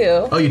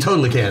haiku. Oh, you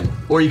totally can.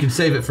 Or you can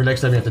save it for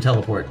next time you have to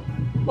teleport.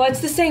 Well, it's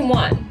the same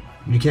one.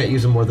 You can't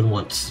use them more than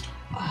once.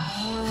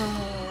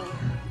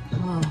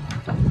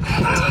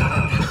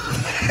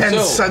 And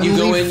So suddenly you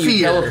go in, you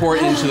fear.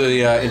 teleport into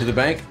the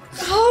bank.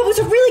 Oh, it was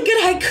a really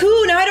good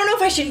haiku. Now I don't know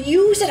if I should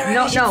use it or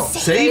No, I should no.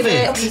 Save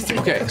it. Okay, save it.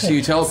 Okay, so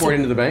you teleport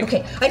into the bank.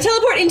 Okay, I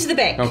teleport into the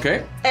bank.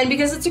 Okay. And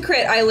because it's a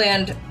crit, I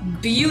land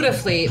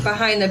beautifully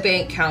behind the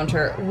bank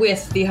counter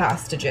with the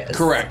hostages.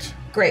 Correct.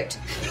 Great.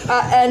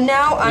 And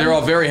now I'm. They're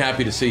all very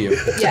happy to see you.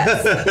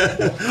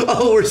 Yes.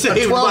 Oh, we're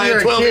saved by a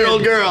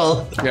 12-year-old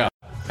girl. Yeah.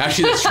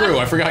 Actually, that's true.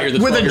 I forgot you're the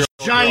 12-year-old With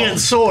a giant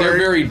sword. They're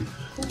very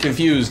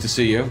confused to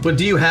see you. But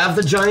do you have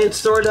the giant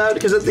sword out?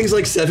 Because that thing's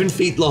like 7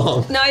 feet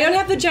long. No, I don't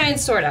have the giant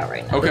sword out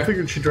right now. Okay. I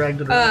figured she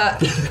dragged it around.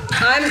 Do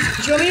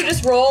you want me to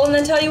just roll and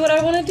then tell you what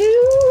I want to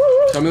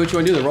do? Tell me what you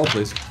want to do. The roll,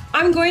 please.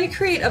 I'm going to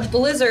create a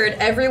blizzard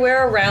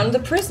everywhere around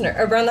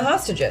around the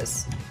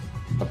hostages.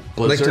 A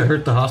blizzard? Like to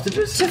hurt the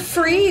hostages? To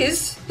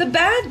freeze the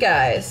bad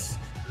guys.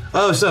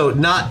 Oh, so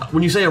not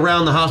when you say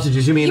around the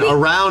hostages, you mean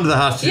around the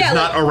hostages, Yeah,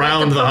 not like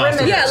around the the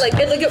hostages. Yeah,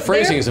 like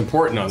Phrasing is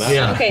important on that.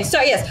 Yeah. Okay,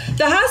 so yes,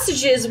 the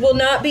hostages will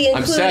not be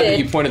included. I'm sad that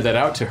you pointed that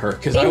out to her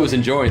because I was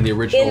enjoying the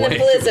original in the way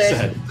it was blizzard.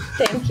 said.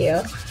 Thank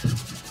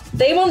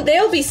you.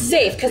 They'll be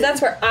safe because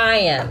that's where I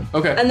am.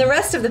 Okay. And the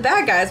rest of the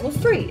bad guys will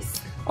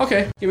freeze.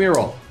 Okay, give me a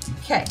roll.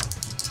 Okay.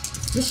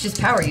 This is just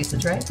power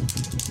usage, right?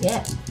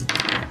 Yeah.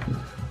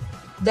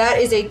 That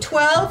is a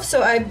 12,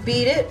 so I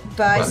beat it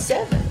by What?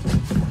 7.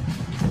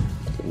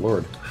 Good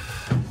Lord.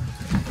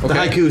 The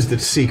haiku's the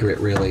secret,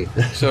 really.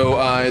 So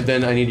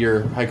then I need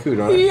your haiku,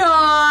 don't I?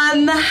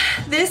 Yawn.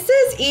 This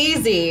is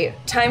easy.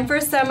 Time for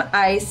some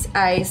ice,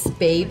 ice,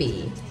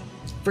 baby.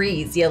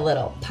 Freeze, you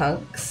little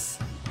punks.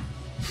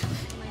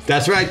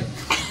 That's right.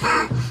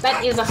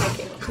 That is a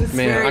haiku.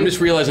 Man, I'm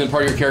just realizing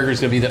part of your character is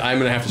going to be that I'm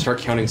going to have to start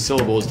counting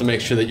syllables to make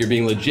sure that you're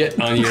being legit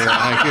on your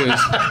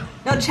haikus.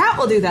 No, chat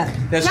will do that.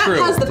 That's chat true.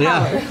 has the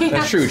power.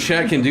 That's true.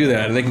 Chat can do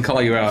that, and they can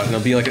call you out, and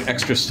there'll be like an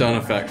extra stun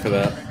effect for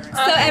that.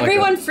 So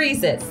everyone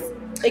freezes,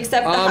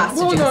 except the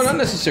hostages. Well, no, not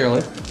necessarily.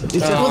 It's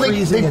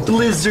a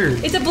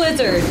blizzard. It's a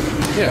blizzard.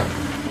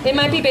 Yeah. It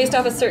might be based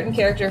off a certain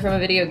character from a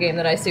video game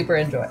that I super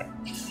enjoy.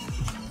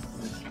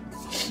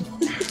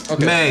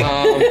 Okay. May.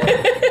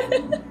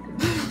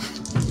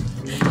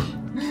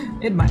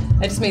 It might.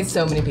 I just made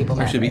so many people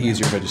mad. Actually, it'd be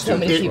easier if I just So do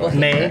many it. people.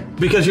 May.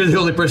 Because you're the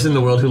only person in the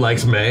world who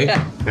likes May.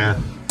 Yeah.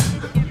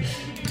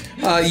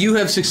 Yeah. You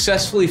have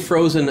successfully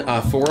frozen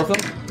 4 of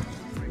them.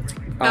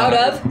 Out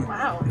of?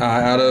 Wow.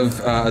 Out of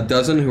a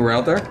dozen who were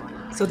out there.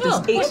 So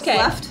there's 8 okay.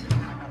 left.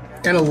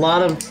 And a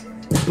lot of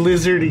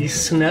blizzardy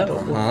snow.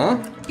 Huh?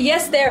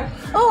 Yes, there.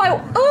 Oh, I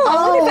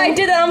wonder if I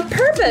did that on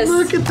purpose.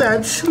 Look at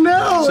that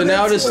snow. So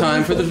now it That's is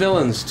time for the wonderful.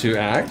 villains to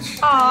act.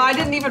 Oh, I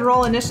didn't even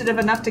roll initiative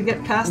enough to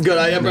get past. Good.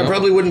 I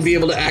probably wouldn't be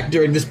able to act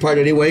during this part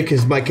anyway,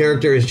 because my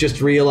character has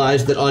just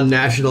realized that on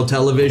national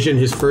television,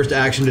 his first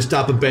action to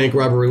stop a bank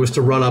robbery was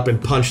to run up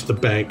and punch the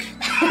bank.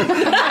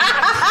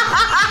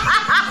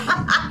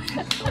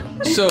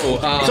 So,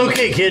 It's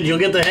okay, kid. You'll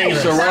get the hang of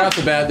so this. right off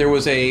the bat, there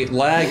was a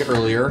lag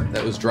earlier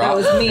that was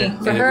dropped. That was me. And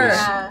For it her.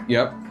 was-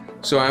 yep.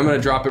 So I'm going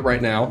to drop it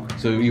right now.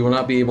 So you will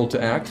not be able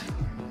to act.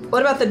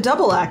 What about the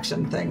double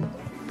action thing?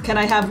 Can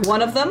I have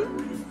one of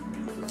them?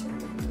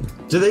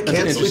 Do they That's an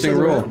cancel each interesting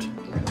other rule. out?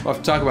 We'll have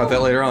to talk about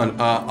that later on.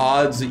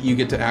 Odds that you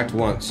get to act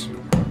once.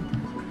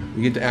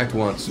 You get to act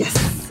once.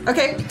 Yes.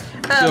 Okay.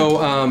 So,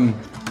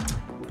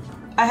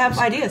 I have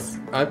ideas.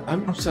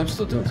 I'm still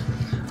doing it.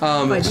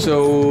 Ideas.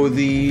 So I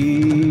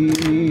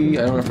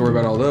don't have to worry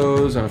about all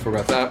those. I don't have to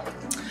worry about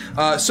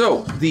that.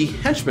 So the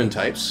henchmen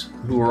types,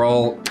 who are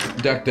all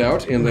decked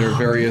out in their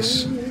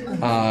various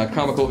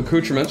comical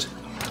accoutrements,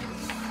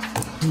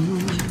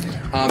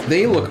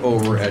 they look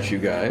over at you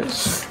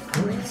guys.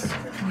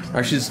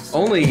 Actually, it's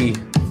only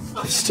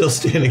I'm still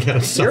standing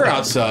outside. you're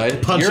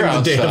outside. Punching You're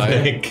the damn outside.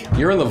 bank.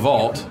 You're in the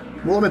vault.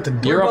 Well, I'm at the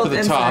door. You're up both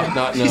at the top, inside.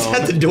 not known. He's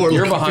at the door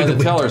You're looking behind through the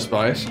the teller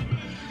spice.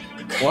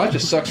 Well, that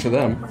just sucks for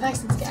them.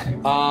 Nice and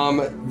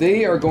scattered.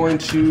 They are going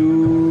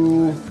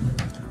to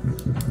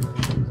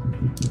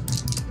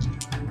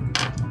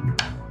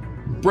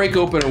break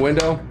open a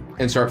window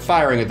and start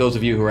firing at those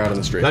of you who are out on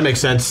the street. That makes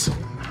sense.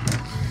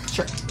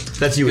 Sure.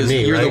 That's you and Because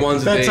me, you're right? the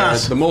ones that That's they are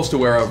us. the most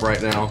aware of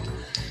right now.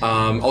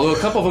 Although a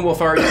couple of them will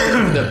fire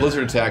that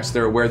blizzard attacks,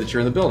 they're aware that you're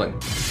in the building.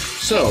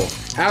 So,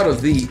 out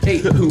of the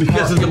 8 who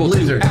Because are of the able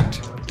blizzard. to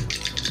act,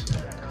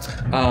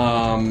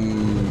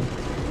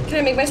 Can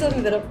I make myself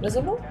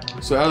invisible?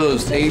 so out of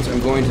those 8, I'm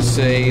going to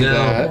say No.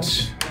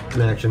 that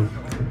An action.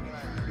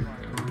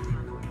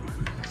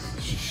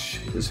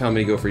 this is how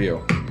many go for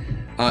you.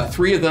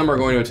 3 of them are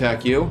going to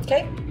attack you,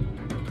 Okay.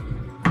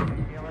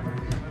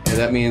 and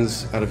that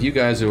means out of you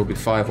guys there will be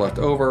 5 left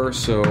over.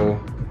 So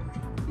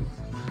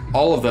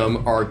all of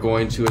them are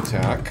going to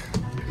attack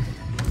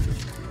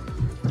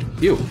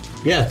you.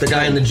 Yeah, the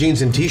guy in the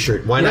jeans and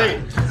t-shirt. Why not?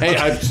 Hey,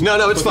 No, it's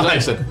what was fine. I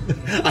said?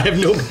 I have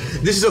no.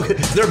 This is okay.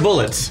 They're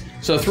bullets.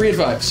 So 3 and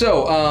 5.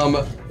 So I'm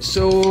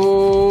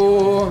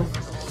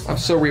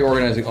so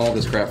reorganizing all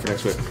this crap for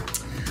next week.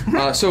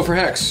 So for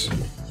Hex,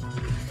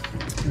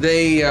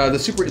 they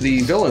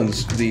the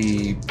villains,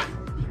 the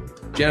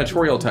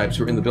janitorial types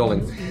who are in the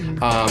building,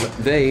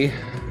 they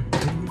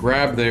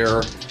grab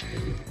their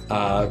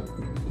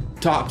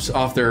tops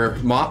off their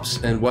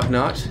mops and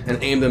whatnot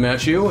and aim them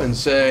at you and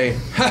say,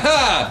 "Ha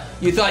ha!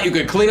 You thought you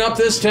could clean up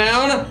this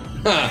town?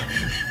 Ha!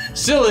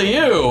 Silly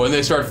you!" And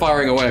they start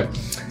firing away.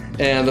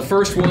 And the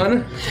first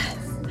one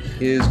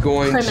is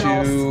going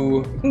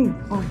to.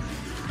 Oh,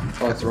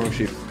 that's the wrong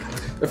sheet.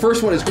 The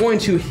first one is going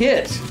to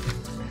hit,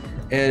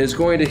 and is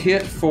going to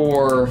hit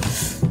for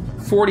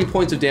 40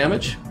 points of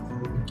damage.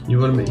 You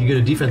get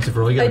a defensive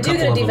roll. You get I do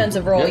get a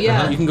defensive roll,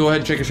 yeah. You can go ahead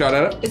and take a shot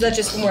at it. Is that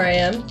just from where I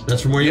am?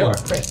 That's from where you are.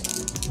 Great.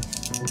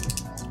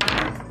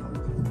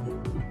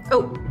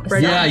 Oh,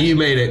 Yeah, you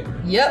made it.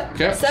 Yep.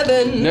 Okay.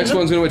 7. Next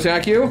one's going to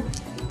attack you.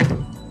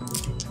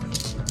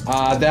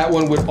 That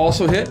one would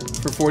also hit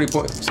for 40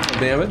 points of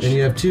damage. And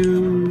you have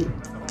 2.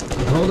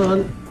 Hold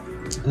on.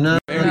 No.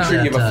 You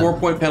have a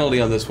 4-point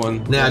penalty on this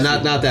one. Nah,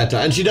 not that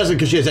time. And she doesn't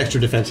because she has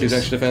extra defenses. She's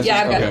extra defenses?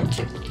 Yeah, I've got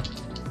okay.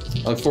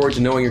 I look forward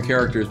to knowing your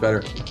characters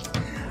better.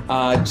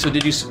 So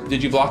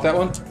did you block that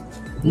one?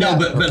 No,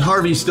 but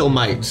Harvey still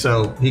might,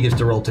 so he gets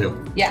to roll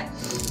 2. Yeah.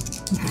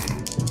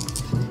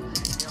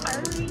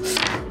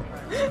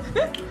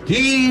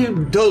 He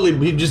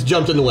just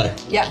jumped in the way.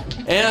 Yeah.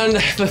 And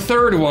the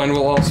third one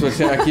will also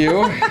attack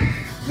you.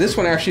 This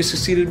one actually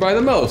succeeded by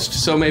the most,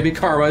 so maybe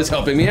karma is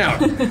helping me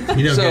out. You don't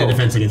get a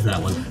defense against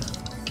that one.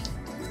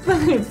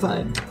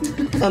 Fine.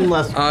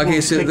 Unless. Okay,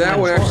 so that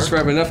one actually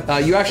survived enough.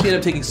 You actually end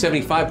up taking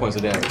 75 points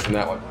of damage from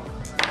that one.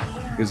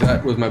 Because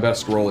that was my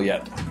best roll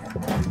yet.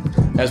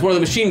 As one of the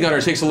machine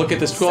gunners takes a look at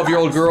this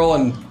 12-year-old girl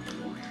and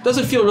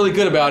doesn't feel really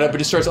good about it, but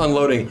just starts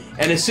unloading.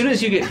 And as soon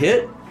as you get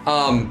hit,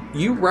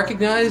 you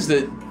recognize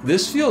that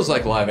this feels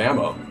like live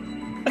ammo.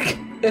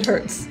 It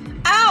hurts.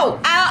 Ow!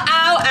 Ow!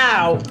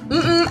 Ow!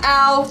 Ow!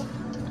 Ow!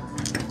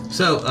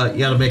 So, you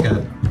gotta make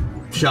a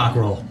shock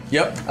roll.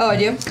 Yep. Oh, I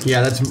do?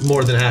 Yeah, that's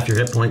more than half your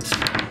hit points.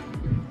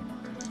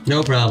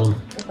 No problem.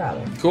 No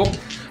problem. Cool.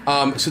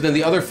 So then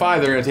the other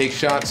 5, they're going to take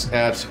shots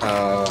at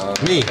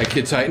me, at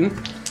Kid Titan.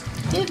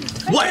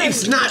 What?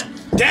 It's not.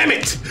 Damn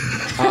it!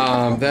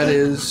 That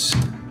is.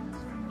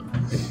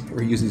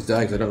 We're using these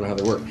die because I don't know how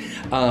they work.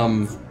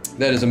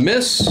 That is a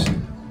miss.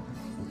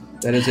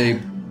 That is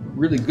a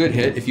really good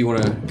hit if you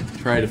want to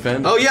try to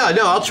defend. Oh yeah,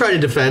 no, I'll try to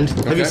defend.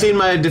 Okay. Have you seen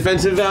my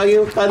defensive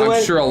value, by the way?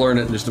 I'm sure I'll learn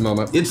it in just a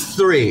moment. It's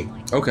 3.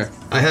 Okay.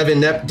 I have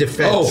inept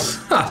defense.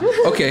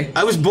 Oh, okay.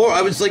 I was born.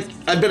 I was like,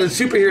 I've been a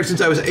superhero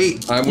since I was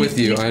 8. I'm with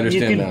you. I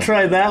understand You now. can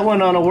try that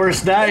one on a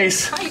worse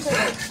dice.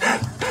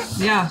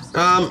 Yeah.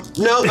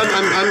 No,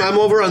 I'm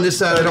over on this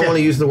side. I don't want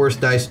to use the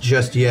worst dice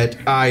just yet.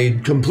 I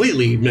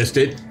completely missed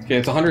it. Okay,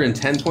 it's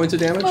 110 points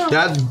of damage.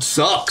 That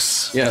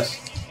sucks. Yes,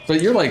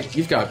 but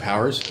you've got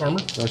powers,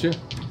 armor, don't you?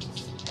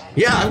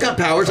 Yeah, I've got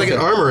powers. I get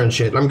armor and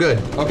shit. I'm good.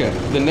 Okay,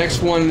 the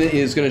next one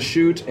is going to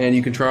shoot, and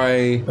you can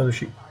try. Oh,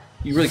 shoot.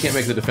 You really can't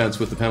make the defense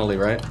with the penalty,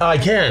 right? I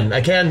can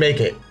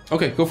make it.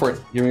 Okay, go for it.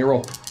 Give me a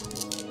roll.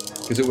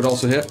 Because it would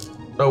also hit.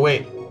 Oh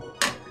wait,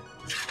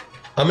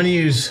 I'm gonna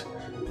use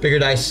bigger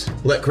dice.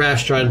 Let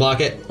Crash try and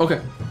block it.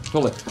 Okay,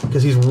 hold it.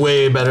 Because he's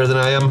way better than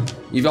I am.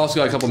 You've also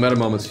got a couple meta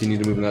moments if you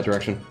need to move in that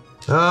direction.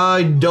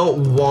 I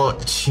don't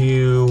want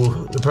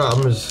to. The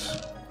problem is.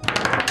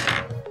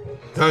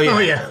 Oh yeah. Oh,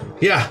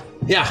 yeah.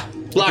 Yeah.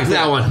 Block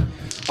that one.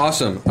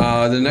 Awesome.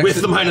 The next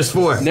With the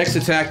 -4. Next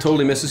attack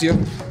totally misses you.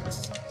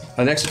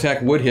 Next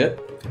attack would hit.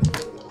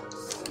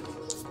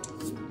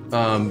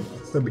 Do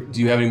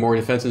you have any more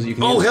defenses you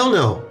can use? Oh hell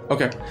no.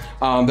 Okay.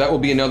 That will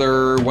be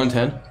another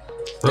 110.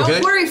 Okay.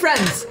 Don't worry,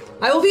 friends.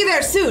 I will be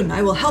there soon.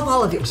 I will help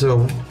all of you.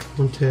 So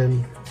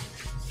 110.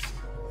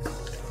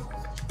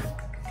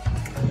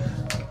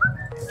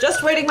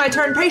 Just waiting my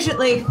turn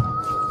patiently,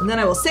 and then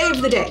I will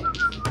save the day.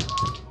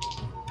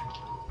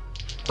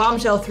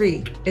 Bombshell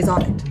 3 is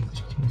on it.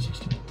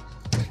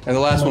 And the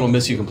last one will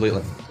miss you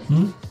completely.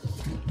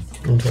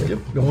 120. Yep,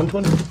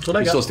 120. That's what I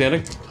You got. still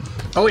standing?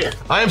 Oh, yeah.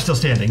 I am still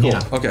standing. Cool.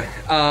 Yeah. Okay.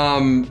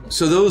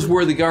 So those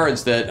were the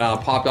guards that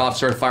popped off,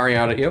 started firing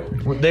out at you.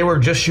 They were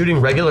just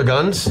shooting regular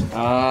guns.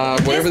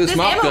 Whatever this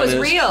mop ammo gun is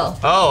is. real.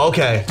 Oh,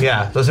 okay.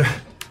 Yeah, those are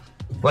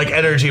like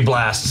energy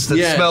blasts that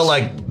Yes. smell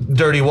like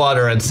dirty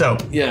water and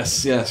soap.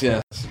 Yes.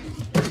 Is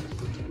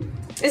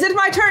it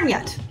my turn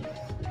yet?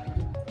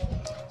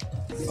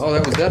 Oh,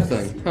 that was that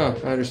thing. Huh.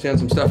 I understand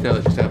some stuff now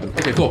that just happened.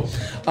 Okay, cool.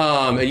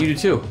 And you do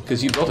too,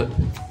 because you built it.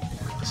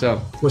 So.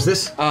 What's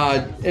this?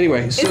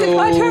 Anyway, so. Is it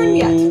my turn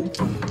yet?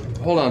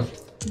 Hold on.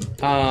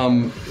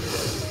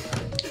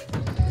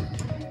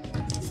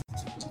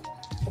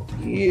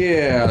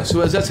 Yeah.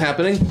 So as that's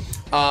happening,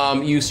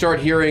 you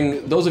start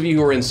hearing. Those of you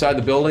who are inside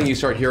the building, you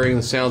start hearing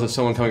the sounds of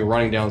someone coming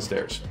running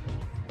downstairs.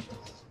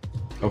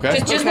 Okay.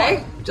 Just Okay.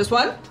 one. Just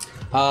one?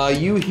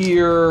 You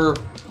hear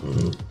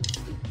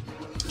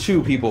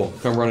 2 people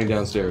come running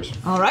downstairs.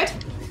 All right.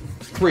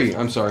 3.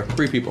 I'm sorry.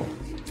 3 people.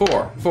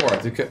 4.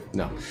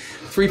 No.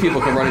 3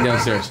 people come running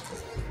downstairs.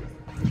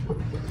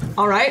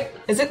 All right.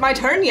 Is it my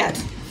turn yet?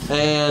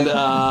 And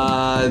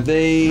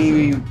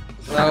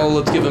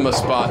let's give them a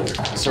spot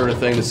sort of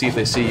thing to see if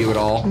they see you at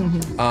all.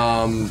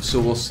 So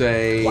we'll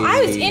say. Well,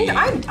 I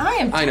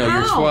am. I know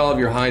you're 12.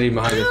 You're hiding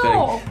behind the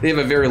Ow. thing. They have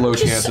a very low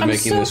chance of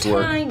making this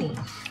work. Tiny.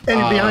 And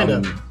you're behind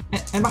him.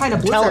 And behind a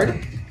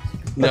blizzard.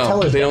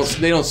 No, they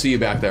don't see you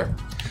back there.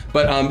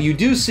 But you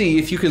do see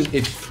if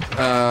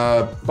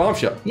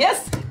Bombshell.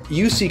 Yes.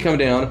 You see come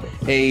down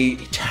a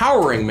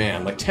towering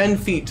man, like 10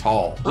 feet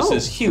tall. Just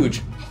this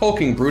huge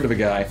hulking brute of a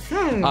guy,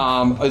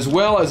 as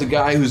well as a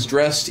guy who's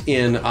dressed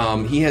in.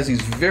 He has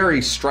these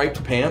very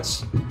striped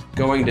pants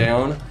going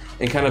down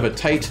and kind of a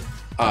tight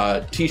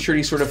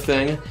t-shirty sort of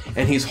thing,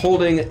 and he's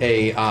holding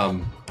a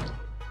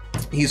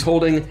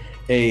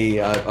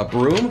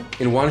broom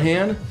in one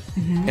hand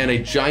and a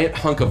giant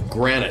hunk of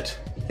granite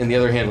in the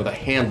other hand with a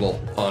handle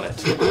on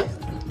it.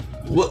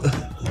 What?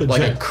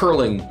 Like a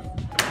curling.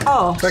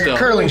 Oh. Like a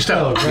curling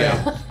stone.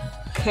 Yeah.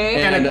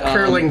 Okay. And a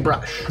curling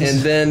brush. And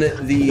then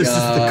This is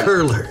the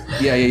curler.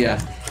 Yeah.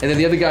 And then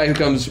the other guy who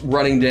comes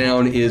running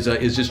down is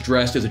just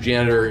dressed as a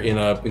janitor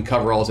in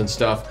coveralls and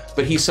stuff,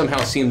 but he somehow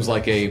seems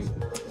like a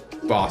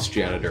boss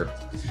janitor.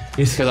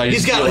 He's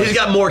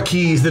got more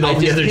keys than all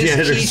the other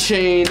janitors. His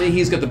keychain,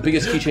 he's got the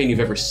biggest keychain you've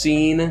ever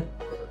seen,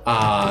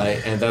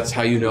 and that's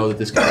how you know that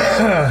this guy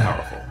is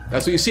powerful.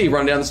 That's what you see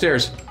running down the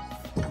stairs.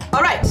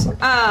 All right.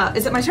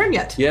 Is it my turn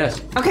yet?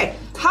 Yes. Okay.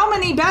 How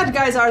many bad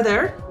guys are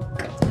there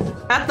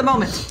at the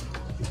moment?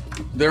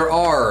 There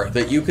are,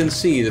 that you can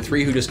see, the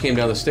 3 who just came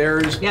down the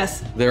stairs.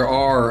 Yes. There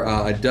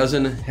are a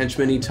dozen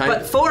henchmen-y type.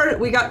 But 4,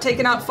 we got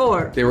taken out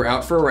 4. They were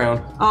out for a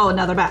round. Oh,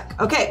 now they're back.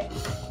 Okay.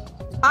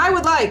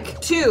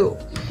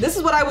 This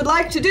is what I would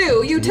like to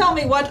do. You tell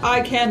me what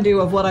I can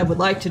do of what I would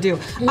like to do.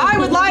 I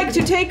would like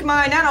to take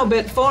my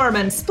nanobit form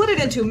and split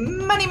it into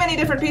many, many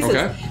different pieces.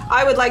 Okay.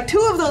 I would like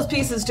 2 of those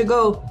pieces to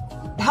go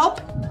help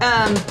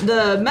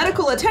the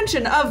medical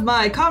attention of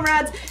my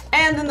comrades,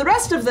 and then the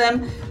rest of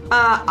them,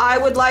 I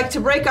would like to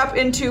break up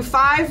into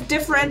 5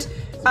 different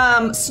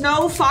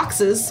snow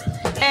foxes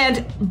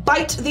and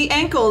bite the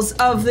ankles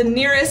of the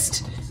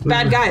nearest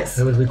bad guys.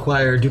 That would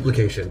require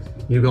duplication.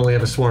 You only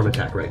have a swarm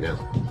attack right now.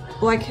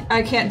 Well,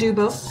 I can't do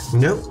both?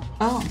 No.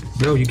 Oh.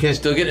 No, you can't.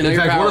 Still getting In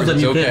your fact, one of them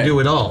powers, you it's can't okay. do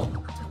at all.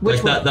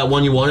 Which like one? that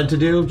one you wanted to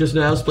do just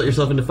now, split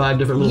yourself into 5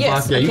 different little Yes,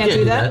 foxes. Yeah, I you can't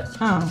can't do that.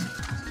 Oh.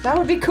 That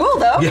would be cool,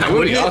 though. Yeah, That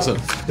would be awesome.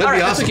 That'd be Alright,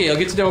 That's awesome. okay, I'll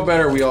get to know it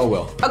better, we all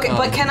will. Okay,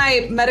 but can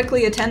I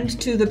medically attend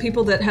to the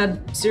people that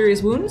had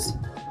serious wounds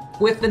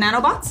with the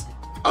nanobots?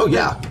 Oh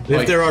yeah.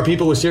 Like- If there are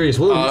people with serious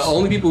wounds.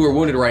 Only people who are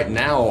wounded right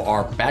now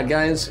are bad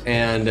guys,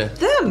 and...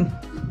 Them.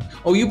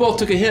 Oh, you both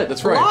took a hit,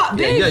 that's right. What?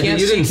 Yeah, you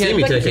didn't see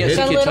me take a hit. The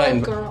Kid little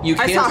Titan. girl. You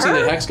I can saw see her.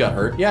 that Hex got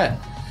hurt. Yeah,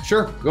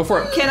 sure, go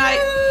for it. Can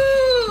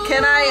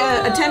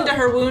I attend to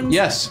her wounds?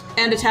 Yes.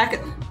 And attack it?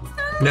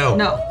 No.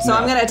 No. So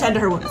I'm gonna attend to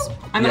her wounds.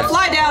 I'm gonna Yes.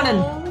 fly down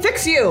and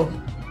fix you.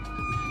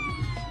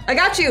 I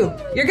got you.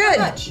 You're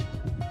good. She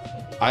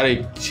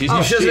She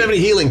doesn't have any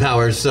healing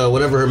powers, so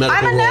whatever her medical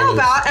I'm a roll is.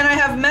 nanobot, and I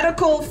have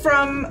medical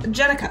from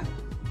Jenica.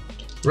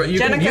 Right, you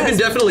can Jenica has-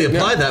 definitely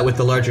apply that with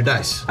the larger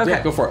dice. Okay.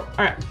 Yeah, go for it.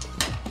 All right.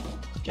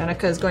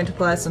 Jenica is going to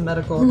apply some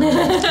medical.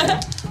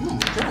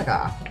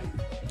 Jenica.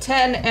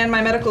 10, and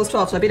my medical is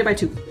 12, so I beat it by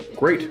 2.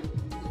 Great.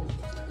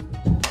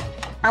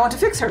 I want to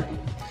fix her.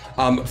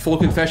 Full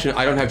confession,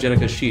 I don't have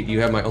Jenica's sheet. You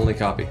have my only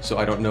copy, so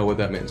I don't know what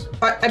that means.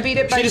 I beat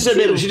it by She just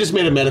 2.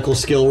 made a medical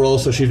skill roll,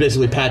 so she's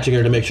basically patching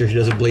her to make sure she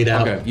doesn't bleed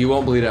out. Okay, you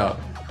won't bleed out.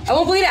 I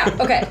won't bleed out.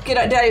 Okay. Did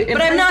I But I'm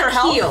improve her not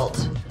health?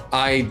 healed.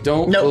 I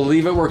don't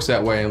believe it works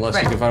that way unless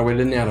you Right. can find a way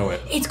to nano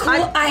it. It's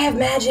cool. I have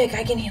magic.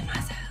 I can heal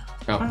myself.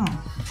 Oh.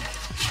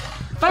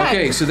 But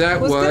Okay, so that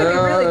it was going to be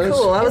really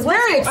cool. I was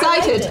very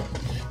excited.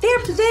 They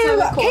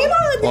came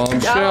on.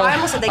 Bombshell. I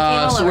almost said they came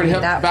all so over we're me.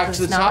 gonna That head back was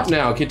to the not- top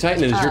now. Kid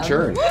Titan, it is your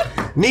turn.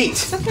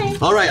 Neat. Okay.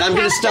 All right, I'm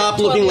going to stop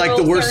looking like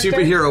the worst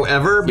superhero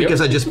ever because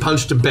I just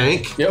punched a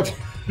bank. Yep.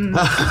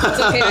 It's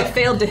okay, I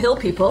failed to heal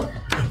people.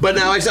 But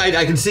now I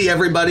can see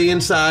everybody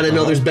inside. I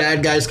know there's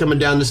bad guys coming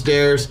down the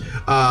stairs.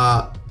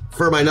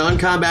 For my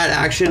non-combat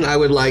action, I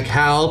would like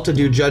Hal to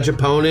do judge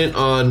opponent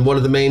on one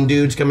of the main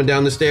dudes coming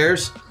down the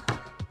stairs.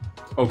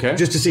 Okay.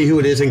 Just to see who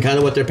it is and kind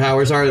of what their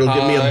powers are. It'll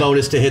give me a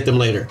bonus to hit them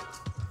later.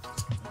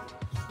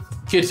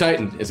 Kid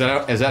Titan, is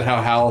that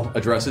how Hal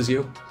addresses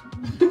you?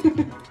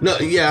 No,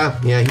 yeah,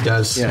 he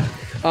does. Yeah.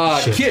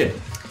 Shit.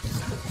 Kid.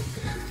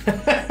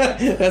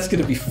 That's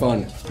gonna be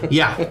fun.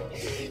 Yeah.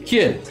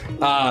 Kid,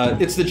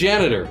 it's the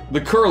janitor,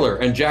 the curler,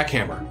 and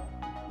Jackhammer.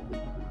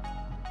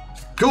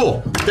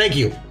 Cool. Thank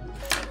you.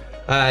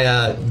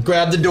 I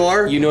grab the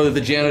door. You know that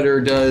the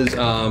janitor does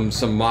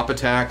some mop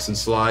attacks and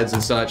slides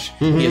and such.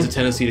 He has a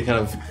tendency to kind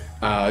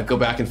of go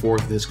back and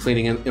forth with his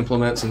cleaning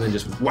implements and then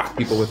just whack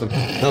people with them.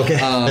 Okay.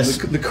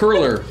 The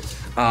curler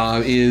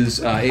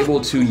is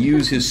able to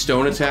use his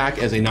stone attack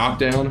as a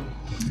knockdown,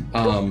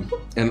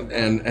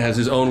 and has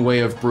his own way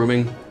of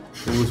brooming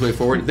his way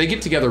forward. They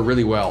get together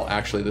really well,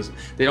 actually.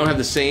 They don't have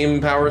the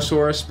same power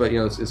source, but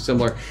it's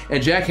similar.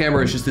 And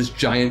Jackhammer is just this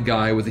giant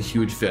guy with a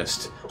huge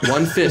fist.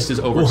 One fist is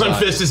oversized. One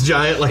fist is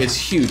giant. Like It's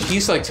huge.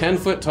 He's like 10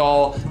 foot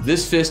tall.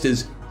 This fist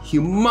is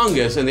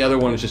humongous, and the other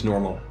one is just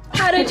normal.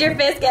 How did your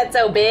fist get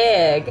so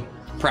big?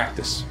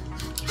 Practice.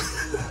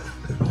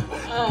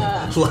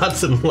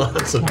 lots and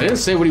lots of. I didn't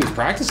say what he was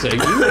practicing.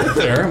 You were up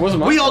there. It wasn't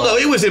my We all fault. know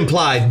it was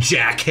implied,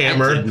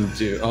 Jackhammer. Didn't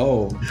do.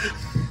 Oh.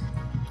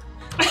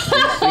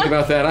 Didn't think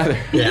about that either.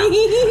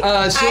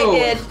 Yeah. So, I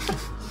did.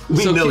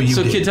 We know you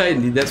So did. Kid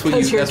Titan, that's what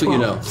you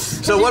know.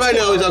 So what I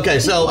know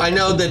is so I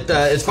know that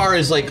as far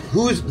as like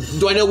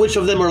do I know which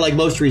of them are like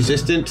most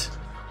resistant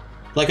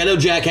Like, I know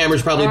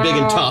Jackhammer's probably big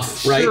and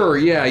tough, right? Sure,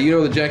 yeah. You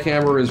know the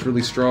Jackhammer is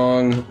really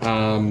strong.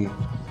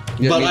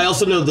 But I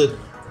also know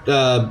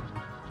the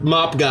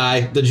mop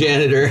guy, the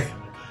janitor.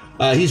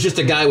 He's just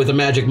a guy with a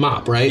magic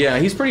mop, right? Yeah,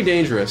 he's pretty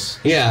dangerous.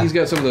 Yeah. He's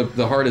got some of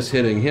the hardest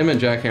hitting. Him and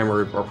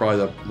Jackhammer are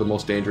probably the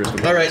most dangerous.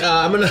 All right,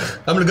 I'm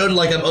gonna go to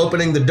like I'm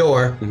opening the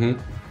door,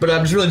 but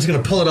I'm just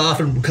gonna pull it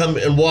off and come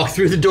and walk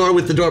through the door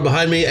with the door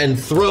behind me and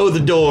throw the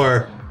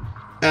door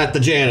at the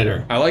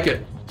janitor. I like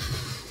it.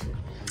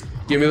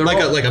 Give me the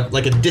roll.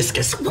 like a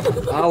discus.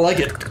 I like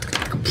it.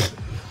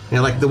 Yeah,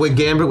 like the way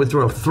Gambit would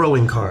throw a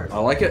throwing card. I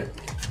like it.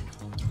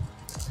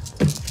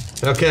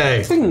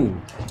 Okay.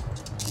 Bing.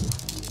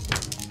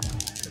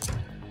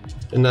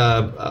 And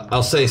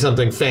I'll say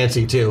something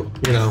fancy too,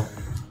 you know,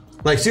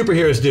 like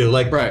superheroes do.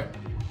 Like, right.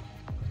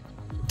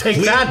 Take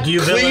that, you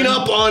clean villain.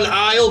 up on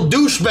aisle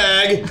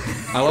douchebag.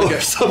 I like or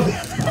it. Something.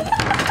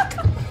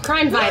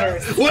 Crime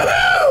fighters.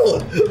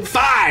 Woohoo!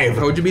 5.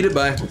 How would you beat it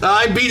by?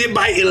 I beat it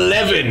by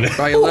 11.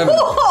 By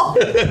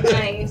 11.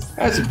 Nice.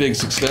 That's a big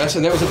success,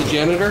 and that was at the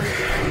janitor.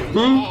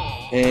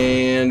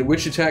 And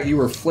which attack? You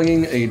were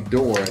flinging a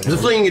door. The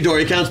flinging a door,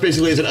 it counts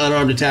basically as an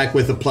unarmed attack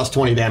with a plus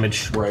 20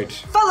 damage. Right.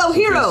 Fellow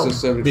hero.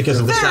 Because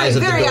of the size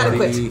of the door. Very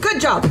adequate. Good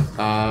job.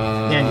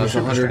 It's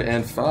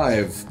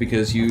 105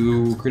 because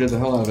you critted the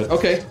hell out of it.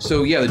 Okay,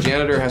 so yeah, the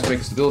janitor has to make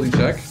a stability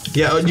check.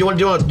 Yeah, do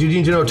you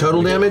need to know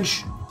total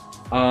damage?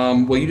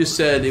 Well, you just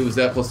said it was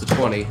that plus the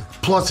 20.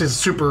 Plus his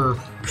super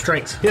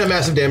strength. Yeah,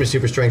 massive damage,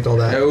 super strength, all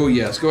that. Oh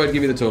yes, go ahead and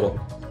give me the total.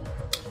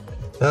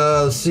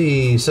 Let's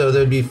see, so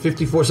there'd be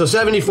 54, so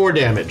 74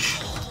 damage.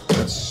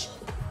 That's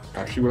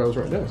actually what I was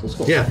writing down, so that's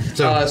cool. Yeah,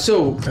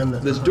 so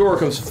this door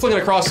comes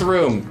flinging across the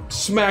room,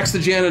 smacks the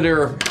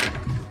janitor,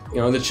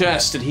 in the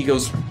chest, and he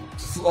goes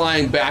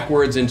flying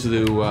backwards into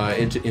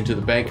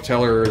the bank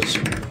teller's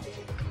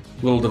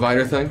little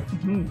divider thing.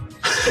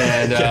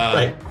 And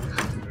right.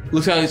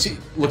 looks out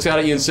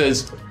at you and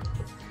says,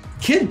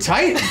 "Kid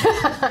Titan,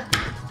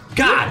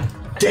 God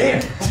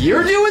damn,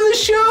 you're doing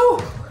this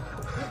show?"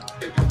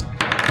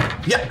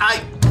 Yeah,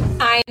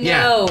 I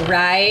know,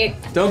 right?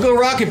 Don't go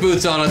rocket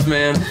boots on us,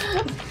 man.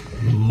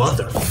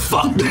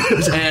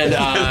 Motherfucker.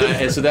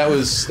 And so that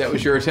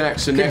was your attack.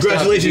 So next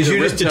Congratulations, up, you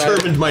just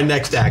determined my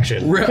next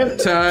action.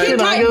 Riptide. Kid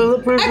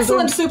Titan,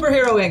 excellent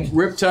superheroing.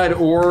 Riptide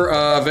or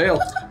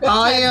Veil.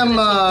 I am,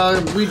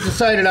 we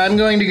decided I'm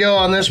going to go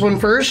on this one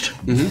first.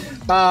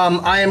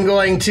 I am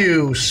going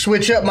to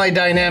switch up my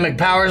dynamic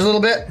powers a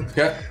little bit.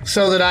 Okay.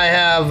 So that I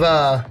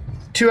have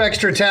 2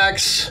 extra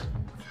attacks,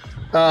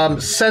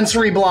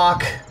 sensory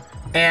block,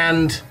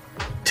 and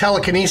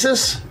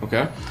telekinesis.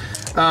 Okay.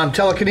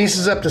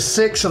 Telekinesis up to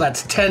 6, so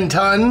that's 10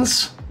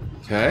 tons.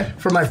 Okay.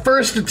 For my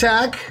first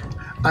attack,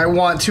 I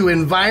want to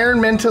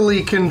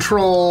environmentally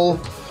control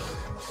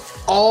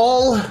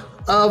all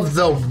of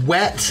the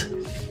wet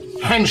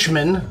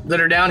henchmen that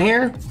are down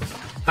here.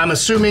 I'm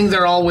assuming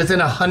they're all within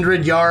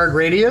 100-yard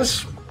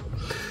radius.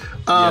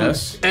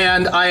 Yes.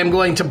 And I am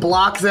going to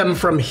block them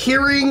from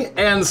hearing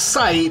and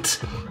sight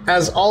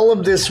as all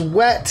of this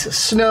wet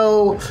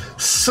snow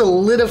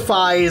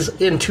solidifies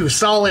into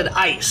solid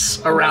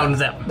ice around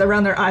them.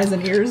 Around their eyes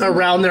and ears.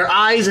 Around their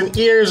eyes and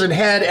ears and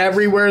head,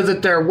 everywhere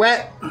that they're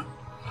wet,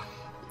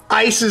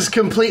 ice is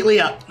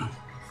completely up.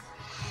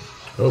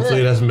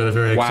 Hopefully it hasn't been a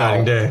very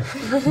exciting day.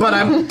 But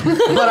I'm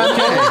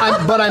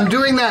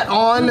doing that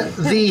on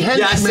the henchmen.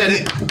 Yeah, I said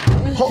it.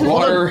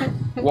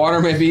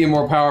 Water may be a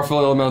more powerful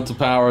elemental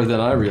power than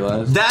I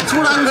realized. That's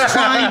what I was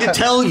trying to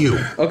tell you.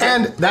 Okay.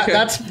 And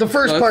that's the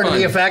first part of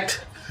the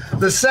effect.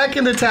 The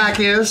second attack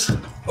is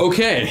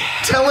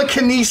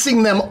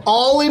telekinesing them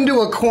all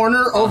into a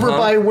corner over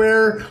by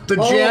where the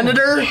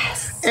janitor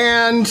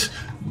and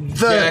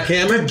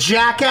the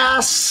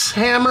jackass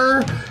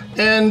hammer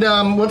and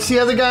what's the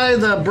other guy?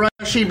 The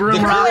brushy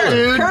broom rock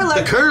dude.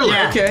 The curler.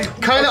 Yeah. Okay.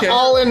 Kind of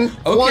all in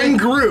one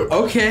group.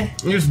 Okay.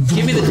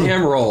 Give me the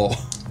damn roll.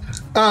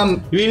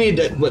 You need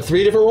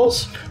 3 different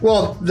rolls?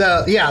 Well,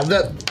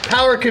 the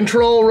power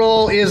control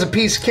roll is a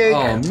piece of cake.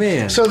 Oh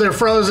man! So they're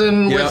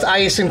frozen with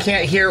ice and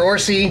can't hear or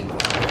see.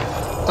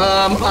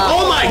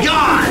 Oh my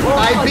god!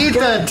 I beat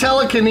the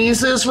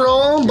telekinesis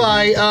roll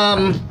by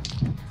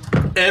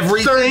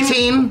everything.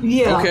 13.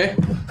 Yeah. Okay.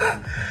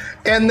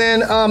 And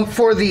then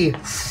for the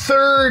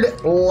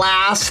third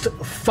last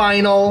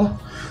final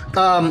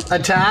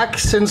attack,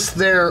 since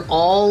they're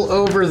all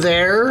over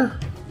there.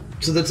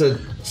 So that's a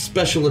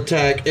special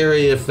attack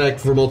area effect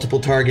for multiple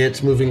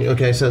targets moving.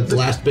 Okay, so the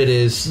last bit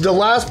is that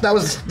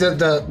was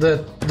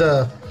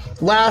the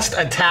last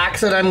attack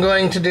that I'm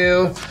going to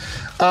do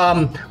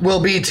will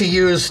be to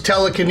use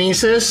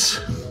telekinesis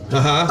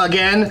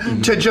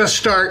again to just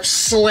start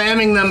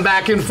slamming them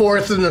back and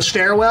forth in the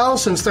stairwell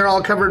since they're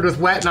all covered with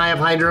wet and I have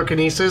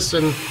hydrokinesis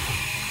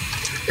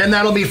and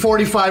that'll be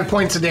 45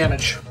 points of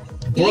damage.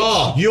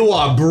 Bro, you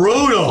are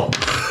brutal.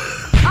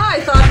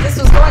 I thought this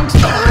was going to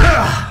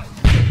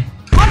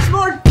much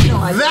more.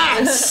 No,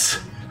 That's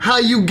how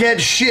you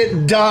get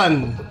shit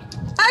done.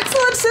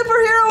 Excellent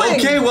superheroing.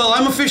 Okay, well,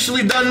 I'm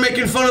officially done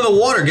making fun of the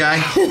water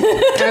guy.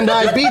 And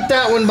I beat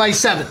that one by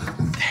 7.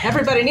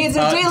 Everybody needs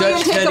a daily Dutch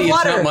intake Teddy, of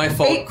water. it's not my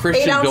fault. 8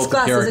 Christian ounce built the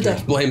glasses a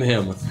characters. day. Blame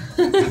him.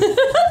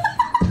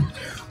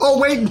 Oh,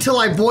 wait until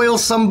I boil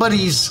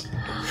somebody's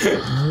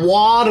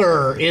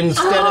water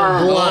instead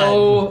of blood.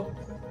 Oh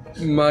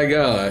my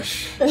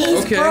gosh.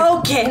 He's Okay.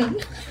 broken.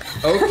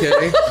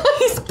 Okay.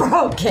 He's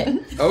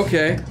broken.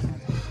 Okay.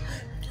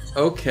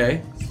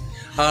 Okay.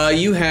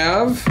 You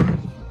have.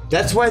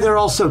 That's why they're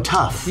all so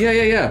tough.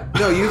 Yeah.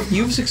 No,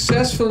 you've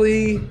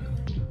successfully.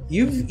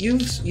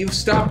 You've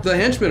stopped the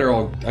henchmen. Are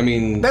all. I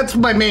mean. That's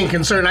my main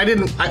concern.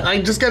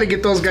 I just got to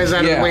get those guys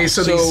out of the way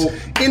so these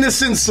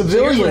innocent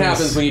civilians. Here's what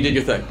happens when you did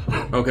your thing.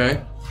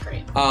 Okay.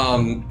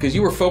 Because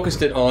you were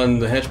focused it on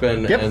the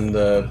henchmen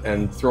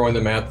and throwing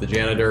them at the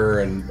janitor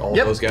and all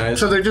those guys.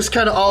 So they're just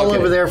kind of all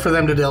over there for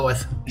them to deal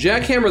with.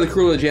 Jackhammer, the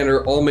crew, and the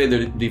janitor all made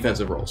their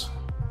defensive rolls,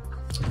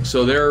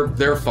 so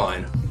they're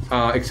fine,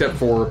 except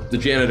for the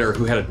janitor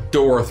who had a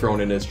door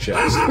thrown in his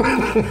chest.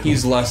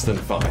 He's less than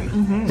fine.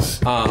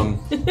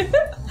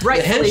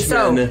 Rightfully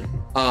so. The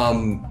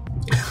henchmen,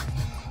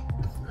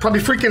 Probably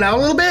freaking out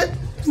a little bit.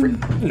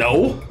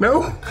 no.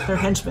 They're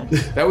henchmen.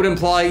 That would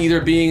imply either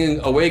being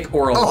awake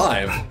or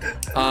alive.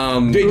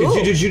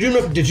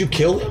 Did you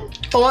kill them?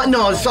 Oh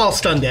no, it's all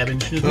stun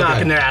damage, just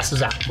knocking their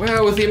asses out.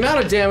 Well, with the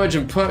amount of damage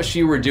and punch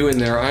you were doing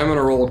there, I'm going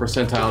to roll a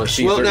percentile to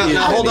see. Well, if there is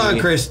now hold on, any-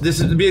 Chris.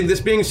 This being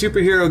a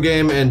superhero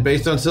game and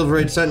based on Silver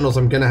Age Sentinels,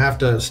 I'm going to have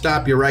to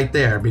stop you right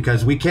there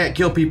because we can't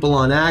kill people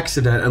on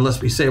accident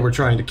unless we say we're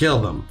trying to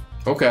kill them.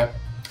 Okay,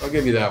 I'll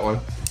give you that one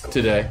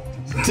today.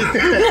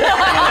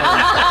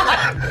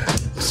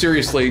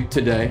 Seriously,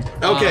 today.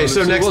 Okay,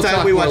 so next we'll time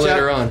talk we more watch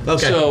later out. on.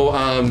 Okay.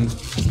 So,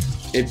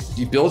 if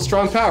you build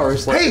strong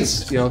powers, like Hey,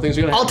 things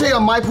are gonna. I'll tell you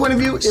on my point of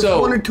view, if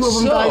one or two of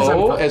them dies,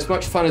 I'm fine. as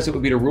much fun as it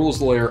would be to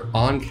rules lawyer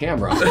on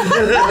camera,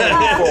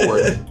 going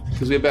forward,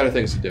 because we have better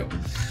things to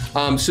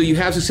do. So you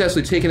have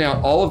successfully taken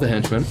out all of the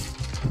henchmen,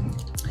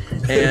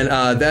 and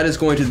that is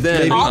going to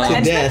then. All the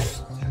henchmen? Death.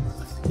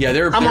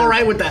 Yeah, I'm all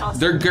right with that.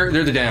 They're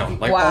down.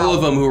 Like Wow. all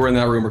of them who were in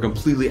that room are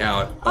completely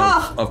out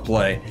of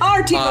play.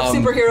 Our team of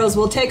superheroes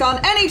will take on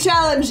any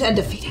challenge and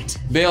defeat it.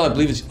 Vale, I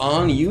believe it's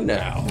on you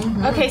now.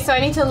 Okay, so I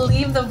need to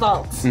leave the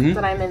vault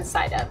that I'm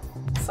inside of.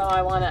 So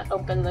I want to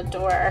open the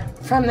door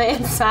from the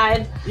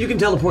inside. You can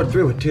teleport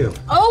through it too.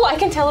 Oh, I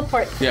can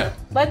teleport. Yeah.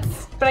 But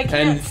I can't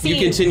And see.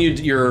 you continued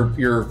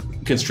your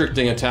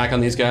constricting attack on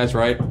these guys,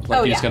 right? Like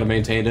Oh, you just yeah. kind of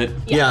maintained it.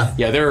 Yeah.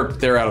 Yeah,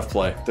 they're out of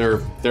play. They're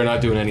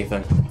not doing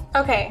anything.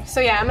 Okay, so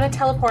yeah, I'm gonna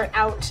teleport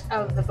out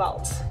of the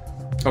vault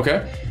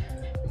Okay.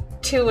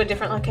 to a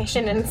different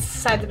location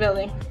inside the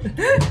building.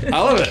 I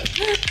love it.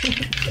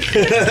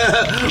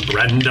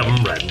 Random.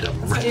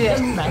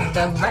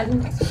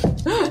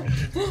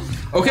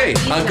 Okay,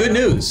 good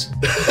news.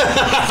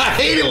 I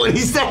hate it when he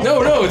said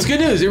No, it's good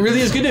news. It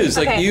really is good news.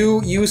 Like Okay.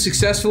 you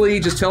successfully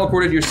just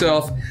teleported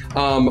yourself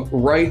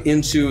right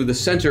into the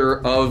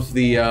center of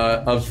the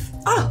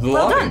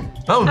lobby.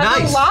 Oh, The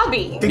nice.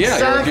 lobby. Yeah,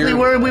 Exactly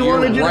where we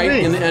wanted you to right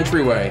be. in the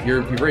entryway.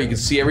 You're right. You can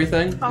see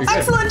everything. You're good.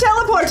 Excellent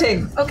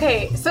teleporting.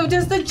 Okay, so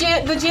does the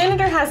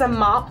janitor has a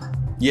mop?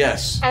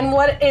 Yes. And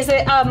what is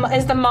it?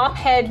 Is the mop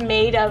head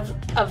made of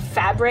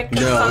fabric? of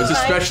No, some it's a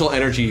kind? special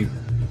energy.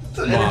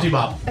 Energy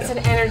bomb. It's an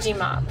energy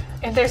mop.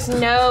 And there's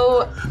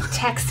no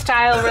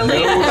textile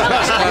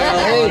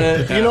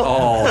related. You know,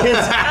 all. His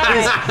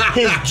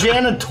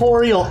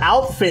janitorial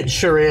outfit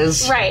sure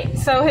is. Right.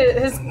 So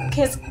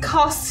his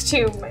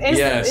costume is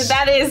Yes.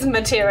 that is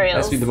materials.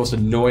 That's be the most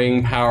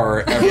annoying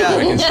power ever. Yeah.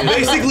 I can see.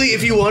 Basically,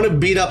 if you want to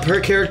beat up her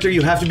character,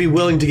 you have to be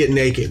willing to get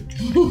naked.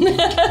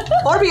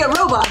 Or be a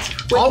robot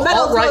with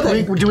metal All right,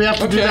 clothing. do we have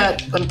to do Okay.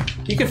 that?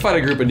 You can fight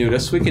a group of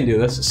nudists. We can do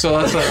this. So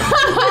that's like,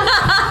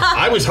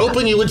 I was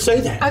hoping you would say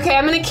that. Okay,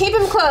 I'm gonna keep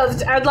him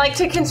clothed. I'd like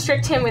to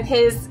constrict him with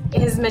his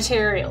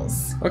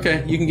materials.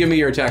 okay. You can give me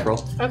your attack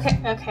roll. Okay.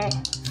 Okay.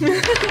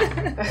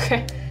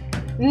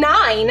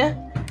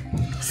 9.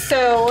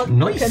 So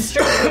Nice.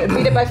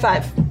 Beat it by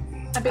 5.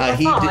 I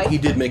beat my 5. He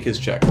did make his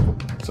check,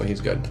 so he's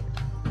good.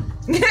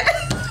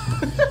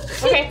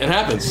 Okay. It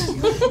happens.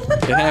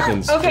 It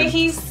happens. Okay, It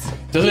he's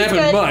doesn't he's happen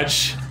good.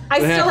 much. I It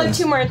still have happens.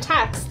 2 more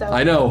attacks though.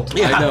 I know.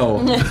 I know.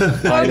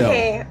 I know.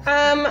 Okay.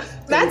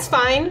 That's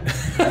fine.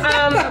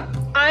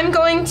 I'm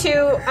going to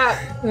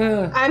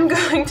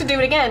do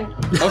it again.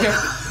 Okay.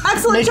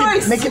 Excellent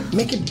choice.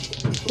 Make it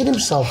hit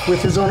himself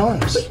with his own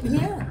arms.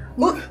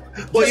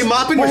 Well, you're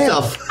mopping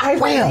yourself. I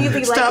really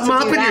like Stop to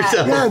mopping do that.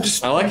 yourself. Yeah,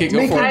 just I like it.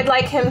 Go for I'd it.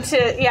 like him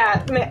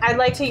to, I'd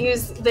like to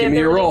use the Give me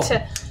a roll.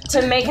 ability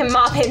to make him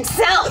mop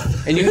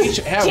himself. And you each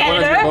have one of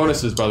your Janitor?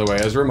 bonuses, by the way,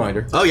 as a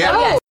reminder. Oh, yeah.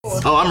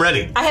 Yes. Oh, I'm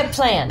ready. I have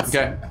plans.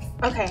 Okay.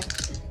 Okay,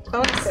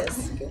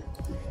 bonuses.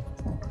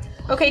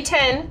 Okay,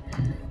 10.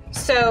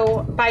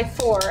 So by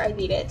 4, I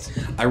beat it.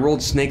 I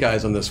rolled snake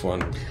eyes on this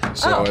one,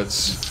 so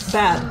it's.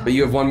 Bad. But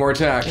you have one more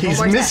attack. he's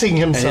more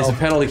missing and his himself.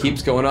 penalty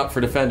keeps going up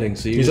for defending.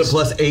 So you He's a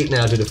just, +8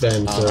 now to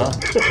defend, so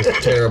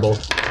it's terrible.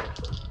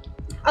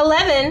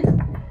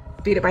 11.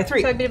 Beat it by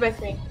 3. So I beat it by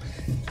 3.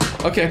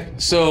 Okay,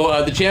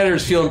 so the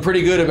janitor's feeling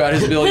pretty good about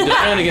his ability to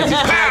defend against these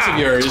attacks of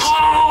yours.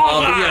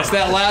 But yes,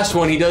 that last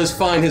one, he does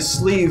find his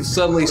sleeve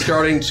suddenly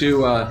starting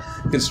to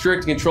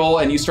constrict, control,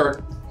 and you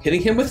start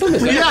hitting him with them?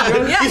 Is that what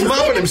you're doing? He's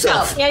mopping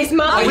himself. Yeah, he's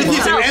mopping With his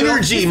himself.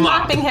 energy He's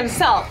mop. mopping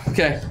himself.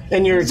 Okay.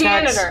 And your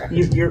attacks,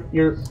 Janitor.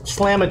 your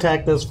slam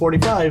attack does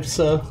 45,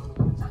 so.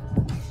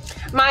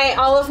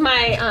 All of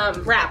my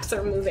wraps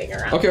are moving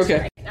around. Okay.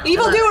 Right now.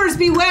 Evildoers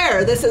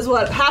beware! This is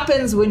what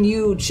happens when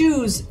you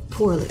choose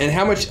poorly. And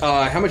how much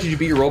did you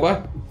beat your roll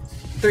by?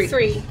 3.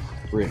 3.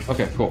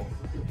 Okay, cool.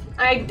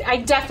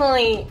 I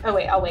definitely. Oh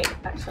wait, I'll wait.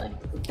 Actually.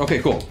 Okay,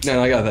 cool.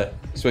 No, I got that.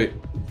 Sweet.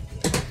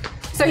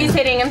 So he's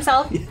hitting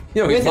himself.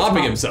 He's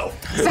mopping himself.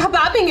 Stop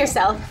bopping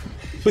yourself.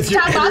 With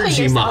your Stop bopping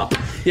energy yourself.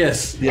 mop.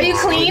 Yes. Are you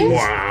clean?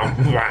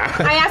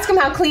 I asked him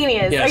how clean he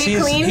is. Yes, Are you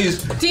clean?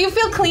 Do you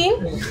feel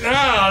clein?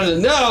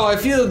 No, I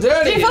feel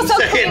dirty. Do you feel so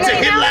clean right Say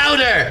it now?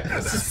 louder.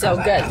 This is so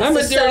good. I'm a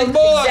This is dirty so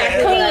boy.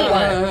 Exactly what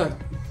I want.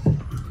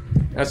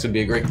 That would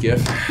be a great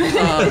gift.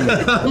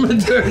 I'm a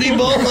dirty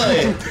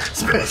boy.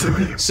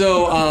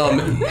 So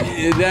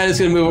that is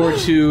going to move over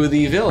to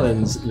the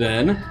villains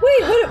then.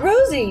 Wait, what?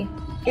 Rosie?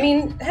 I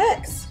mean,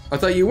 Hex. I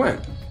thought you went.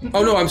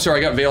 Oh no, I'm sorry.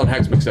 I got Vale and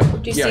Hex mixed up.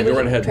 Do you Yeah, see go what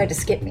right you ahead. tried to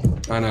skip me?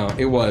 I know.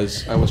 I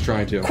was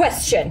trying to.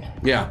 Question.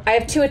 Yeah. I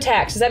have 2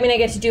 attacks. Does that mean I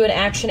get to do an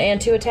action and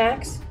 2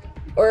 attacks?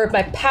 Or if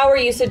my power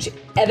usage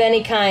of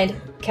any kind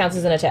counts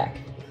as an attack?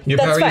 Your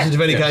That's power fine. usage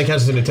of any kind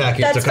counts as an attack.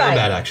 It's a That's fine.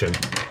 combat action.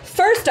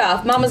 First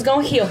off, Mama's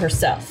gonna heal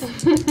herself.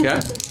 Yeah.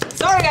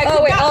 Sorry, I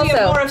could not be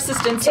of more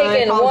assistance. I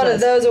Taking one apologize.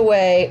 of those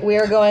away, we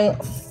are going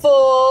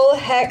full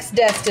Hex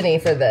Destiny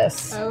for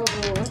this. Oh.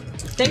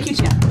 Thank you,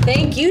 chat.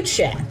 Thank you,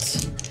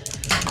 chat.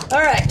 All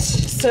right,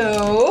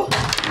 so.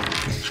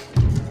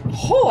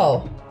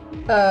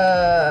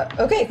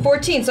 Okay,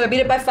 14, so I beat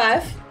it by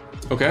 5.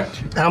 Okay.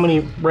 How many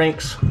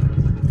ranks?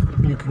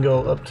 You can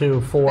go up to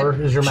 4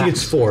 is your max. She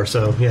gets 4,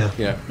 so yeah.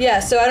 Yeah. Yeah,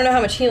 so I don't know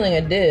how much healing I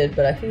did,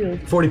 but I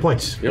healed. 40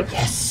 points. Yep.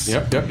 Yes.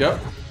 Yep.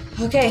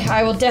 Okay,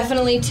 I will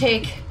definitely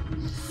take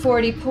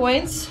 40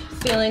 points.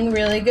 Feeling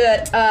really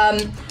good.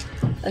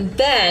 And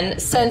then,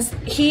 since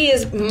he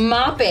is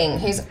mopping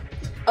his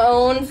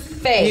own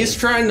face. He's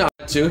trying not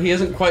to. He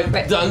hasn't quite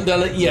done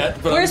it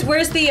yet. But Where's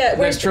the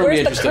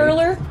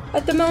curler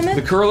at the moment?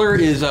 The curler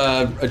is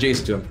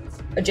adjacent to him.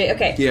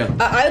 Okay. Yeah.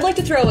 I would like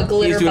to throw a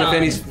glitter He's doing bomb.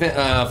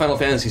 a Final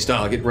Fantasy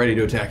style. Get ready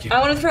to attack you. I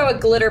want to throw a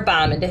glitter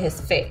bomb into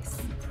his face.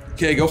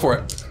 Okay, go for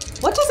it.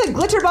 What does a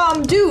glitter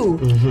bomb do?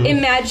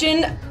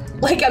 Imagine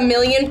like a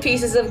million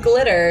pieces of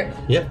glitter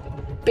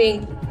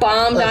being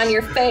bombed on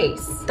your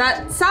face.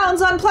 That sounds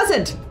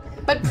unpleasant,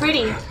 but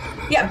pretty.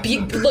 Yeah,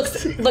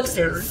 looks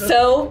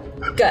so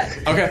good.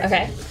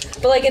 Okay.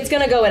 But like it's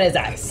gonna go in his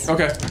eyes.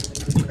 Okay.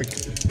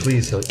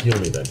 Please heal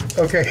me then.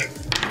 Okay.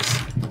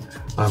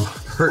 I'm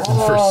hurting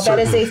for Oh, that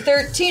certain. is a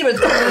 13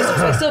 with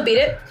I still beat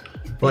it.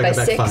 Well, I by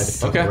got back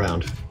 6. 5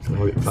 round.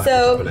 I'll get 5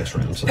 So, for next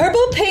round. So.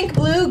 purple, pink,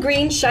 blue,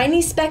 green,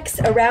 shiny specks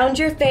around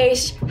your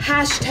face.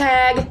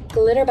 Hashtag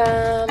glitter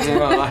bomb.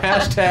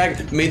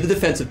 Hashtag made the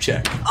defensive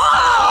check.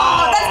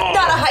 Oh, that's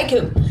not a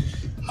haiku.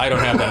 I don't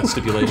have that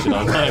stipulation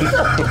on mine.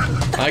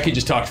 I can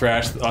just talk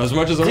trash as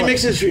much as I want.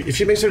 If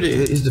she makes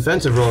his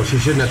defensive roll, she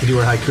shouldn't have to do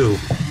her haiku.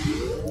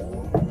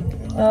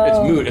 It's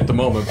moot at the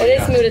moment.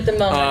 It is moot at the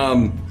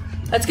moment.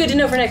 That's good to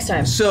know for next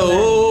time.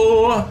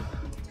 So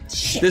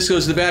this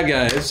goes to the bad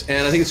guys,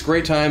 and I think it's a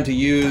great time to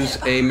use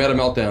a meta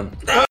meltdown.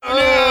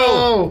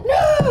 Oh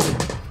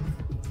no!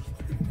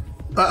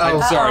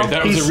 I'm sorry,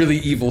 that was a really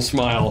evil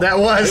smile. That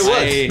was.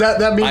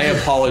 That means. I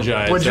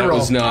apologize. What'd you that roll?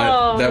 was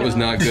not. That was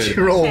not good. Did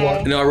you roll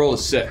what? No, I rolled a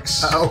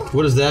 6. Oh.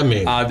 What does that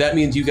mean? That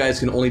means you guys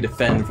can only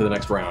defend for the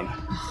next round.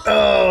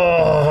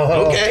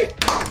 Oh. Okay.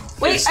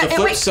 Wait, It's the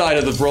flip side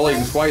of the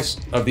rolling twice,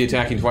 of the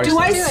attacking twice. Do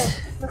I? thing.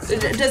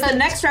 Does the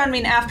next round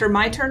mean after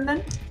my turn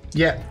then?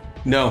 Yeah.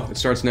 No, it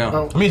starts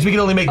now. It means we can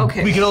only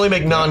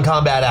make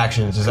non-combat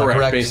actions. Is that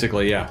correct?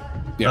 Basically, yeah.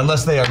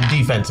 Unless they are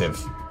defensive.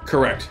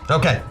 Correct.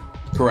 Okay.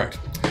 Correct.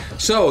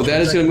 So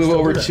that is going to move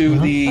over to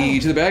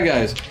the bad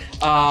guys.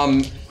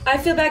 I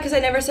feel bad because I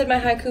never said my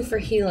haiku for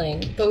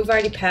healing, but we've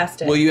already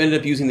passed it. Well, you ended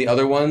up using the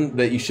other one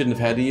that you shouldn't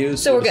have had to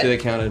use. So we're good. They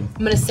counted.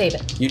 I'm gonna save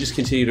it. You just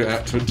continue to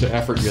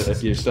effort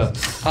your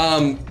stuff.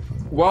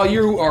 While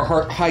you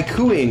are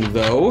haikuing,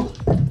 though,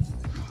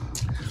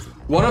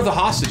 one of the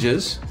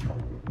hostages,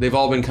 they've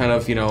all been kind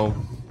of,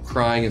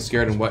 crying and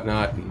scared and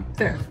whatnot. And,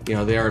 Fair. they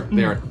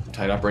aren't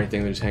tied up or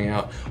anything. They're just hanging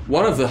out.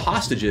 One of the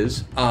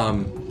hostages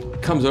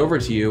comes over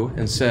to you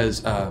and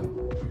says,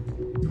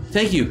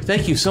 Thank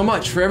you so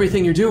much for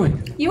everything you're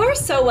doing. You are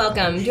so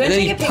welcome. Do you want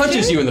And to then take he a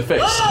punches picture? you in the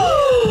face.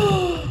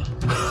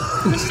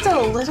 Just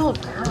a little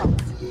girl.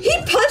 He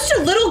punched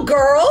a little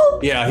girl?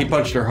 Yeah, he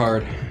punched her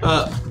hard.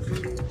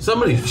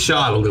 Somebody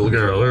shot a little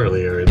girl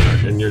earlier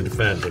in your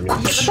defense. I mean,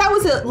 But that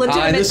was a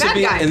legitimate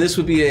bad guy. And this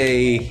would be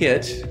a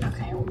hit.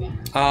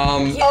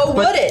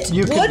 Would it?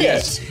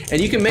 Yes.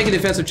 And you can make a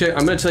defensive check.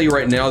 I'm going to tell you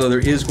right now, though, there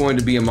is going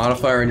to be a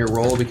modifier in your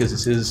roll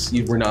because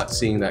you were not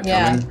seeing that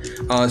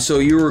coming. So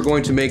you are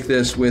going to make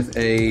this with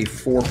a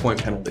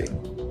 4-point penalty.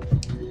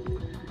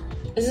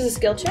 Is this a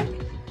skill check?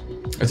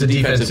 It's a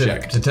defensive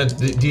check. It's a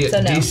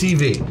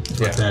DCV. That's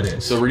what that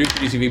is. So reduce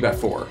your DCV by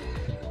 4.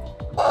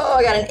 Oh,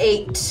 I got an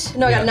 8.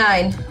 No, I got a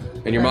 9.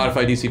 And your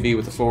modified DCV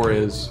with the 4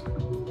 is?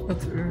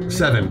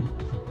 7.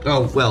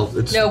 Oh, well,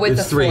 it's, no, with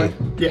it's the 3.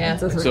 4. Yeah.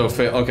 So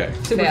fail. Okay.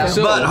 Fail.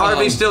 So, but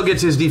Harvey still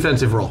gets his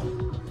defensive roll.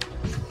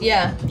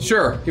 Yeah.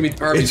 Sure. Give me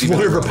Harvey's It's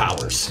one of her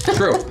powers.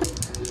 True.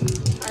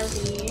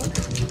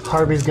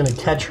 Harvey's gonna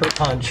catch her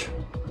punch.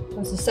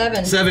 That's a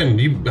 7.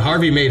 7.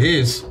 Harvey made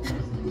his.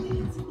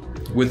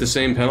 With the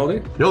same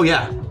penalty? Oh,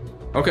 yeah.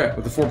 Okay,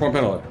 with the 4-point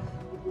penalty.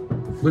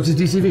 What's his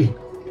DCV?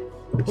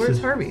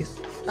 Where's Harvey's?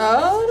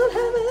 Oh, I don't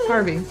have it.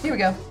 Harvey. Here we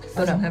go.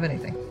 Doesn't have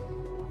anything.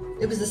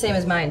 It was the same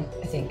as mine,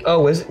 I think.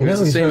 Oh, is it? It's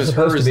the same as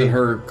hers and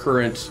her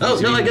current. Oh,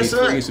 no, I guess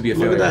not. Used to be a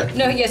Look failure. at that.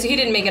 No, yeah, so he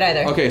didn't make it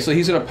either. Okay, so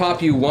he's going to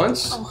pop you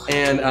once,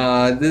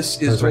 and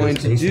this is That's right, going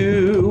it's to AC.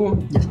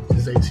 do,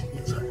 His AC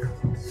is higher.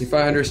 if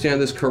I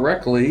understand this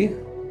correctly,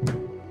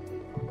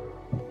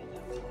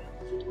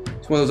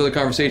 it's one of those other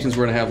conversations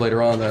we're going to have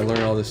later on that I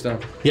learn all this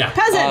stuff. Yeah.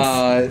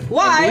 Peasants!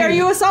 Why are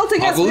you assaulting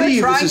us? I We're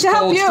believe trying this is to help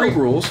called you. street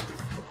rules.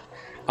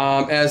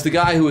 As the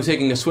guy who was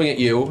taking a swing at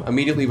you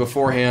immediately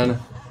beforehand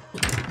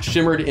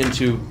shimmered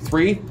into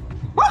 3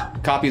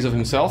 copies of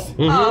himself,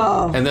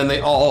 Oh. and then they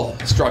all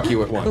struck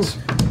you at once.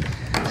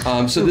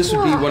 So this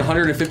would be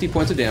 150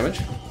 points of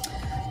damage.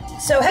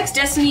 So Hex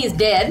Destiny is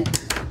dead.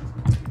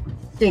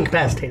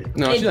 Incapacitated.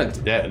 No, she's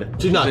not dead.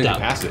 She's knocked out.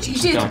 incapacitated.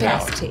 She's She's knocked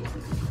out. incapacitated.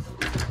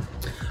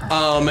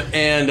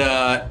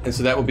 And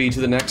so that will be to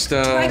the next. Do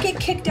I get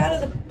kicked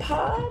out of the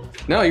pod?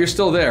 No, you're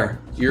still there.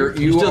 You're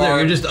still there,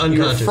 you're just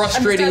unconscious. You're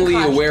frustratingly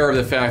unconscious. aware of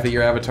the fact that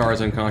your avatar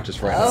is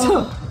unconscious right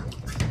now.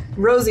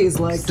 Rosie's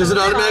like. Does it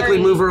automatically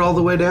move her all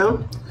the way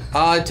down?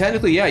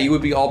 Technically, yeah, you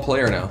would be all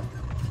player now.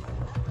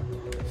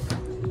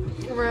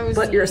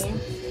 Rosie.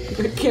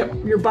 But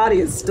your body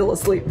is still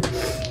asleep.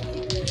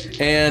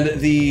 And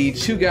the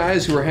 2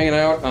 guys who are hanging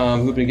out,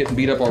 who've been getting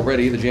beat up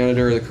already, the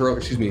janitor, and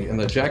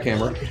the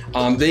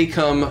jackhammer, they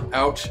come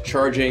out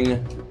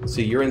charging. Let's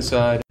see, you're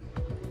inside.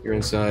 You're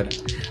inside.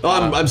 Oh,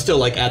 I'm still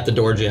like at the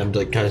door jammed,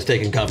 like kind of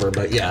taking cover,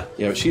 but yeah.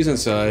 Yeah, but she's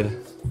inside.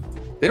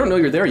 They don't know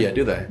you're there yet,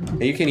 do they?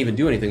 And you can't even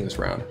do anything this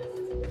round.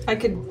 I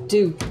could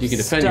do. You can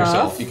defend stuff.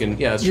 yourself. You can.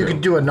 Yeah, that's You true.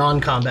 could do a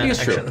non-combat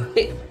It's true. action.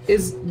 It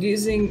is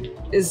using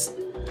is.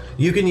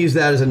 You can use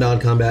that as a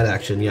non-combat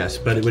action, yes,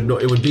 but it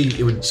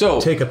would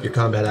So- take up your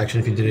combat action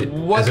if you did it.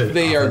 What as a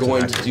they are offensive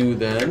going action. to do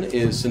then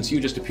is, since you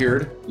just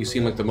appeared, you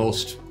seem like the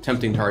most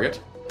tempting target.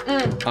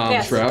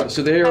 Yes. Throughout.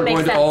 So they are That makes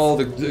going to sense. all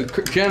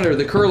the janitor,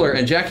 the curler,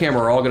 and jackhammer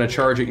are all going to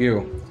charge at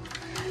you.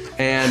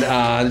 And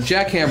the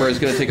jackhammer is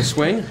going to take a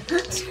swing,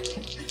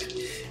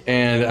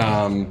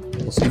 and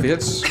we'll see if he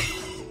hits.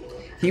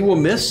 He will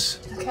miss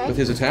with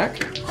his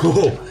attack.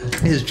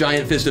 His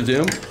giant fist of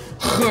doom.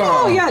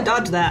 Oh yeah,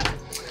 dodge that.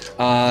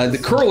 The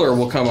curler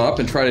will come up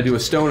and try to do a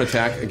stone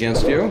attack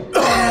against you.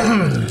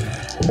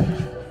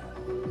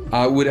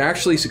 Would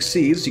actually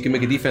succeed, so you can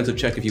make a defensive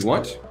check if you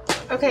want.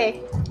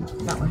 Okay.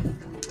 That one.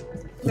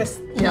 This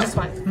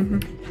one.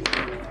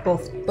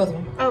 Both of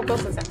them. Oh,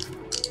 both of them.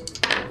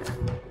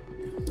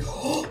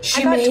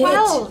 She I got made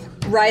 12. it.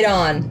 Right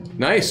on.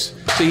 Nice.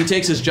 So he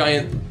takes his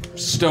giant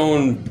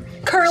stone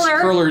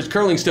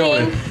curling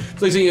stone and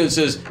flings it at you and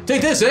says,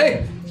 "Take this,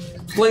 eh?"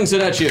 Flings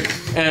it at you,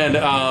 and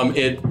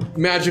it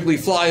magically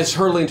flies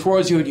hurtling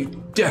towards you, and you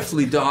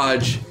deftly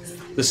dodge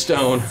the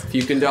stone. If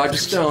you can dodge a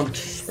stone,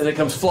 and it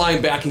comes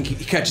flying back, and he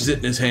catches it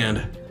in his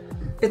hand.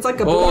 It's like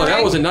a. Oh, that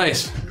boomerang. wasn't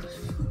nice.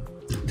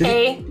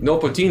 No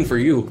poutine for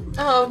you.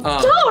 Oh,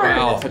 darn!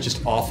 Wow, that's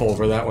just awful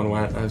where that one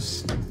went.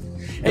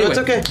 Anyway, that's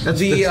okay.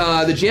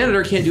 The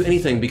janitor can't do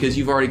anything because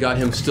you've already got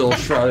him still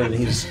shrouded and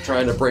he's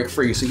trying to break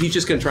free. So he's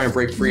just going to try and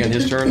break free on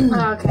his turn.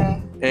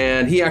 Okay.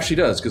 And he actually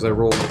does because I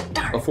rolled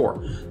a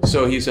 4.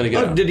 So he's going to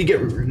get out. Did he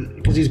get...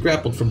 Because he's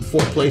grappled from 4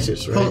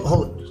 places, right?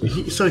 Hold.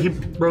 So he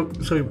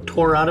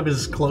tore out of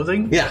his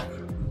clothing? Yeah.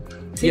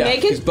 Is he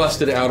naked? He's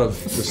busted out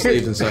of the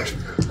sleeves and such.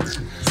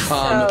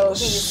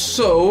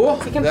 So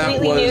Is he that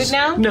completely was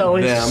nude now? No,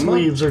 his them.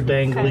 sleeves are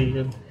dangly.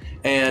 Okay.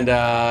 And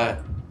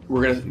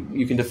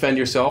you can defend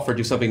yourself or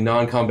do something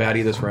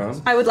non-combat-y this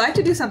round. I would like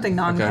to do something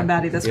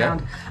non-combat-y this Yeah.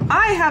 round.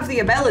 I have the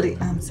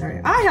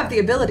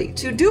ability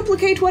to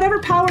duplicate whatever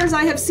powers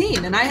I have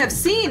seen, and I have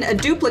seen a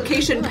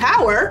duplication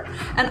power,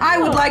 and I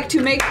would like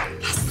to make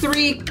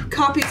 3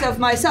 copies of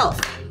myself.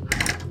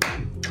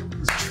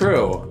 It's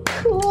true.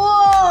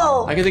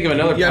 Cool. I can think of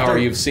another You have power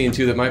to- you've seen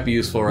too that might be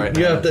useful right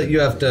You now.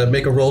 have to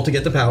make a roll to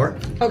get the power.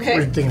 Okay.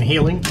 We're thinking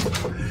healing.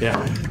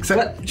 Yeah.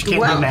 Except you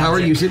can't do Power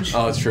magic. usage.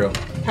 Oh, it's true.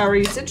 Power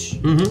usage.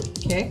 Mm-hmm.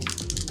 Okay.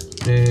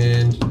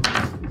 And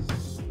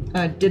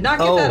Did not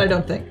get that, I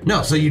don't think.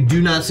 no, so you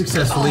do not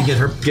successfully get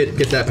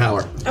that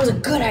power, That was a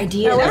good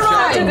idea. Never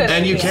mind.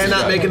 and you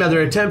cannot make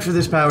another attempt for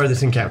this power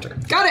this encounter.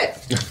 Got it.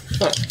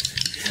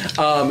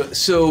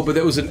 But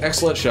that was an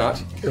excellent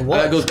shot. It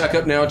was. goes back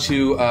up now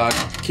to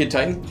Kid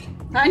Titan.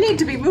 I need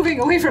to be moving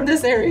away from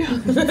this area.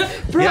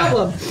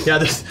 Problem. Yeah,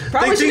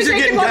 Probably things should are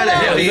be getting taking one kind of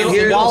of those. heavy in The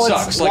here. middle While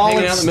sucks. it's Like hanging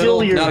out in the still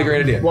middle, your- not a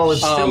great idea. While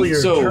it's still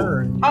your so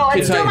turn. Oh,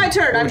 it's still my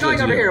turn. I'm What would you going like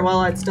to over do? here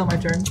while it's still my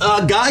turn.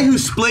 A guy who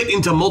split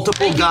into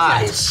multiple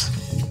guys.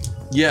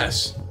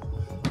 Yes.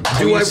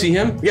 Do you I see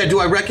him? Yeah, do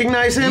I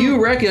recognize him?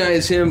 You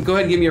recognize him. Go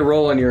ahead and give me a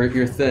roll on your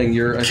thing.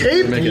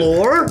 Cape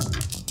Lore?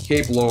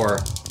 Cape Lore.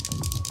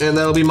 And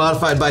that'll be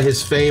modified by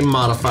his fame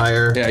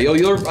modifier. Yeah,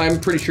 I'm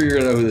pretty sure you're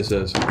gonna know who this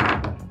is.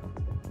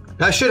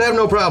 I should have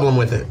no problem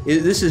with it.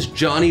 This is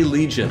Johnny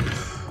Legion.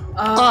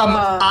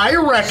 I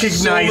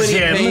recognize so many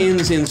him.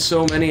 pains in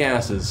so many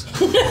asses.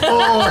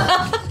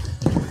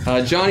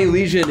 Johnny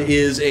Legion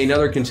is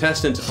another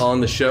contestant on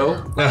the show.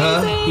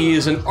 He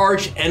is an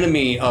arch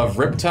enemy of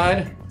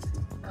Riptide.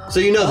 So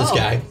you know this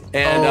guy.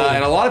 And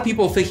a lot of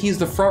people think he's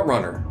the front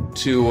runner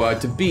to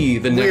be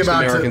the next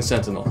American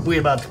Sentinel. We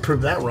about to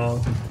prove that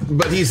wrong.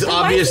 But he's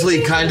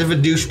obviously kind of a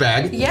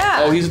douchebag.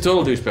 Yeah. Oh, he's a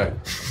total douchebag.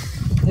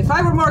 If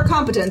I were more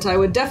competent, I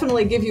would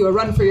definitely give you a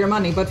run for your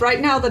money, but right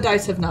now the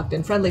dice have not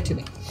been friendly to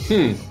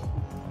me.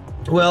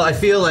 Well, I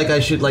feel like I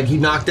should, he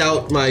knocked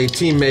out my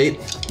teammate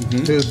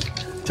who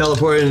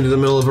teleported into the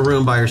middle of a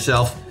room by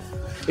herself.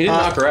 He didn't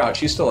knock her out.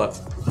 She's still up.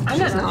 I'm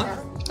not.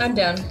 I'm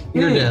down.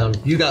 You're down.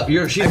 She's I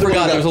the one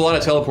forgot who there was a lot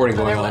of teleporting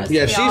going on.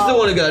 Yeah, she's the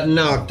one who got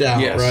knocked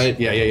out, Yes. right?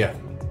 Yeah.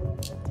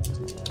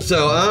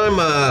 So I'm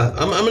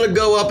gonna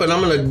go up and I'm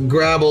gonna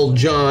grab old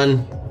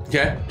Johnny.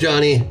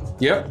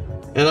 Yep.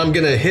 And I'm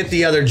gonna hit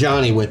the other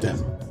Johnny with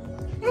him.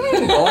 I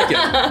like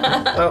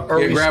it. Are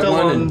we grab still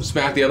one on? and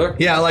smack the other.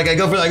 Yeah, I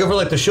go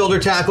for the shoulder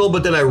tackle,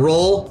 but then I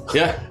roll.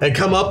 Yeah. And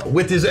come up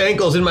with his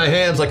ankles in my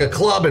hands like a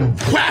club and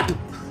whap,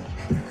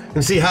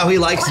 and see how he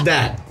likes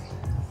that.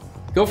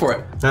 Go for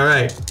it. All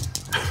right.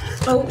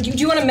 Oh, do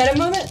you want a meta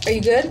moment? Are you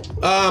good?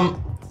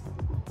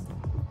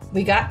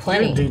 We got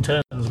plenty.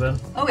 D10s, man.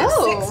 Oh,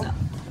 it's 6 now.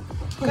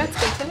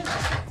 That's good to know.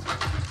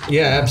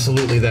 Yeah,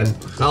 absolutely. Then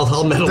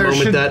I'll metal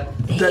moment that.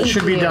 That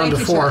should be down to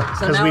Thank you, 4 sir. So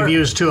because now we've we're-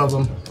 used 2 of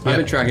them. I've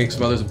been tracking.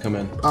 Some others have come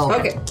in. Oh,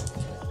 Okay.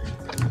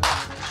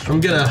 I'm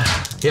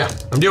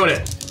doing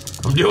it.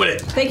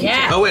 Thank you.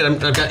 Yeah. Oh wait, I've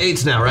got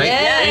 8s now, right?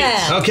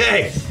 Yeah.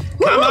 Okay.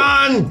 Come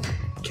on,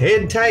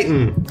 Kid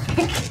Titan.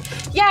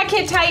 Yeah,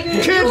 Kid Titan.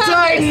 Kid You have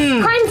Titan!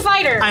 this. Crime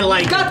fighter. I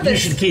like Got it.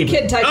 this. You should keep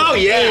Kid it. Titan. Oh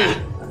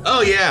yeah.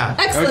 Oh yeah.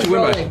 Excellent How'd you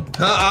win by? rolling.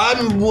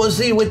 I'm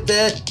woozy with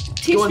that.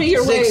 Teach Going me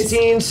your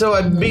 16, so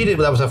I beat it.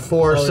 That was a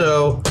 4,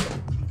 so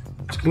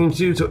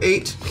 2, so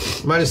 8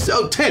 minus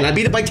 10. I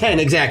beat it by 10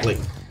 exactly.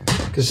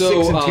 Because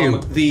 6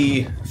 and 2.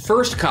 The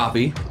first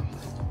copy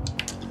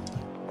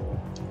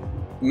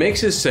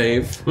makes his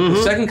save.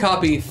 The second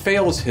copy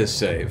fails his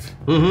save.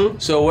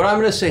 So what I'm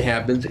going to say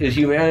happens is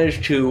you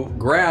manage to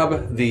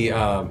grab the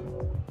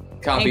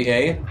copy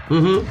A,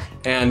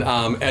 and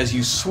as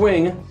you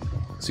swing,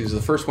 see,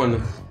 the first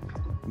one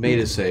made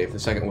his save, the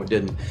second one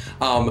didn't.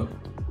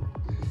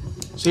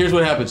 So here's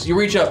what happens. You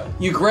reach up,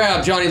 you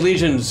grab Johnny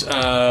Legion's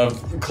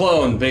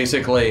clone,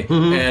 basically,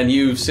 and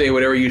you say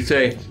whatever you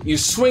say. You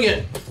swing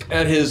it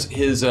at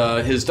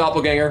his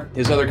doppelganger,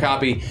 his other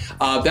copy.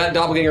 That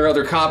doppelganger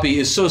other copy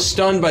is so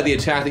stunned by the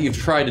attack that you've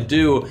tried to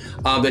do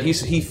that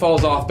he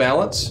falls off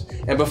balance.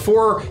 And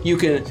before you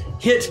can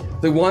hit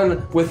the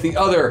one with the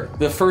other,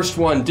 the first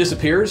one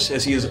disappears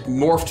as he is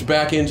morphed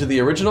back into the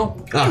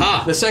original.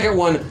 Aha. The second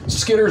one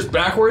skitters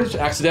backwards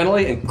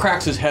accidentally and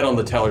cracks his head on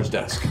the teller's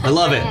desk. I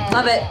love it.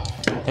 Love it.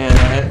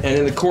 And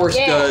then the course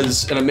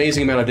does an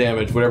amazing amount of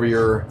damage, whatever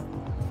your...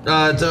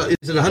 Is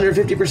it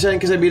 150%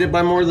 because I beat it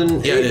by more than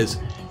 8? Yeah, it is.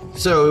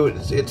 So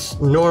it's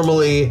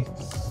normally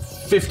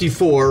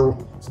 54.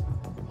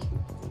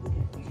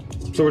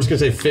 So we're just going to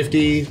say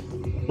 50,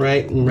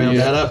 right? And round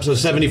that up. So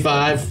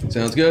 75.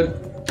 Sounds good.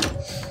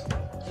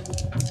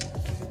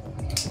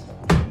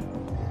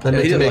 I meant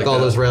he to did make like all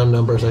that. those round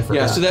numbers. I forgot.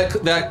 Yeah, so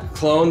that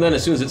clone then,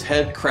 as soon as its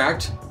head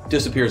cracked,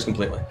 disappears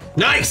completely.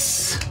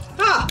 Nice!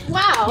 Ah,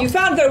 Wow. you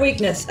found their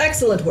weakness.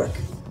 Excellent work.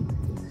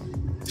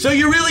 So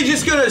you're really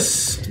just going to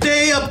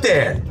stay up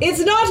there? It's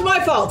not my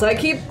fault. I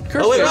keep.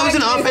 Oh, wait, that was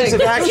an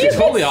offensive action.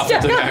 Totally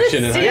offensive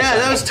action. Yeah,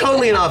 that was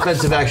totally an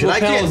offensive action. I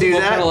can't do We'll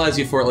that. penalize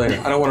you for it later.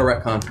 I don't want to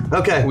retcon.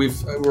 Okay. We're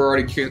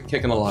already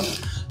kicking a lot.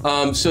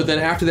 So then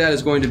after that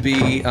is going to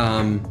be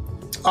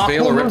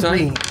Veil or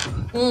Riptide.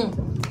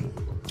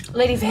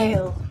 Lady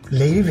Vale.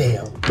 Lady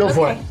Vale. Go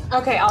for it.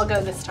 Okay, I'll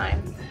go this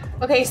time.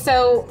 Okay,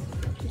 so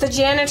the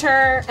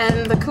janitor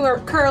and the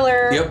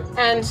curler Yep.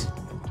 and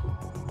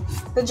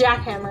the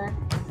jackhammer.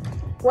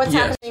 What's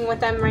Yes. happening with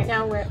them right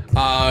now?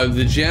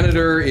 The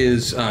janitor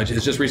is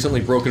has just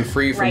recently broken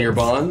free from Right. your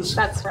bonds.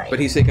 That's right. But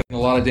he's taking a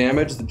lot of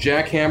damage. The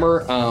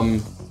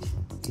jackhammer,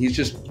 he's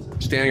just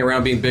standing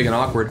around being big and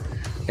awkward.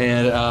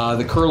 And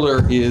the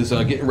curler is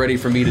getting ready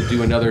for me to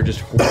do another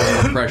just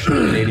horrible impression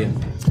of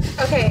Canadian.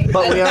 Okay.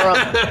 But we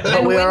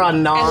are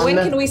on non. And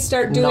when can we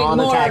start doing more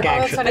non-attack Oh,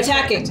 that's action. what I said,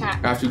 attacking?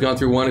 attack. After you've gone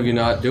through one of you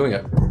not doing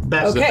it.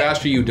 Best. The Okay.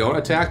 faster you don't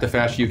attack, the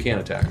faster you can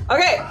attack.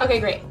 Okay. Okay,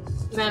 great.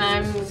 Then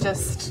I'm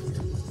just.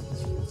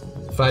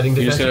 Fighting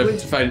You're just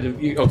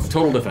defensively? gonna fight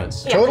total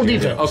defense. Total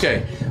defense.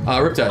 Okay,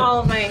 Riptide. All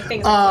of my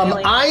things. are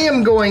failing. I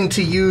am going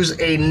to use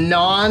a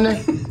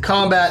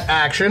non-combat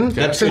action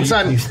That's since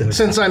good.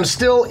 You I'm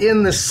still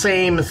in the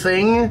same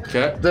thing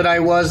Okay. that I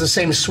was, the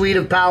same suite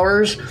of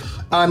powers.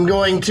 I'm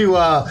going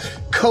to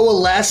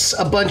coalesce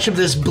a bunch of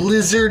this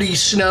blizzardy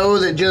snow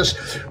that just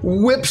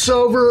whips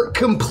over,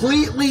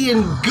 completely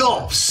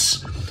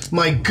engulfs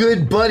my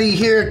good buddy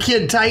here,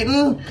 Kid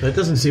Titan. That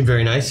doesn't seem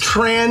very nice.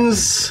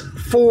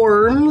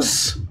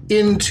 Transforms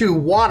into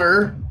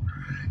water,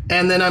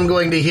 and then I'm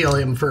going to heal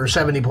him for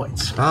 70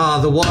 points. Ah,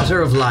 the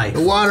water of life.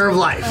 The water of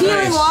life.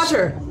 Healing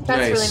water.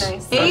 That's really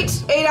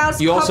nice. 8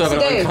 ounce You also have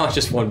cups an a day.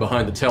 unconscious one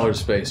behind the teller's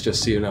space,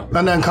 just so you know.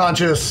 An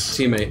unconscious.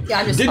 Teammate. Yeah,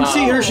 I'm just. Didn't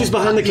see her. She's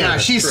behind the counter. Yeah,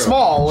 she's True.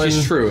 small. She's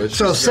and true.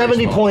 So She's very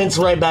 70 small. points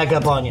right back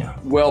up on you.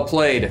 Well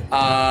played. So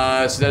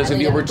that is going to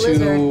be over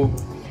to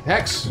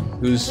Hex,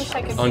 who's Wish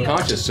I could see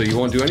unconscious, so you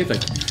won't do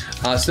anything.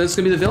 So that's going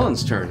to be the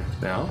villain's turn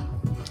now.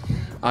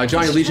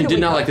 Johnny Legion did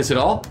not like this at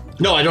all,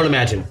 No, I don't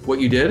imagine.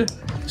 what you did.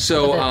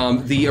 So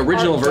the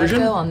original Art version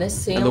Deco on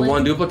this and the ceiling.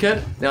 one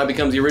duplicate now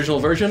becomes the original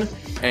version,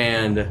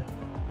 and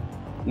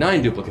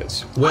 9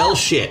 duplicates. Well,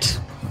 shit.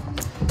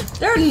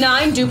 There are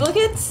 9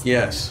 duplicates?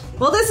 Yes.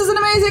 Well, this is an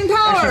amazing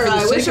power. Actually, for the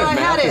I wish sake of I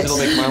math, had 'cause it. it'll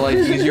make my life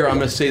easier, I'm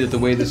going to say that the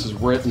way this is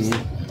written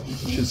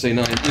should say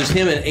 9. There's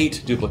him and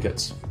 8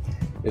 duplicates,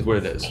 is what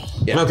it is.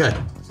 Yeah. Okay.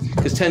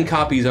 Because 10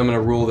 copies, I'm going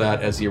to rule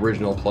that as the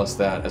original plus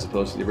that, as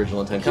opposed to the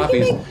original and 10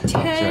 copies. Can you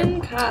make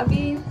 10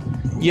 copies?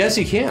 Yes,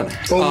 you can.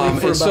 Only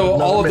for And so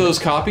about all of another those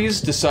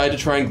copies decide to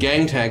try and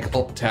gang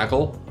tackle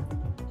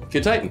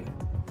Kid Titan.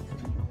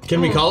 Can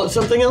we call it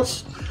something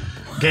else?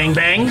 Gang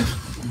bang.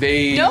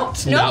 They Nope.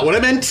 Not what I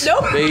meant.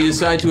 Nope. they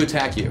decide to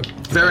attack you.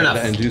 Fair enough.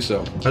 And do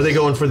so. Are they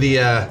going for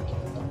the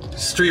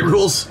street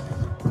rules?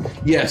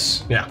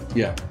 Yes. Yeah.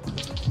 Yeah.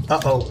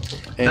 Uh-oh.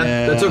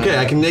 That's okay.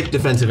 I can make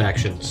defensive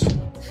actions.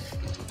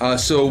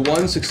 So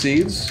 1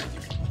 succeeds.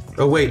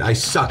 Oh wait, I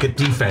suck at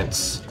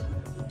defense.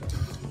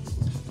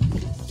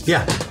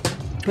 Yeah.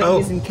 Oh.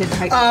 Using Kid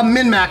Titan.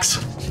 Min-max.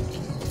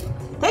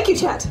 Thank you,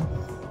 chat.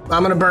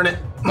 I'm gonna burn it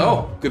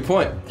Oh, good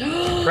point.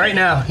 right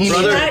now. He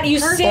Brother. That you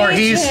or saved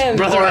he's him.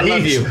 Brother, I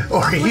love you.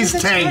 Or he's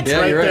tanked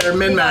Yeah, right you're right. there.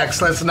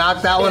 Min-max. Let's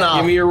knock that one off.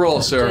 Give me your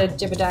roll, sir.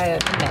 Jebediah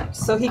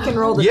next. So he can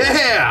roll the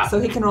Yeah. So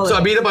he can roll So I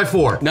it. beat it by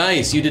 4.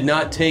 Nice. You did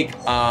not take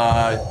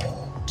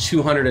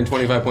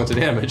 225 points of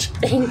damage.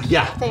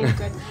 Yeah. Thank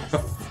goodness.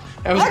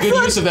 That was a good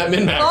Excellent. use of that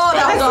min-max. Oh,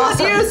 that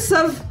was Excellent awesome. Use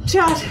of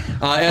chat.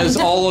 As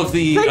all of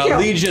the Thank you.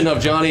 legion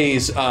of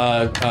Johnny's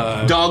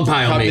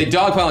Dogpile they me.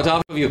 dogpile on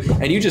top of you,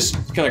 and you just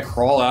kind of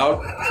crawl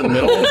out to the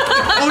middle.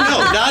 Oh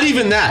no, not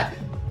even that.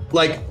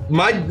 Like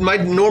my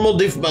normal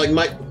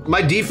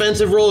my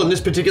defensive role in this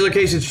particular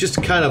case, it's just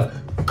to kind of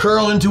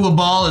curl into a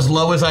ball as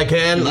low as I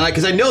can,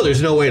 because I know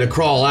there's no way to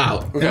crawl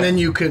out. Okay. And then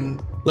you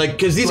can. Like,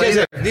 because these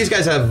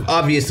guys have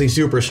obviously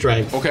super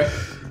strength. Okay.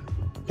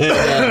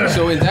 And,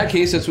 So in that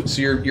case, so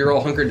you're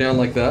all hunkered down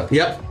like that.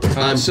 yep.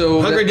 I'm so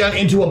hunkered down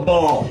into a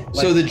ball.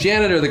 So the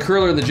janitor, the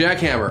curler, and the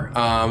jackhammer,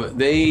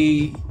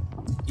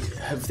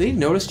 have they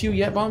noticed you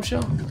yet,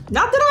 Bombshell?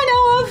 Not that I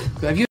know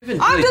of. Have you even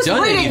I'm really just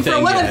done waiting anything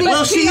for one of yet? these-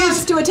 Well, she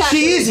peons to attack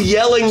she me. is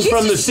yelling She's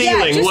from the just- yeah,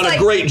 ceiling. just What like-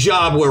 a great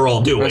job we're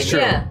all doing. That's true.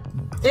 Yeah.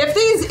 If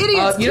these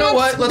idiots You know can't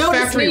what? Let's notice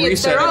factory me, it's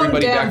reset their own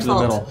everybody damn back to the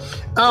fault. middle.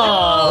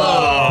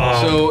 Oh.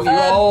 So you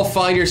all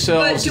find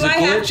yourselves, but there's do a I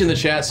have glitch in the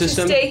chat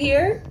system, Stay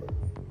here?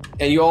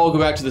 and you all go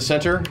back to the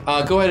center.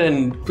 Go ahead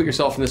and put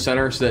yourself in the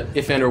center so that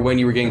if and or when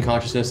you regain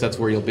consciousness, that's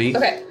where you'll be.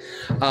 Okay.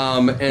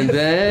 And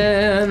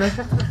then,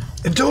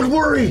 And don't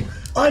worry.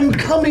 I'm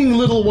coming,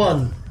 little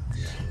one.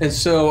 and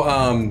so,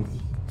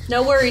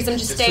 No worries, I'm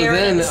just so staring.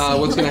 then at the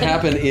what's going to ceiling.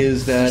 happen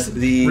is that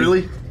the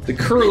Really? the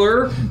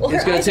curler Well, is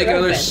her going eyes to take are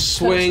another open.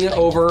 swing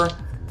over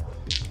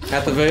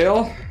at the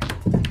veil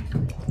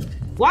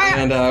Why?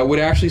 and would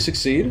actually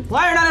succeed.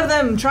 Why are none of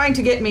them trying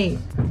to get me?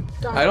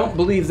 I don't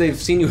believe they've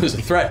seen you as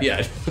a threat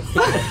yet.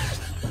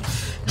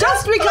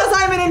 Just because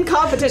I'm an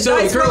incompetent So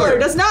the dice roller curler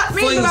does not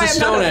mean flings that I a am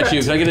stone not a at threat.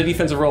 you. Can I get a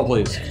defensive roll,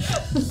 please?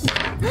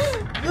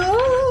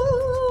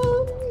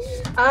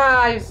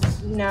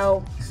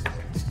 No.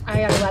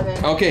 I got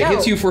 11. Okay, No.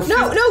 hits you for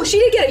No, she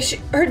did get it.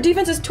 Her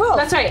defense is 12.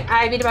 That's right.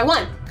 I beat it by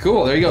 1.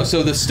 Cool, there you go.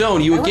 So the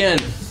stone, you again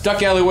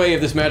duck out of the way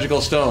of this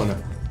magical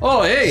stone.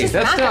 Oh, hey, Just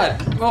that's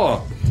knock not.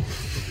 Oh,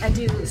 I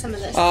do some of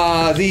this.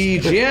 the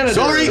janitor.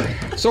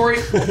 Sorry.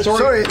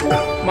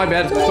 My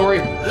bad. Sorry.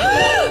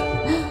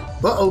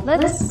 Uh-oh.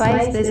 Let's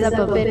spice this up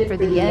a bit for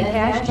the end.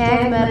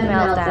 Hashtag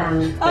meltdown.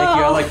 Thank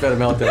you. I like better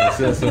meltdowns.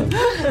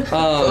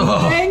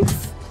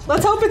 Thanks.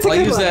 Let's hope it's a I'll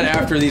good use one. that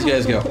after these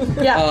guys go.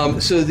 Yeah.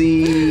 So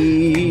the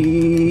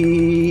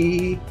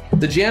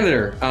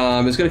janitor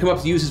is going to come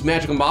up to use his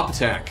magical mop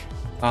attack,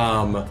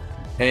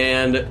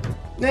 and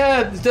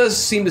it does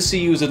seem to see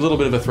you as a little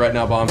bit of a threat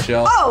now,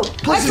 Bombshell. Oh,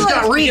 Plus he's got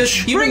excellent.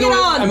 reach. Even Bring it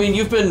though- on. I mean,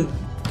 you've been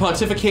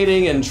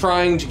pontificating and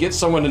trying to get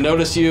someone to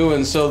notice you,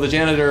 and so the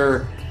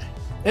janitor,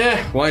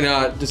 why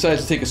not,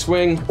 decides to take a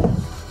swing.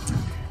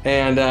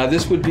 And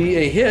this would be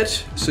a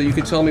hit, so you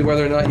can tell me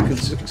whether or not you can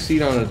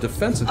succeed on a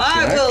defensive check.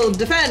 I will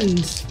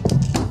defend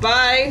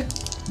by.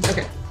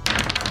 Okay.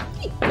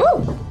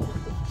 Woo!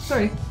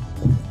 Sorry.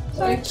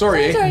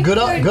 Sorry. Good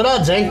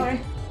odds, eh?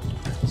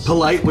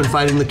 Polite when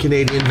fighting the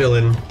Canadian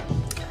villain.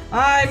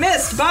 I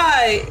missed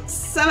by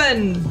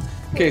 7.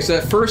 Okay, so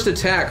that first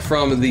attack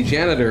from the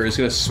janitor is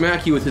going to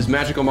smack you with his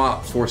magical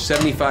mop for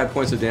 75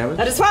 points of damage.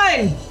 That is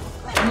fine.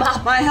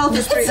 My health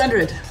is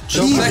 300.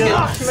 The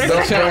second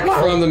attack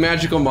from the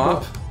magical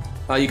mop,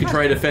 you can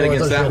try to defend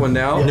against that one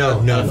now.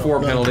 No, At a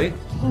 4 penalty.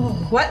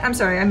 What? I'm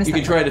sorry, I missed You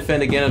can try to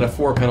defend again at a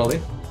 4 penalty.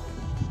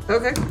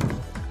 Okay.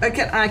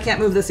 I can't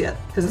move this yet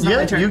because it's not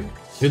my turn.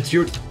 It's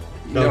your.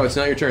 No, it's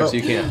not your turn, so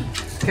you can't.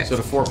 Okay. So at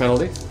a 4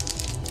 penalty.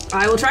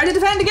 I will try to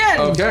defend again.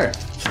 Okay.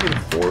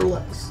 4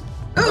 less.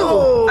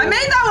 Ooh, I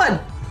made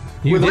that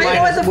one. With Wait,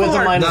 no, it's a 4. with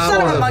a minus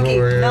Son of a monkey.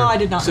 No, I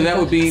did not. So that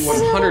would be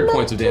 100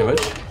 points of damage.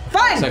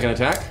 Fine. Second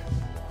attack.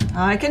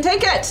 I can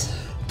take it.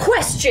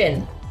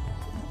 Question.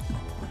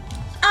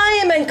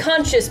 I am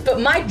unconscious, but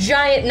my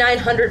giant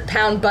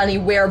 900-pound bunny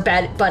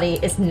bunny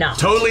is not.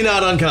 Totally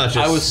not unconscious.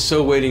 I was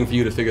so waiting for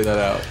you to figure that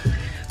out.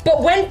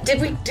 But when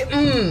did we?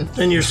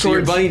 And your So your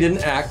sword. bunny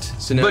didn't act,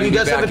 so now But you he can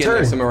does get have back a in turn.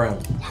 next time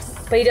around.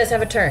 But he does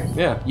have a turn.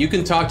 Yeah, you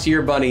can talk to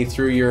your bunny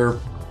through your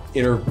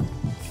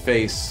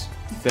interface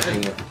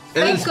thing.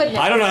 Thank goodness.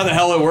 I don't know how the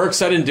hell it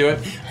works. I didn't do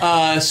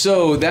it.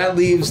 So that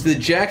leaves the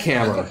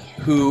jackhammer,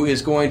 who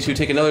is going to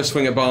take another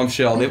swing at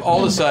Bombshell. They've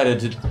all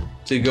decided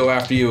to go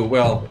after you.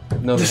 Well,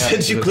 no, they haven't.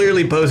 Since you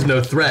clearly pose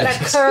no threat.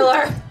 That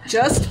curler.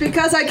 Just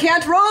because I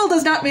can't roll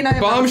does not mean I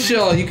have.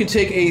 Bombshell, you can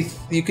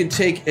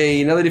take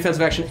another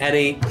defensive action at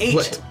a 8.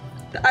 What?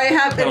 I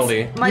have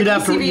Penalty. My You'd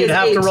have PCV to is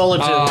 8. roll a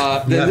 2. Then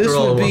have to this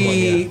roll will a 1-1,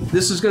 be. yeah.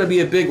 This is going to be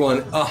a big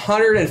one.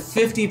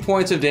 150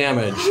 points of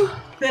damage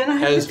Then I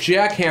have as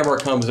Jackhammer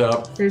comes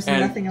up There's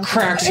and nothing else.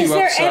 cracks Is you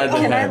there upside the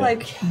Can I head.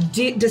 like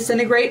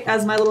disintegrate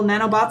as my little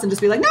nanobots and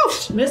just be like, no,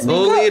 miss me.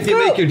 Only go, if you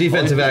go. make your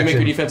defensive You make action.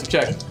 your defensive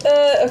check.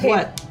 Okay.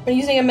 What? I'm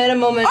using a meta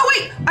moment. Oh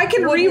wait, I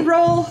can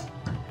re-roll.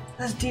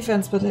 That's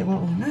defense, but it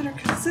won't really matter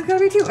because it's gotta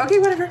be 2. Okay,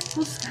 whatever.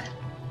 Is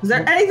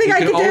there anything You I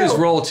can can always do?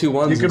 roll 2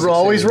 1s. You could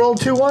always roll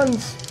 2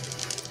 1s.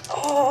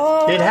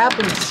 It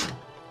happens.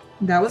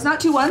 That was not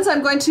 2 1s.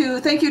 I'm going to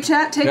thank you,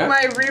 chat. Take Yeah.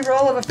 my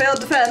re-roll of a failed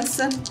defense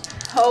and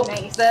hope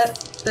that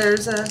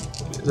there's a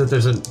That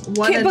there's a.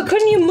 one. But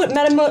couldn't you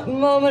meta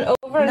moment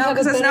over? and No, have a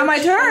because it's better now my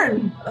shot?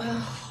 turn.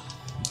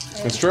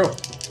 That's true.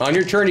 On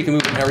your turn, you can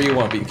move whenever you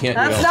want, but you can't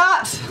do That's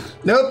else. not.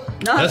 Nope.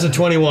 That's a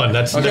 21.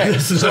 That's Okay,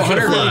 This is so not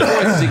gonna 150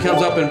 fly. points as he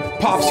comes up and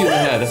pops you in the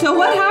head. So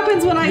what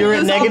happens when I You're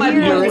at lose all my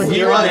negative- points?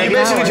 You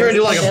basically turn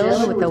into like a.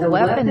 Filled with a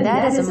weapon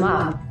that is a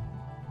mop.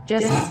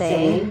 Just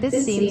saying,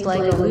 this seems like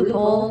a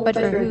loophole, but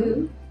for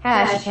who?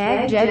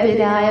 Hashtag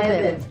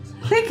Jebediah.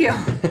 Thank you.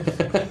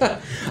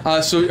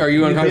 So are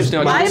you unconscious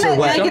now? I'm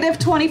Jason? at negative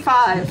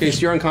 25. Okay, so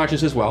you're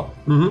unconscious as well.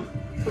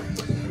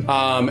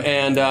 Mm-hmm.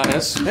 And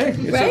it's Right?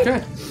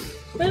 okay.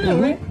 I know,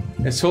 right?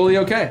 It's totally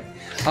okay.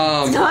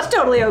 Not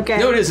totally okay.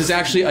 No, it is. It's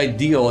actually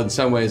ideal in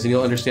some ways, and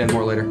you'll understand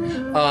more later.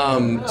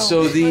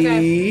 So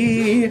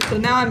So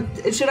now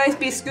should I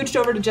be scooched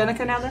over to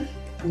Jenica now then?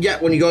 Yeah,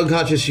 when you go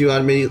unconscious, you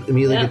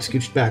immediately Yeah. get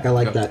scooched back. I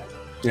like that.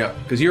 Yeah,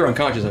 because you're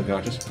unconscious. So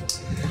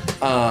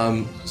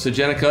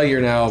Jenica,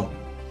 you're now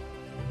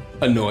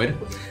annoyed.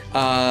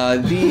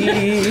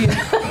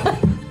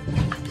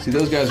 See,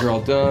 those guys are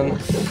all done.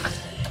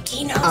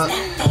 He knows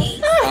that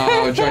thing.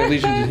 Giant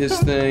Legion did his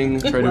thing,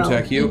 tried to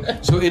attack you.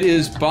 So it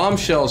is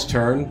Bombshell's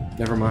turn.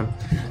 Never mind.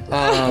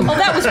 Oh,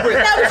 that was rude.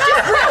 That was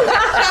just rude.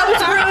 That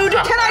was rude.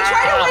 Can I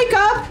try to wake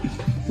up?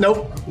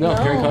 Nope. No,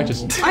 you're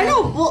unconscious. I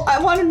know. Well, I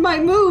wanted my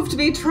move to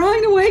be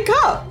trying to wake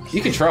up.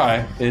 You can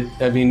try. You'll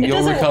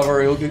doesn't-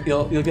 recover. You'll get.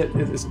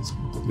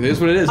 It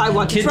is what it is. I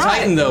want to Kid try.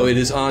 Titan, though, it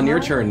is on your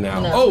turn now.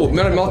 No. Oh,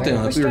 Meta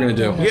Meltdown. That's what we were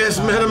gonna do. Yes,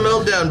 meta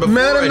meltdown. Before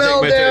Meta I take my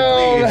meltdown.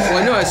 turn, please. Well,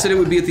 I know. I said it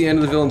would be at the end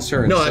of the villain's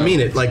turn. No, so. I mean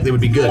it. Like, it would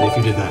be good if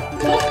you did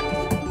that.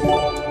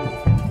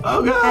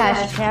 Oh, God.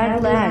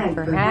 Hashtag lag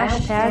for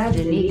hashtag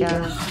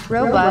Janika.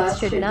 Robots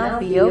should not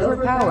be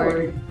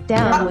overpowered.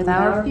 Down with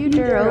our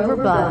future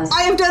overbots.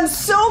 I have done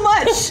so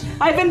much.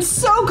 I've been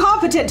so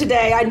competent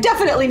today. I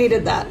definitely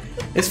needed that.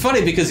 It's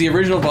funny because the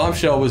original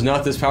Bombshell was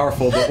not this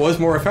powerful, but was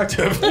more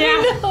effective.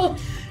 Yeah.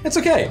 It's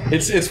okay.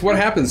 It's what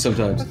happens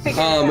sometimes.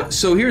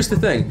 So here's the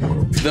thing: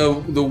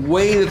 the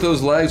way that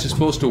those legs are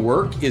supposed to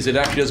work is it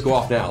actually does go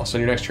off now. So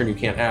on your next turn you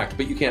can't act,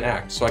 but you can't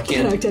act. So I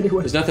can't. act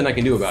anyway. There's nothing I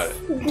can do about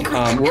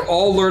it. We're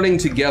all learning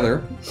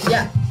together.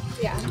 Yeah.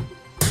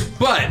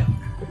 But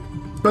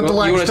But the you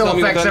lag wanna still tell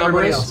me what affects that number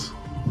everybody is? else.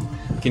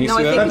 Can you No,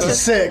 see I that? think That's a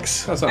just-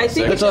 6. That's not I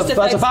think a it six. just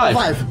That's a affects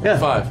 5. 5. Yeah.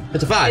 5.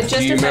 It's a 5. It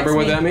just Do you remember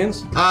what affects that me.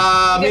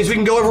 means? Means we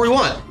can go wherever we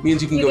want.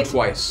 Means you can go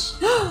twice.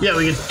 Yeah,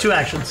 we get 2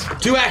 actions.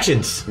 2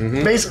 actions.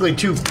 Basically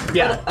 2.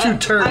 Yeah, 2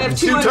 turns. I have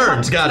 2 Two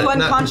turns, got it. Two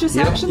Not- unconscious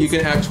Yep. actions. You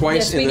can act twice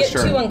Yes, in we this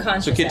get turn. 2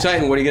 unconscious So Kid actions.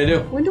 Titan, what are you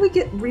gonna do? When do we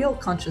get real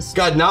conscious?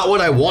 God, not what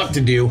I want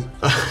to do.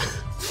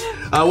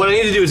 What I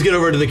need to do is get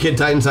over to the Kid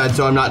Titan side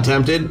so I'm not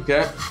tempted.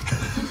 Okay.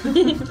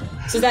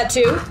 So is that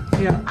 2?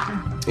 Yeah.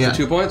 Yeah.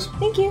 2 points.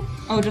 Thank you.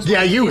 Oh, just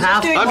Yeah, you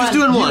have. doing I'm just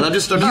doing one. I'm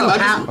just have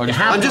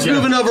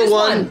moving over Just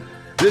one. one.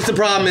 Just the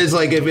problem is,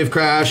 like, if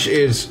Crash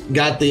is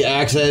got the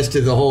access to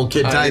the whole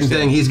Kid I Titan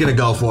understand. thing, he's gonna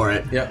go for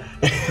it. Yep.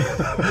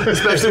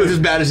 Especially with as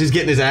bad as he's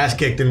getting his ass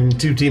kicked and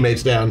 2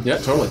 teammates down. Yeah,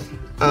 totally.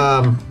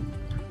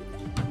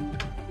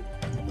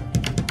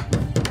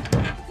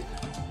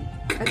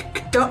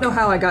 don't know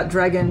how I got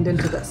dragoned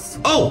into this.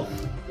 Oh,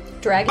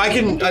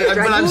 Dragon. but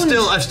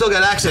I've still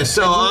got access.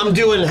 So I'm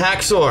doing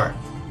Hacksaw.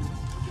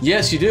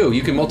 Yes, you do.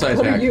 You can multi-attack.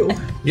 What are you?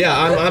 Yeah,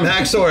 I'm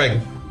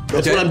hacksawing.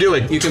 That's what I'm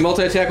doing. You can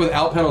multi-attack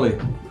without penalty.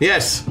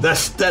 Yes,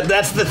 that's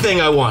the thing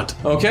I want.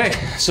 Okay,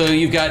 so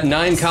you've got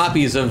 9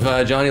 copies of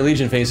Johnny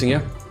Legion facing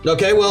you.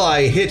 Okay, well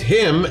I hit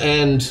him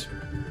and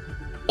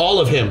all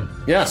of him.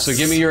 Yeah, so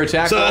give me your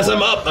attack. So as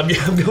I'm up, I'm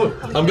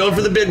going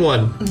for the big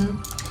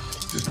one.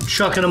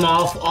 Chucking them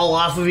all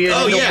off of you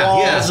Oh, into yeah,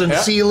 walls yeah. and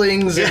Yeah.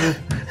 ceilings Yeah. and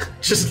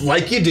Just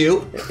like you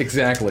do.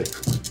 Exactly.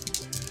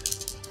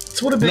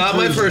 it's what a big Not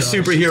my bruiser first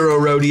does. superhero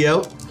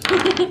rodeo.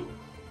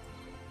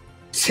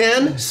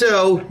 10,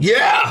 so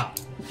yeah.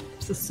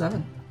 It's a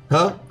 7.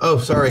 Huh? Oh,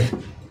 sorry.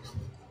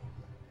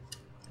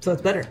 So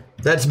it's better.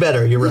 That's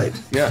better, you're right.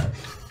 Yeah.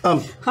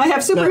 I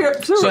have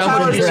superpowers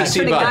how many and CC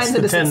turning bucks? 9s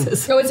into The 10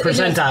 6s. Oh, it's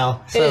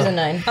percentile. It is a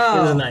 9. It is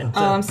a 9.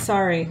 Oh, I'm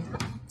sorry.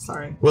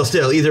 Sorry. Well,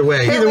 still, either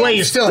way. Either way,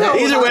 you still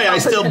hit. Either way, I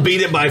still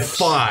beat it by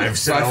 5.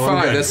 So By I'm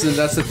 5. good.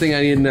 That's the thing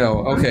I need to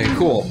know. Okay,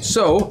 cool.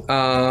 So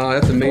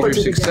that's a major Or did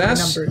you get the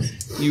success.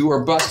 numbers? You are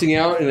busting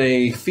out in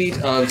a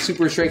feat of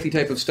super strengthy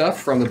type of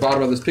stuff from the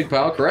bottom of this pig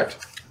pile, correct?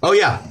 Oh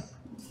yeah.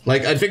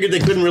 Like I figured they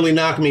couldn't really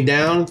knock me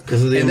down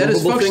because of the And that is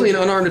immovable functionally thing.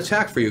 an unarmed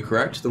attack for you,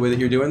 correct? The way that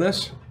you're doing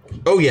this?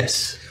 Oh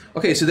yes.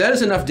 Okay, so that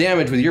is enough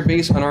damage with your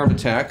base unarmed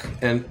attack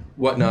and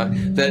whatnot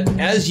that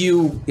as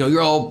they're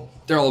all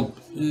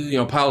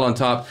piled on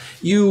top,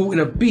 you in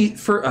a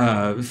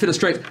fit of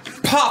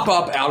strength pop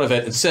up out of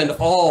it and send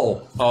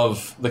all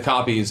of the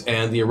copies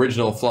and the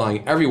original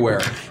flying everywhere.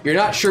 You're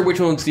not sure which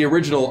one's the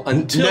original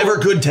until Never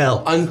could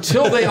tell.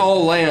 until they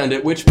all land,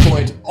 at which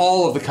point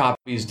all of the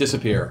copies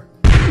disappear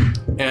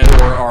and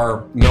or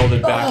are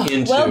melded back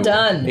into well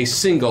done. a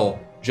single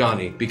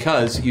Johnny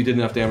because you did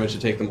enough damage to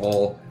take them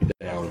all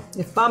down.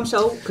 If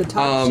Bombshell could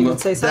talk, she would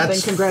say something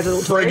That's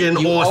congratulatory.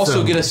 friggin' You awesome.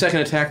 also get a second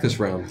attack this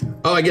round.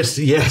 Oh, I guess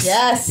yes.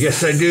 Yes.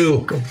 Yes, I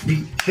do.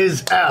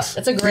 His ass.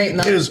 That's a great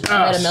melt. His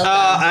ass.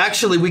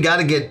 Actually, we got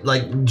to get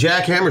like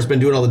Jack Hammer's been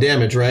doing all the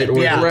damage, right? Or-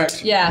 Yeah.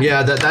 Correct. Yeah.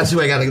 Yeah, that's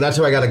who I got. That's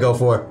who I got to go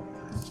for.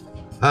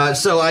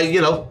 So I,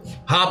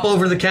 hop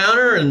over the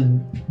counter,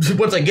 and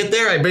once I get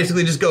there, I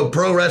basically just go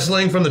pro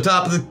wrestling from the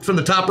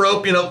top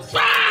rope.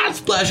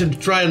 Splash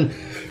and try and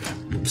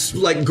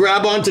like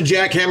grab onto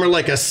Jack Hammer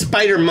like a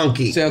spider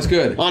monkey. Sounds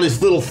good. On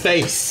his little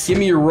face. Give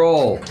me your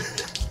roll.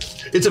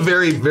 It's a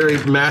very, very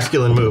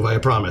masculine move, I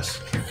promise.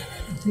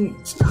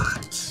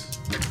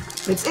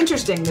 It's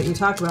interesting that you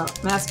talk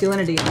about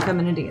masculinity and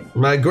femininity.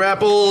 My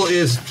grapple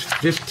is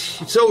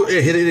 15, so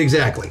it hit it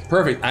exactly.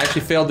 Perfect. I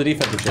actually failed the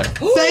defensive check.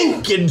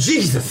 Thank you,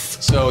 Jesus.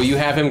 So you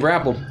have him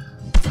grappled.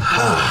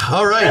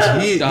 All right.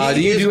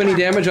 Do you do any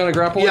damage on a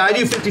grapple? Yeah, I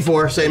do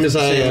 54, same as I.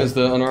 Same as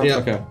the unarmed? Yeah.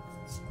 Okay.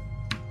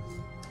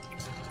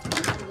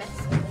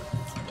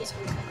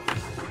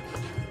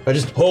 I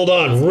just hold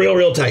on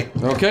real tight.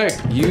 Okay.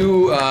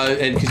 You,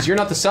 and because you're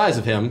not the size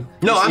of him.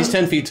 No, he's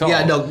 10 feet tall.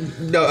 Yeah, no.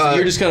 So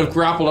you're just kind of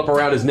grappled up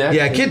around his neck.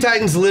 Yeah, Kid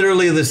Titan's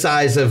literally the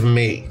size of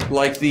me.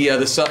 Like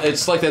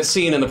it's like that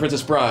scene in The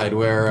Princess Bride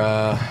where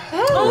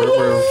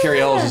where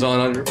Carrie Ellis is on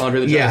under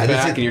the Yeah, guy's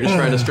that's back it. and you're just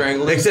trying to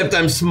strangle him. Except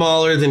I'm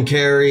smaller than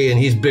Carrie and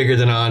he's bigger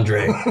than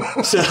Andre.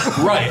 So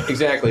Right,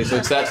 exactly. So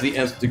it's that to the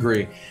nth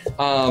degree.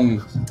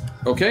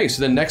 Okay,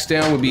 so the next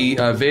down would be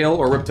Veil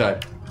or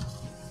Riptide.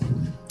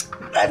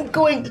 I'm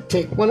going to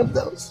take one of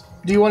those.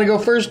 Do you want to go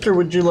first, or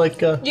would you like?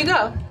 You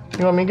go.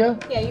 You want me to go?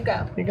 Yeah, you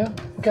go. You go.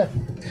 Okay.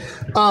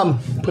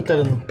 Put that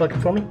in the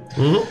bucket for me.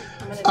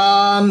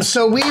 Mm-hmm.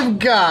 So we've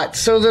got,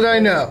 so that I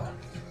know,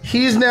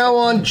 he's now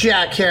on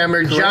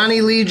Jackhammer. Johnny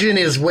Legion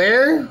is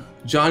where?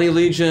 Johnny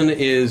Legion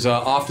is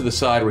off to the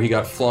side where he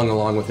got flung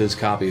along with his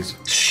copies.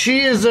 She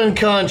is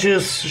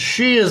unconscious.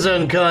 She is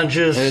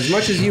unconscious. And as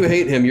much as you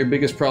hate him, your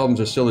biggest problems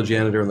are still the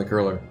janitor and the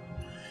curler.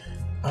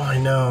 Oh, I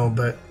know,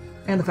 but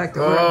And the fact that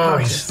we're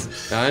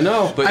unconscious. I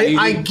know, but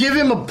I give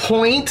him a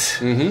point.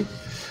 Mm-hmm.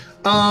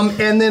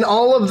 And then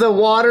all of the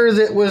water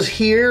that was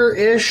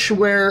here-ish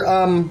where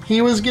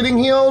he was getting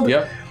healed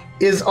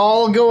is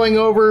all going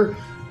over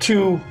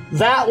to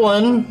that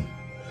one.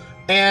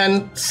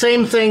 And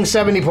same thing,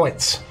 70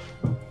 points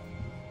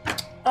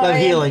of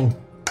healing.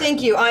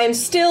 Thank you. I am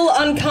still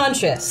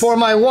unconscious. For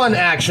my one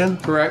action.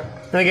 Correct.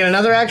 Can I get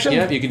another action?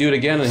 Yeah, you can do it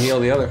again and heal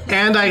the other.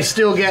 And I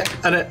still get,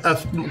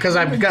 because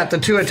I've got the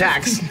 2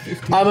 attacks.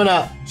 I'm going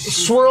to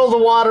swirl the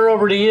water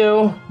over to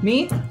you.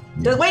 Me?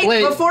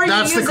 Wait, before you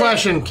that's use the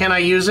question. Can I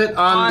use it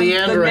on the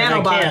Android? I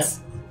nanobots. can't.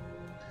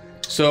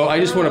 So I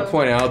just want to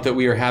point out that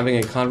we are having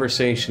a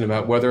conversation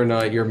about whether or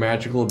not your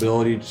magical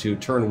ability to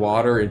turn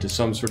water into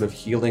some sort of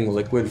healing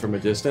liquid from a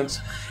distance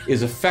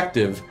is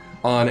effective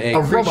on a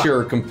creature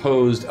robot.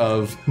 composed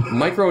of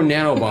micro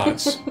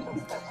nanobots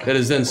that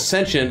is then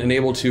sentient and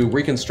able to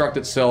reconstruct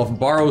itself,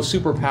 borrow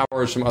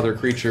superpowers from other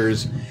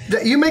creatures.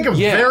 You make a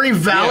very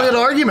valid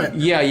argument.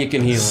 Yeah, you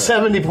can heal it.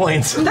 70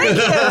 points. Thank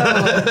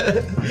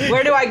you.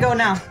 Where do I go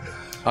now?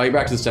 Oh, you're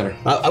back to the center.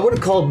 I would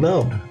have called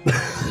no.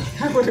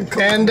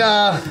 And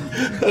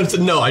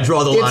no, I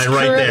draw the line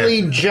right there.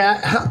 currently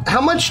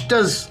how much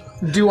does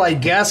do I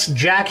guess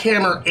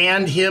Jackhammer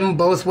and him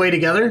both weigh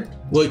together?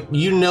 Well,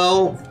 you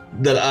know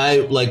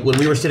that when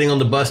we were sitting on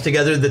the bus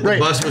together, that the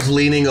bus was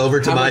leaning over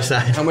to my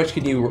side. How much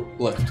can you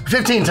lift?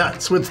 15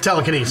 tons with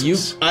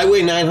telekinesis. I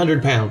weigh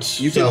 900 pounds.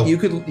 You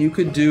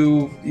could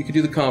do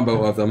the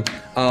combo of them.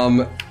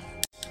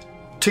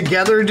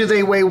 Together, do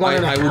they weigh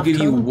 1.5 I will give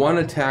you one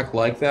attack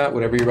like that,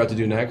 whatever you're about to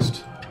do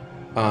next,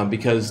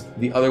 because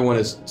the other one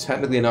is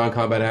technically a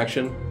non-combat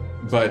action,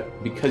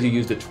 but because you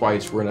used it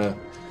twice, we're gonna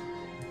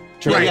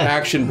turn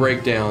action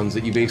breakdowns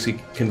that you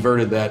basically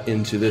converted that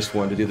into this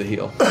one to do the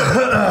heal.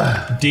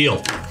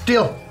 Deal.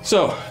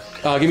 So,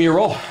 give me a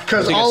roll.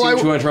 Because see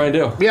what you want to try and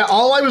do. Yeah,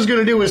 all I was going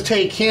to do was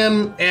take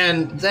him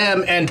and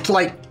them and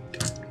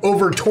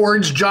over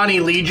towards Johnny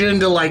Legion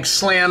to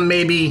slam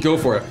maybe. Go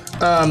for it.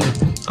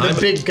 The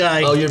big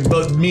guy. Oh, you're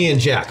both me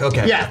and Jack.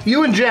 Okay. Yeah,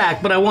 you and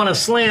Jack, but I want to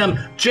slam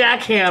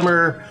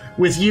Jackhammer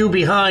with you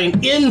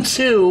behind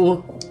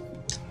into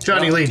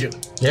Johnny Legion.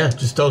 Yeah,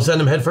 just don't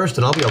send him head first,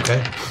 and I'll be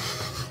okay.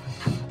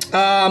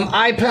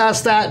 I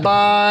passed that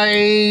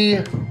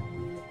by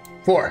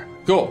 4.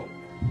 Cool.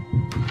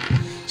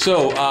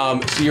 So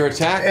your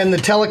attack... And the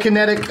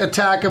telekinetic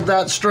attack of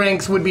that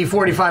strength would be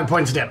 45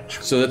 points of damage.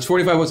 So that's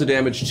 45 points of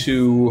damage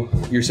to...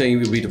 You're saying it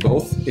would be to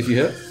both if you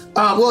hit?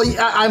 Well,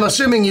 I'm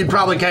assuming you'd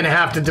probably kind of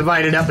have to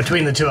divide it up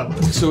between the two of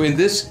them. So in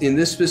this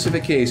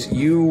specific case,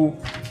 you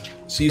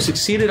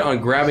succeeded on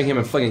grabbing him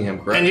and flinging him,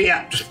 correct?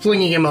 And just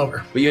flinging him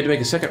over. But you had to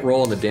make a second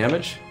roll on the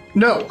damage?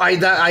 No,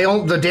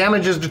 the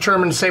damage is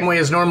determined the same way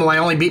as normal. I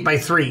only beat by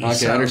 3.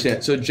 Okay, I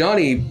understand. So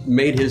Johnny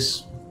made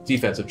his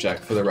defensive check,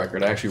 for the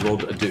record. I actually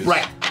rolled a deuce.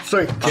 Right.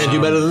 So can't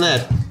do better than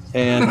that.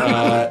 And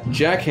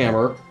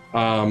Jackhammer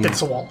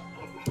hits the wall.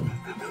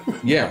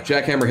 Yeah,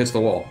 Jackhammer hits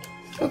the wall.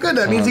 Oh, good.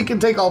 That means he can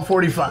take all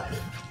 45,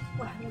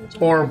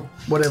 or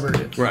whatever it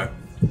is. Right.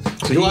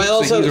 So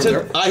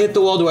I hit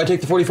the wall. Do I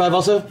take the 45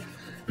 also?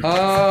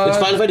 It's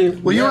fine if I do.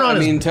 Well, I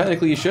mean,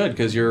 technically you should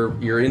because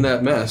you're in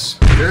that mess.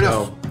 Fair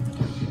enough.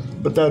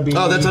 But that'd be.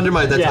 Oh, that's under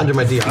my deal.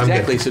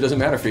 Exactly. So it doesn't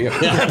matter for you.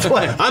 Yeah, that's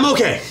why I'm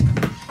okay.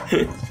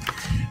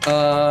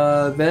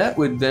 That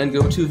would then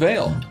go to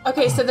Vale.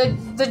 Okay, so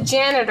the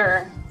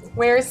janitor,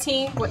 where is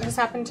he? What has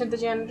happened to the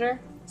janitor?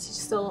 Is he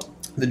still...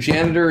 The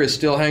janitor is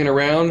still hanging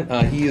around.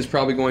 He is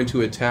probably going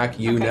to attack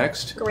you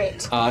next.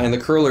 Great. And the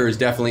curler is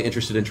definitely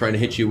interested in trying to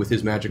hit you with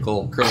his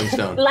magical curling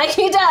stone. Like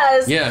he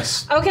does.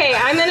 Yes. Okay,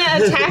 I'm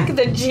gonna attack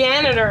the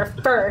janitor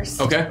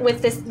first. Okay.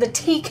 With the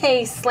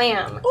TK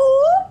slam.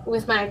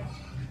 With my...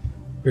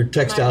 Your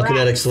textile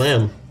kinetic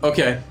slam.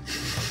 Okay.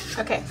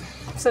 Okay.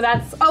 So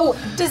that's... Oh,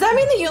 does that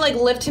mean that you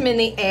lift him in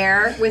the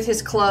air with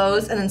his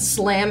clothes and then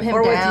slam him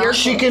down? With your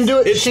she can do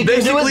it. She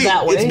can do it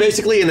that way. It's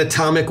basically an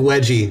atomic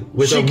wedgie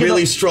with a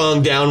really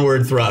strong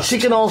downward thrust. She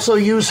can also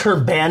use her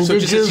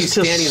bandages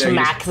to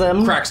smack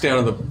them. Cracks down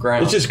on the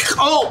ground. It's just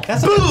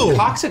that's boom. Like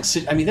coccyx.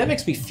 I mean, that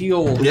makes me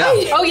feel. Yeah.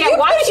 Oh yeah.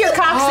 Watch your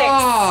coccyx.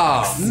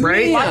 Ah,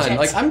 right. Watch it.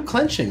 Like I'm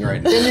clenching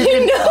right now.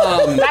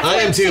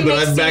 I am too, but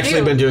I've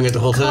actually been doing it the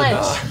whole time.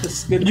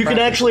 You can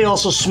actually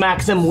also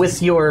smack them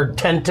with your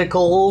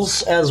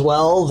tentacles as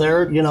well.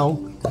 They're,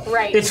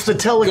 right. It's the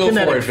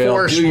telekinetic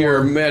force. Do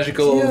your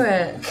magical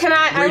Can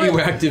I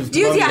radioactive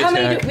how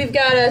many? We've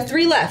got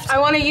 3 left. I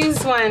want to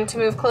use one to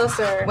move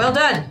closer. Well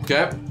done.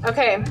 Okay.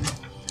 Okay.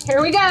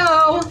 Here we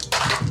go.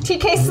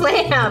 TK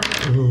slam.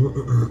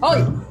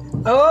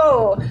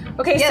 Oh.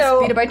 Okay, Yes,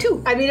 so beat it by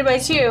 2. I beat it by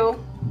 2.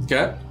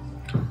 Okay.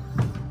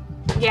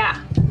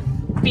 Yeah.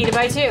 Beat it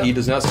by 2. He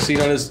does not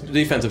succeed on his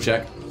defensive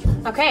check.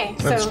 Okay,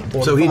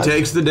 So he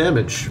takes the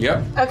damage.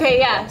 Yep. Okay,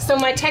 yeah. So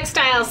my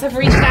textiles have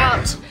reached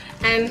out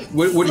and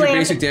What's your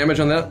basic damage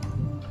on that?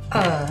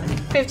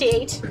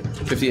 58.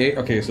 58?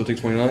 Okay, so it'll take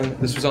 29.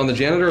 This was on the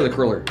janitor or the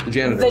curler? The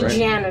janitor, The right?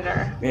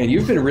 janitor. Man,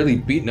 you've been really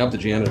beating up the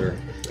janitor.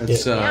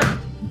 That's,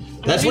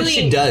 That's what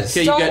she does.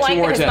 Okay, you Don't got 2 like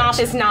more that his attacks.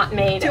 mop is not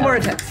made 2 more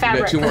of attacks. You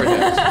fabric. got 2 more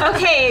attacks.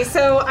 Okay,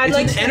 so I'd It's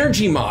like an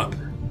energy mop.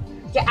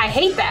 Yeah, I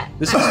hate that.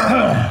 This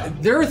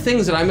is, there are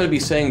things that I'm going to be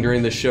saying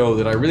during the show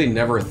that I really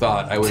never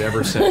thought I would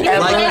ever say.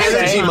 Like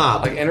energy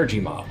mop. Like energy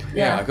mop.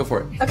 Yeah, go for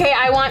it. Okay,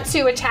 I want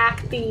to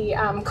attack the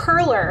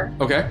curler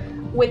Okay.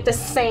 with the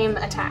same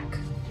attack.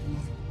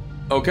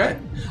 Okay.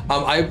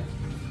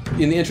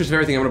 In the interest of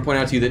everything, I'm going to point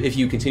out to you that if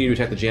you continue to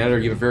attack the janitor,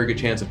 you have a very good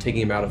chance of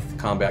taking him out of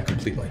combat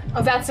completely.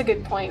 Oh, that's a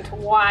good point.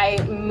 Why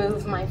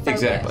move my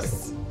focus? Exactly.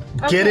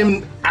 Okay. Get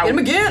him out. Get him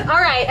again.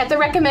 All right, at the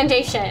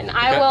recommendation,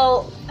 I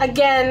will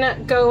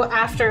again go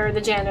after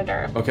the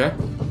janitor Okay.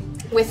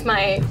 with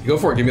my Go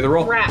for it. Give me the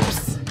roll.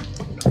 wraps.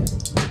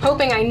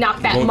 Hoping I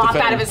knock that Won't mop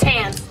defend out of him. his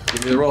hands.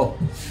 Give me the roll.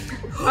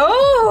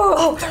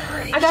 Oh!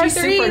 I got a She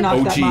 3. super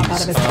knocked that mop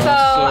out of his hand. So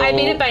I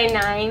beat it by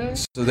 9.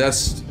 So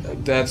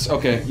that's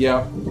okay.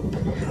 Yeah.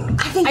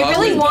 I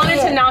really wanted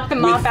to knock the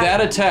mop With out.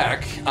 that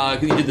attack,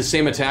 you did the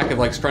same attack of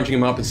like scrunching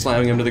him up and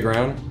slamming him to the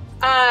ground.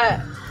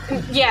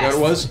 Yes. That it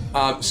was.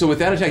 So with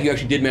that attack, you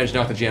actually did manage to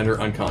knock the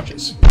janitor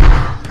unconscious.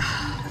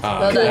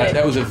 Well done.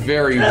 That was a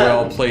very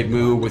well played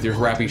move with your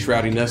wrappy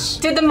shroudiness.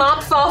 Did the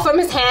mop fall from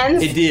his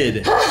hands? It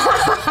did.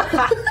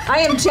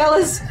 I am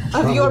jealous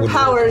of your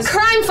powers.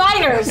 Crime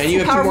fighters! And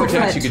you have 2 more Powerful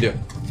attacks threat. you could do.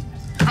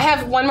 I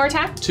have one more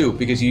attack? 2,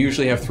 because you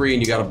usually have 3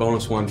 and you got a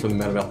bonus 1 from the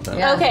meta meltdown.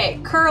 Yeah. Okay,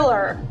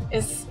 curler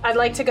is. I'd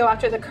like to go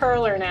after the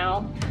curler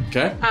now.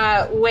 Okay.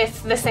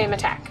 With the same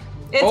attack.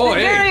 It's been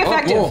very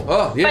effective.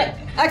 Oh, yeah.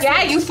 But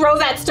yeah, you throw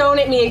that stone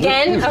at me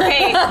again.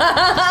 Okay.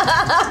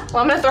 Well,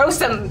 I'm gonna throw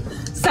some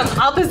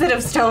opposite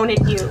of stone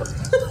at you.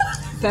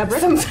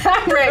 Fabric. Some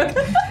fabric.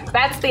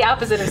 That's the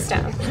opposite of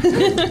stone.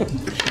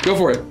 Go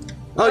for it.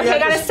 Oh, Okay, I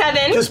got a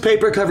 7. Just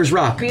paper covers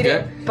rock. Beat Okay.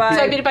 it by.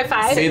 So I beat it by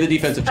 5. Say the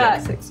defensive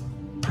check. 6.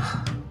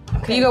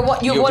 You got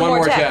one. You You have have one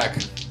more attack.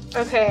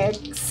 Okay,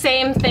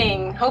 same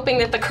thing. Hoping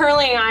that the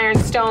curling iron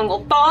stone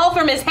will fall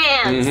from his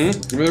hands.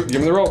 Mm-hmm.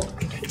 Give me the roll.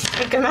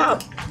 Take him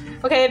out.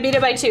 Okay, I beat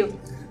it by 2.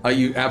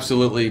 You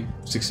absolutely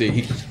succeed.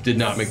 He did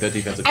not make that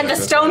defensive check. And the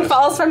That's stone bad.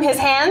 falls from his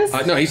hands?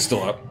 No, he's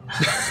still up.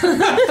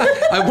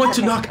 I want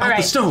to knock out the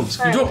right. stones.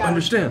 All You right, don't got it.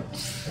 understand.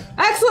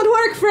 Excellent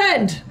work,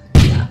 friend.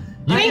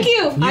 Thank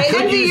you. I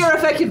could envy use- your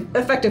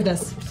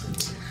effectiveness.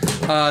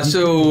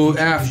 So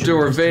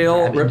after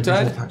Vale,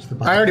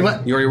 Riptide, I already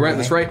went. you already went.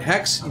 That's right.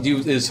 Hex,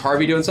 is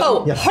Harvey doing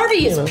Oh, something?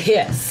 Harvey is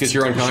pissed. Because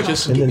you're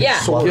unconscious? Yeah,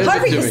 Give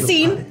Harvey it to has me.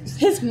 seen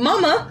his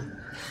mama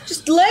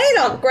just laying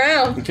on the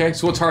ground. Okay,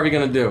 so what's Harvey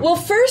gonna do? Well,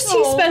 first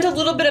he spent a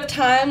little bit of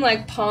time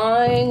like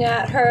pawing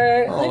at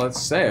her. Oh, that's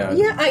sad.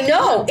 Yeah, I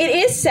know. It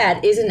is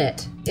sad, isn't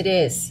it? It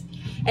is.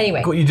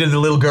 Anyway, What you did to the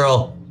little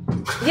girl.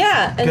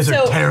 yeah, and Because so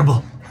they're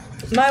terrible.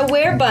 my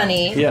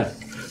were-bunny, Yeah.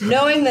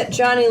 knowing that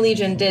Johnny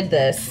Legion did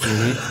this,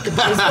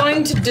 is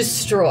going to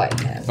destroy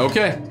him.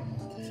 Okay.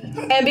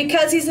 And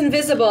because he's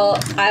invisible,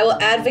 I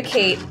will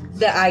advocate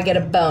that I get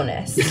a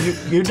bonus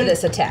You to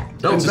this attack.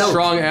 Oh, It's a Bella,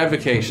 strong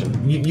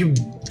advocation. You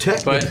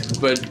tech.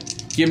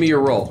 But give me your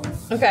roll.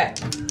 Okay.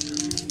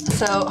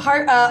 So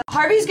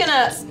Harvey's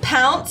gonna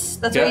pounce.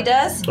 That's what he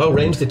Yeah. does. Oh,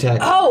 ranged attack.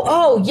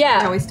 Oh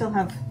yeah. Yeah, we still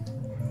have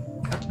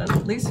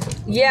at least.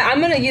 Yeah, I'm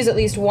gonna use at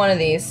least one of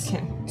these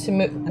to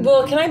move.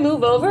 Well, can I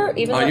move over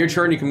even On though? your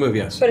turn, you can move,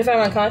 yes. But if I'm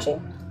unconscious?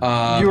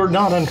 You're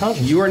not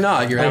unconscious. You are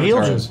not. Your I healed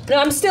avatar you. is. No,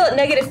 I'm still at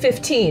negative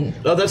 15.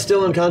 Oh, that's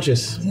still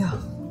unconscious. Yeah.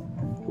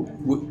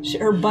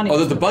 Her bunny.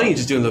 Oh, the bunny is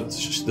just doing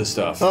the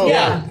stuff. Oh,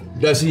 Yeah.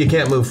 Yeah, so you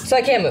can't move. So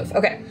I can't move.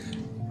 Okay.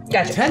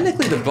 Gotcha.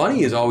 Technically, the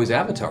bunny is always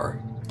avatar.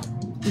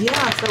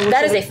 Yeah. So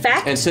That is a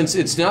fact. And since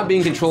it's not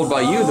being controlled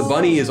by you, the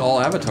bunny is all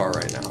avatar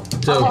right now.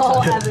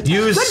 So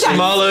use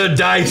smaller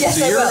dice. Yes,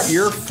 So I will.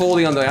 you're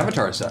fully on the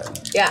avatar side.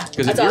 Yeah.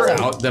 Because if that's you're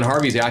awesome. out, then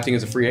Harvey's acting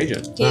as a free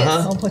agent. He is.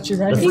 Uh-huh. I'll put you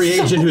right A in. free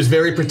agent who's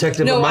very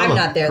protective No, of Mama. I'm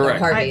not there. Correct.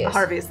 Though. Harvey is.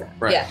 Harvey's there.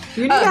 Right. Yeah.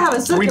 You need to have a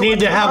second We need one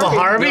to for have a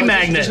Harvey No,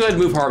 magnet. Just go ahead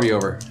and move Harvey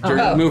over.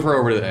 Oh. Move her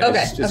over to the edge.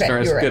 Okay. Just Okay.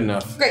 it's You're right. good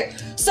enough. Great.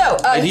 So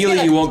he's Ideally,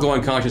 gonna- you won't go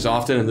unconscious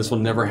often, and this will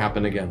never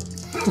happen again.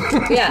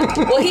 Yeah.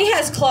 Well, he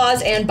has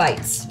claws and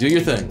bites. Do your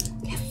thing.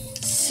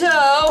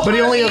 So. But he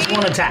only has Harvey,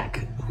 one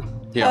attack.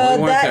 Yeah. only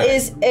one that attack.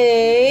 is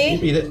a.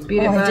 Beat it.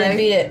 Beat it Oh, I by. did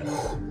beat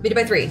it. Beat it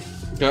by 3.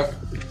 Yep.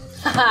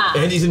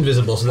 And he's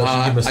invisible, so that should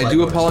give him a I slight do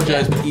bonus.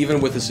 apologize, but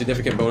even with a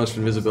significant bonus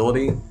from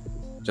invisibility,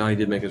 Johnny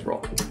did make his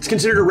roll. It's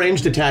considered a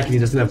ranged attack, and he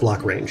doesn't have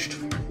block ranged.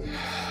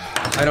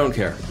 I don't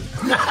care.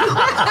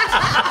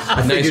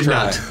 Nice figured try.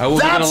 not. I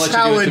wasn't gonna That's let you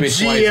how do it a to me twice.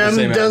 The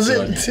same GM does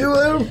episode. it to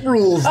a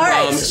rules. All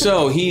right.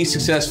 So he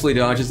successfully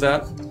dodges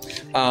that,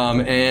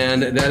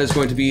 and that is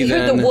going to be You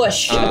heard then the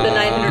whoosh of the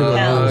 900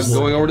 pounds.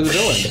 going over to the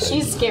villain.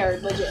 She's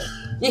scared, legit.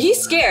 Yeah,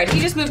 he's scared. He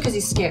just moved because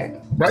he's scared.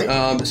 Right?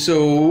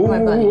 So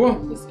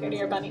He's scared of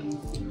your bunny.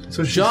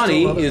 So she's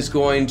Johnny still up. is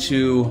going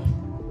to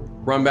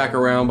run back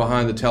around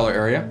behind the teller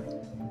area.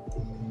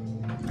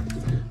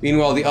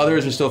 Meanwhile, the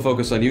others are still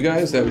focused on you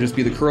guys. That would just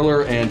be the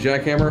curler and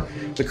jackhammer.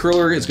 The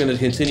curler is going to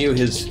continue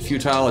his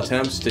futile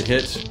attempts to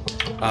hit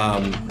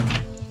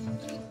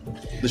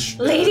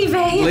Lady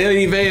Vale.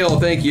 Lady Vale,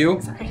 thank you.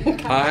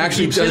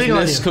 Actually Keeps does hitting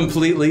on miss you.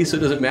 completely, so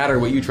it doesn't matter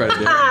what you try to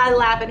do. I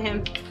laugh at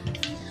him.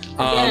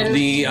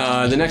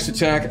 The next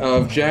attack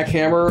of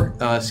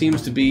jackhammer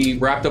seems to be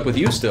wrapped up with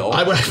you still.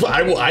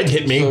 I'd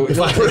hit me So if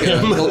I were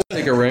him. he'll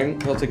take a ring.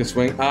 He'll take a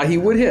swing. He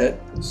would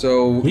hit.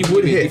 So He would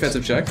give me a hit.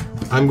 defensive check.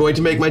 I'm going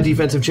to make my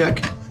defensive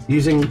check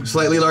using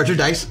slightly larger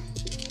dice.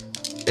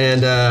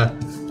 And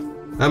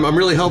I'm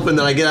really hoping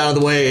that I get out of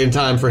the way in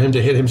time for him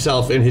to hit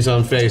himself in his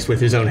own face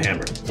with his own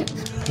hammer.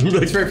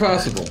 It's very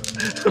possible.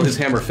 His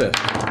hammer fist.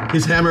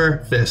 His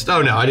hammer fist.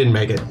 Oh no, I didn't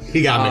make it.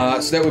 He got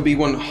me. So that would be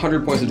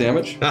 100 points of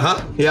damage.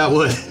 Yeah, it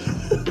would.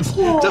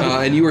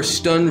 And you are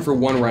stunned for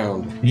 1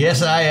 round.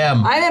 Yes, I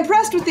am. I'm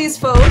impressed with these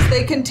foes.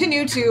 They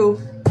continue to.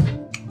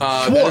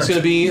 That's going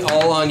to be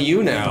all on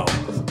you now.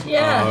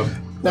 Yeah.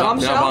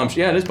 Bombshell?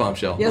 Yeah, it is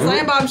bombshell. Yes, I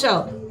am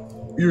bombshell.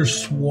 Your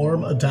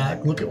swarm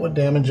attack. Look at what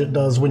damage it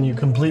does when you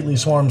completely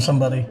swarm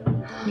somebody.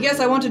 Yes,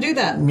 I want to do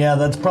that. Yeah,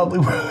 that's probably.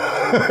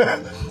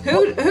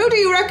 Who do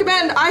you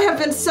recommend? I have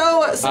been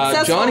so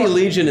successful. Johnny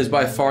Legion is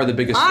by far the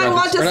biggest I threat.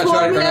 want to Or not swarm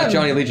Johnny, or not him.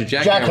 Johnny Legion.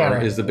 Jackhammer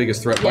Jackhammer. is the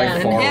biggest threat by Yeah.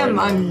 far. him.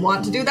 right now. I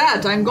want to do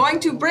that. I'm going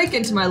to break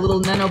into my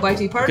little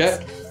nanobitey parts.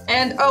 Okay.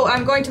 And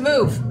I'm going to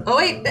move. Oh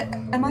wait,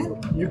 am I?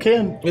 You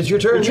can. It's your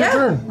turn. It's your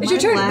turn. It's your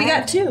turn. We Lag.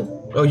 got 2.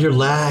 Oh, you're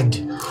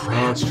lagged. Oh,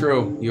 that's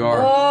true. You are.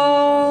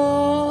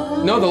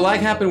 Oh. No, the lag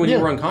happened when you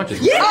were unconscious.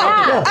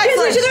 Yeah.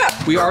 excellent. Switch it up.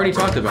 We already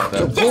talked about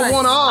that. Pull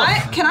one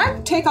off. Can I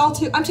take all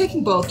two? I'm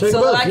taking both Take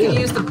so both, that I can yeah.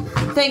 use the.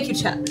 Thank you,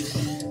 Chet.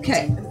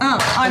 Okay.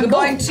 I'm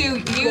going to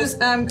use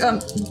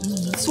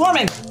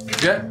swarming.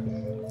 Jet?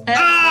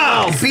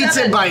 Oh, beats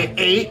it by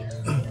 8.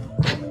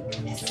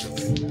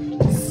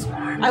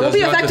 I will Does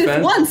be not effective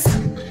defend? once.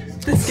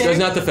 This game. Does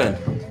not defend.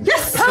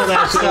 Yes.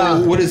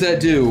 So what does that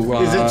do?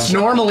 Is it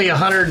normally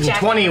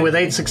 120 with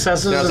 8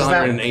 successes? That's Is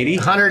 180?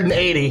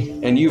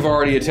 180. And you've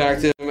already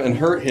attacked him and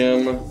hurt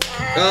him.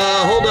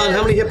 Hold on.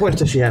 How many hit points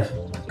does she have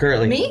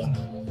currently? Me?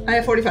 I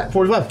have 45.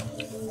 45.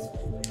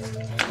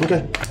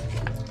 Okay.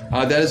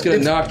 That is going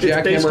to knock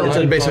Jackhammer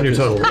It's based on your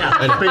total. Yeah,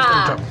 it's based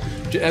on total.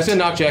 That's going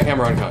to knock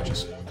Jackhammer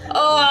unconscious.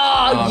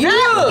 Oh, yeah.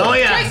 Oh,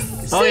 yeah.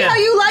 See how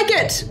you like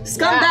it,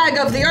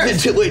 scumbag of the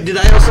earth. Wait, did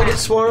I also get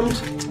swarmed?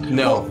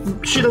 No.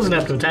 She doesn't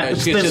have to attack.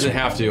 She doesn't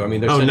have to. I mean,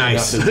 there's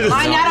nice.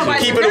 My nanobites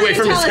Keep are it away very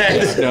from his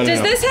intelligent. head. No,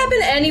 Does this happen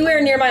anywhere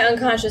near my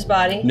unconscious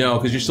body? No,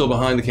 because you're still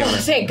behind the camera.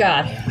 Thank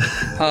God.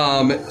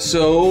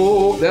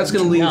 So that's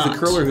going to leave the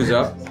curler who's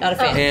up. Out of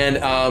fame. And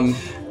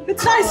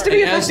It's nice to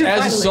be as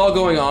effective. this is all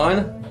going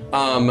on,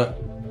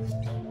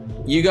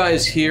 you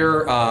guys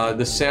hear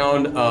the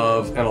sound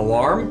of an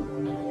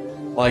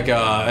alarm, like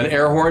an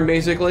air horn,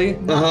 basically.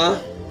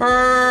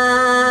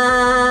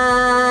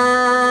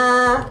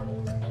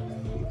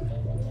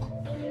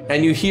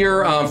 And you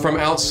hear from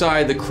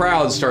outside the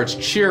crowd starts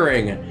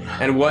cheering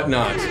and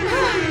whatnot.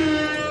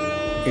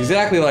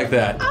 Exactly like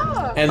that.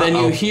 And then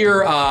you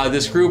hear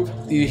this group,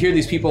 you hear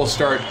these people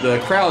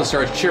the crowd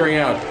starts cheering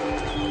out,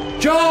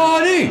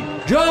 Johnny!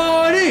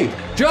 Johnny!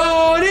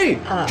 Johnny!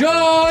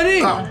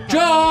 Johnny!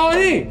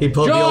 Johnny! He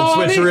pulled the old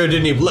switcheroo,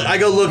 didn't he? I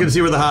go look and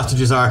see where the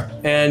hostages are.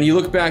 And you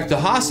look back, the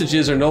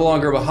hostages are no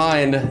longer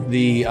behind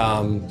the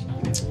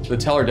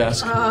teller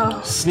desk.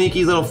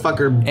 Sneaky little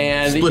fucker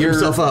And split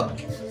himself up.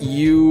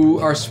 You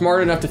are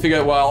smart enough to figure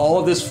out while all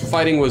of this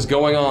fighting was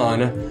going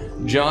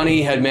on,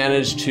 Johnny had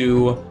managed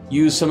to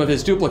use some of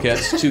his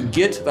duplicates to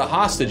get the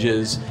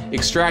hostages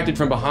extracted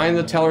from behind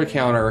the teller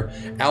counter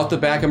out the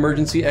back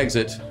emergency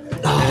exit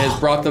and has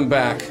brought them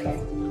back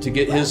to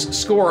get his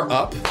score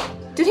up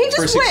Did he just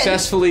for win?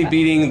 successfully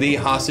beating the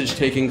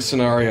hostage-taking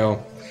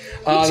scenario.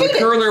 The cheated.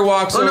 curler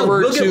walks Oh, no, over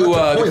we'll get to lots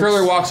of the points.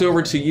 curler walks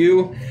over to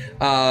you.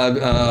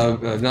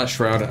 Not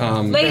Shroud.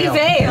 Lady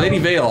Vale. Lady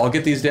Vale. I'll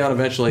get these down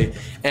eventually.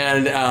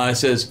 And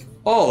says,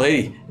 "Oh,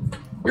 lady,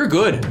 you're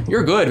good.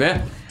 You're good,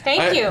 man.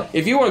 Thank you.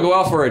 If you want to go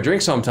out for a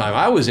drink sometime,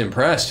 I was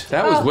impressed.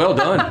 That was well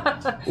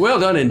done. Well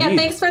done indeed. Yeah,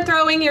 thanks for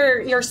throwing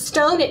your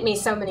stone at me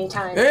so many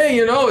times. Hey,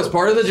 it's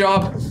part of the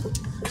job.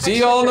 See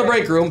you all in the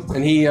break room."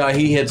 And he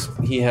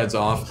heads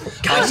off.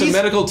 Some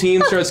medical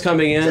team starts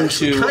coming in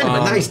to Kind of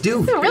a nice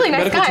dude. He's a really nice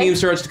medical guy. team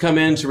starts to come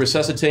in to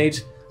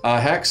resuscitate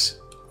Hex,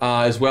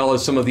 as well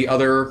as some of the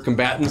other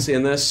combatants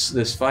in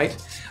this fight.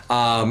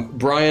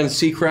 Brian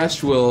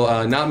Seacrest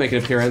will not make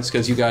an appearance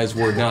because you guys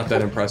were not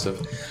that impressive.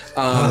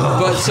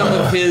 But some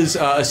of his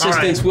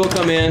assistants will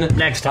come in.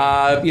 Next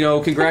time.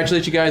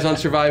 Congratulate you guys on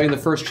surviving the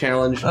first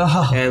challenge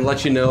and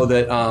let you know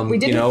that We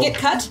didn't get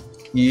cut.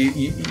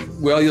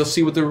 you'll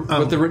see what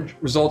the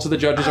results of the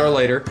judges are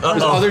later.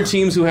 There's other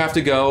teams who have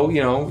to go.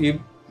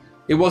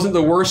 It wasn't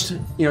the worst.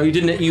 You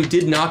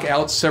did knock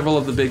out several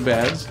of the big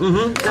bads.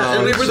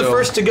 And we were the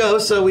first to go,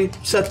 so we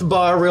set the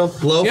bar real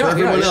low for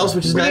everyone else,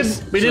 which is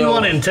nice. We didn't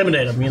want to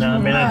intimidate him, I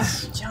mean,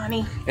 that's...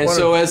 Johnny. And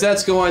so as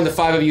that's going, the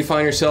five of you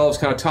find yourselves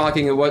kind of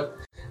talking and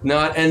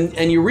whatnot,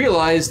 and you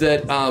realize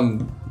that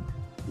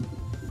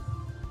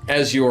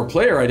as your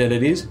player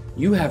identities,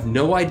 you have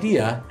no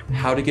idea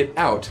how to get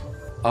out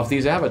of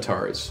these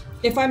avatars.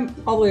 If I'm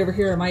all the way over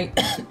here,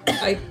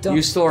 I don't.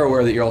 You still are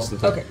aware that you're also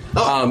the thing.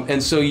 Okay.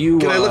 And so you...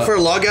 Can I look for a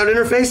logout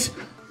interface?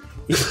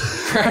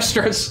 Crash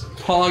starts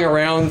pawing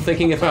around,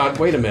 thinking about,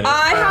 wait a minute.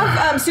 I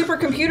have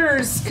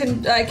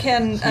supercomputers. I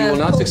can. You will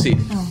not succeed.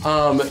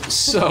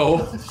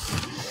 So...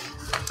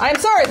 I'm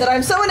sorry that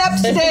I'm so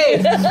inept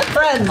today,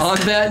 friends. On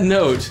that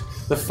note,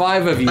 the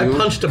five of you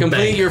complete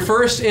bank. your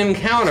first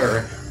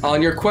encounter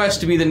on your quest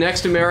to be the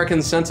next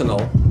American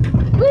Sentinel.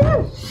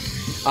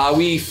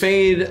 We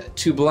fade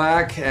to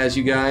black as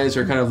you guys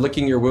are kind of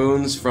licking your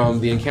wounds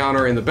from the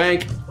encounter in the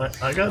bank.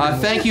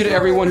 Thank you to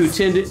everyone who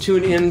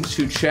tuned in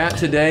to chat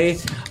today.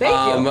 Thank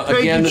you.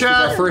 Again, this was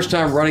our first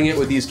time running it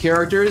with these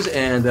characters,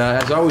 and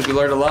as always, we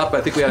learned a lot,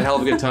 but I think we had a hell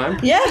of a good time.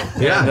 Yeah.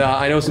 And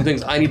I know some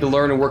things I need to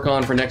learn and work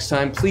on for next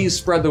time. Please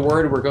spread the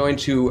word. We're going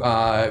to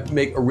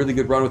make a really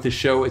good run with this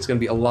show. It's going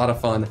to be a lot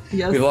of fun.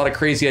 Yes. We have a lot of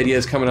crazy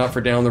ideas coming up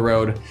for down the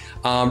road.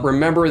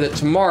 Remember that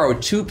tomorrow,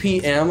 2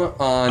 p.m.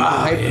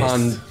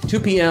 on 2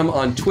 p.m.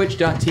 on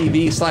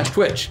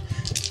twitch.tv/Twitch.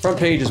 Front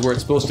page is where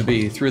it's supposed to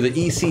be, through the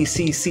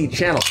ECCC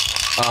channel.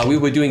 We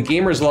will be doing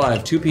Gamers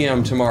Live 2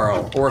 p.m.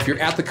 tomorrow. Or if you're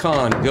at the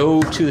con,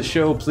 go to the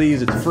show,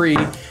 please. It's free.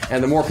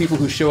 And the more people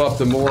who show up,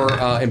 the more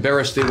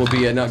embarrassed they will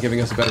be at not giving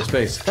us a better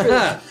space.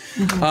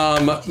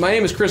 My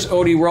name is Chris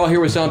Odie. We're all here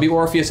with Zombie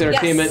Orpheus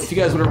Entertainment. Yes. If you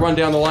guys want to run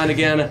down the line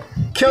again,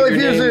 Kelly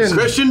Your names. Fusen.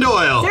 Christian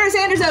Doyle. Sarah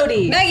Sanders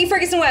Odie. Maggie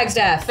Ferguson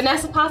Wagstaff.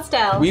 Vanessa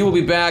Postel. We will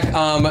be back.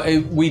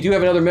 We do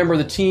have another member of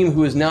the team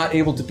who is not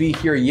able to be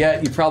here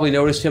yet. You probably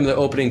noticed him in the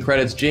opening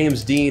credits,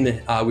 James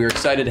Dean. We were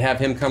excited to have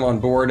him come on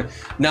board.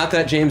 Not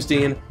that James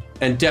Dean,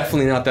 and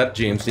definitely not that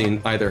James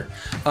Dean either.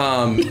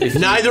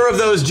 Neither of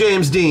those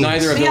James Deans.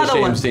 Neither of The those other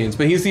James Deans,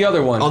 but he's the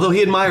other one. Although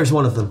he admires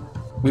one of them.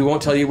 We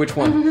won't tell you which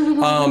one.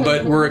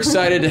 But we're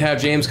excited to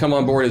have James come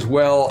on board as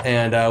well,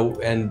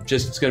 and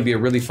just it's going to be a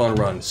really fun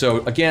run. So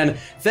again,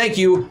 thank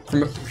you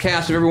from the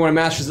cast of everyone at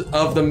Masters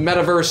of the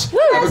Metaverse.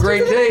 Have a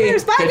great day.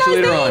 Bye, Catch you guys,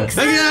 later on. thanks.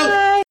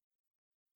 Thank you.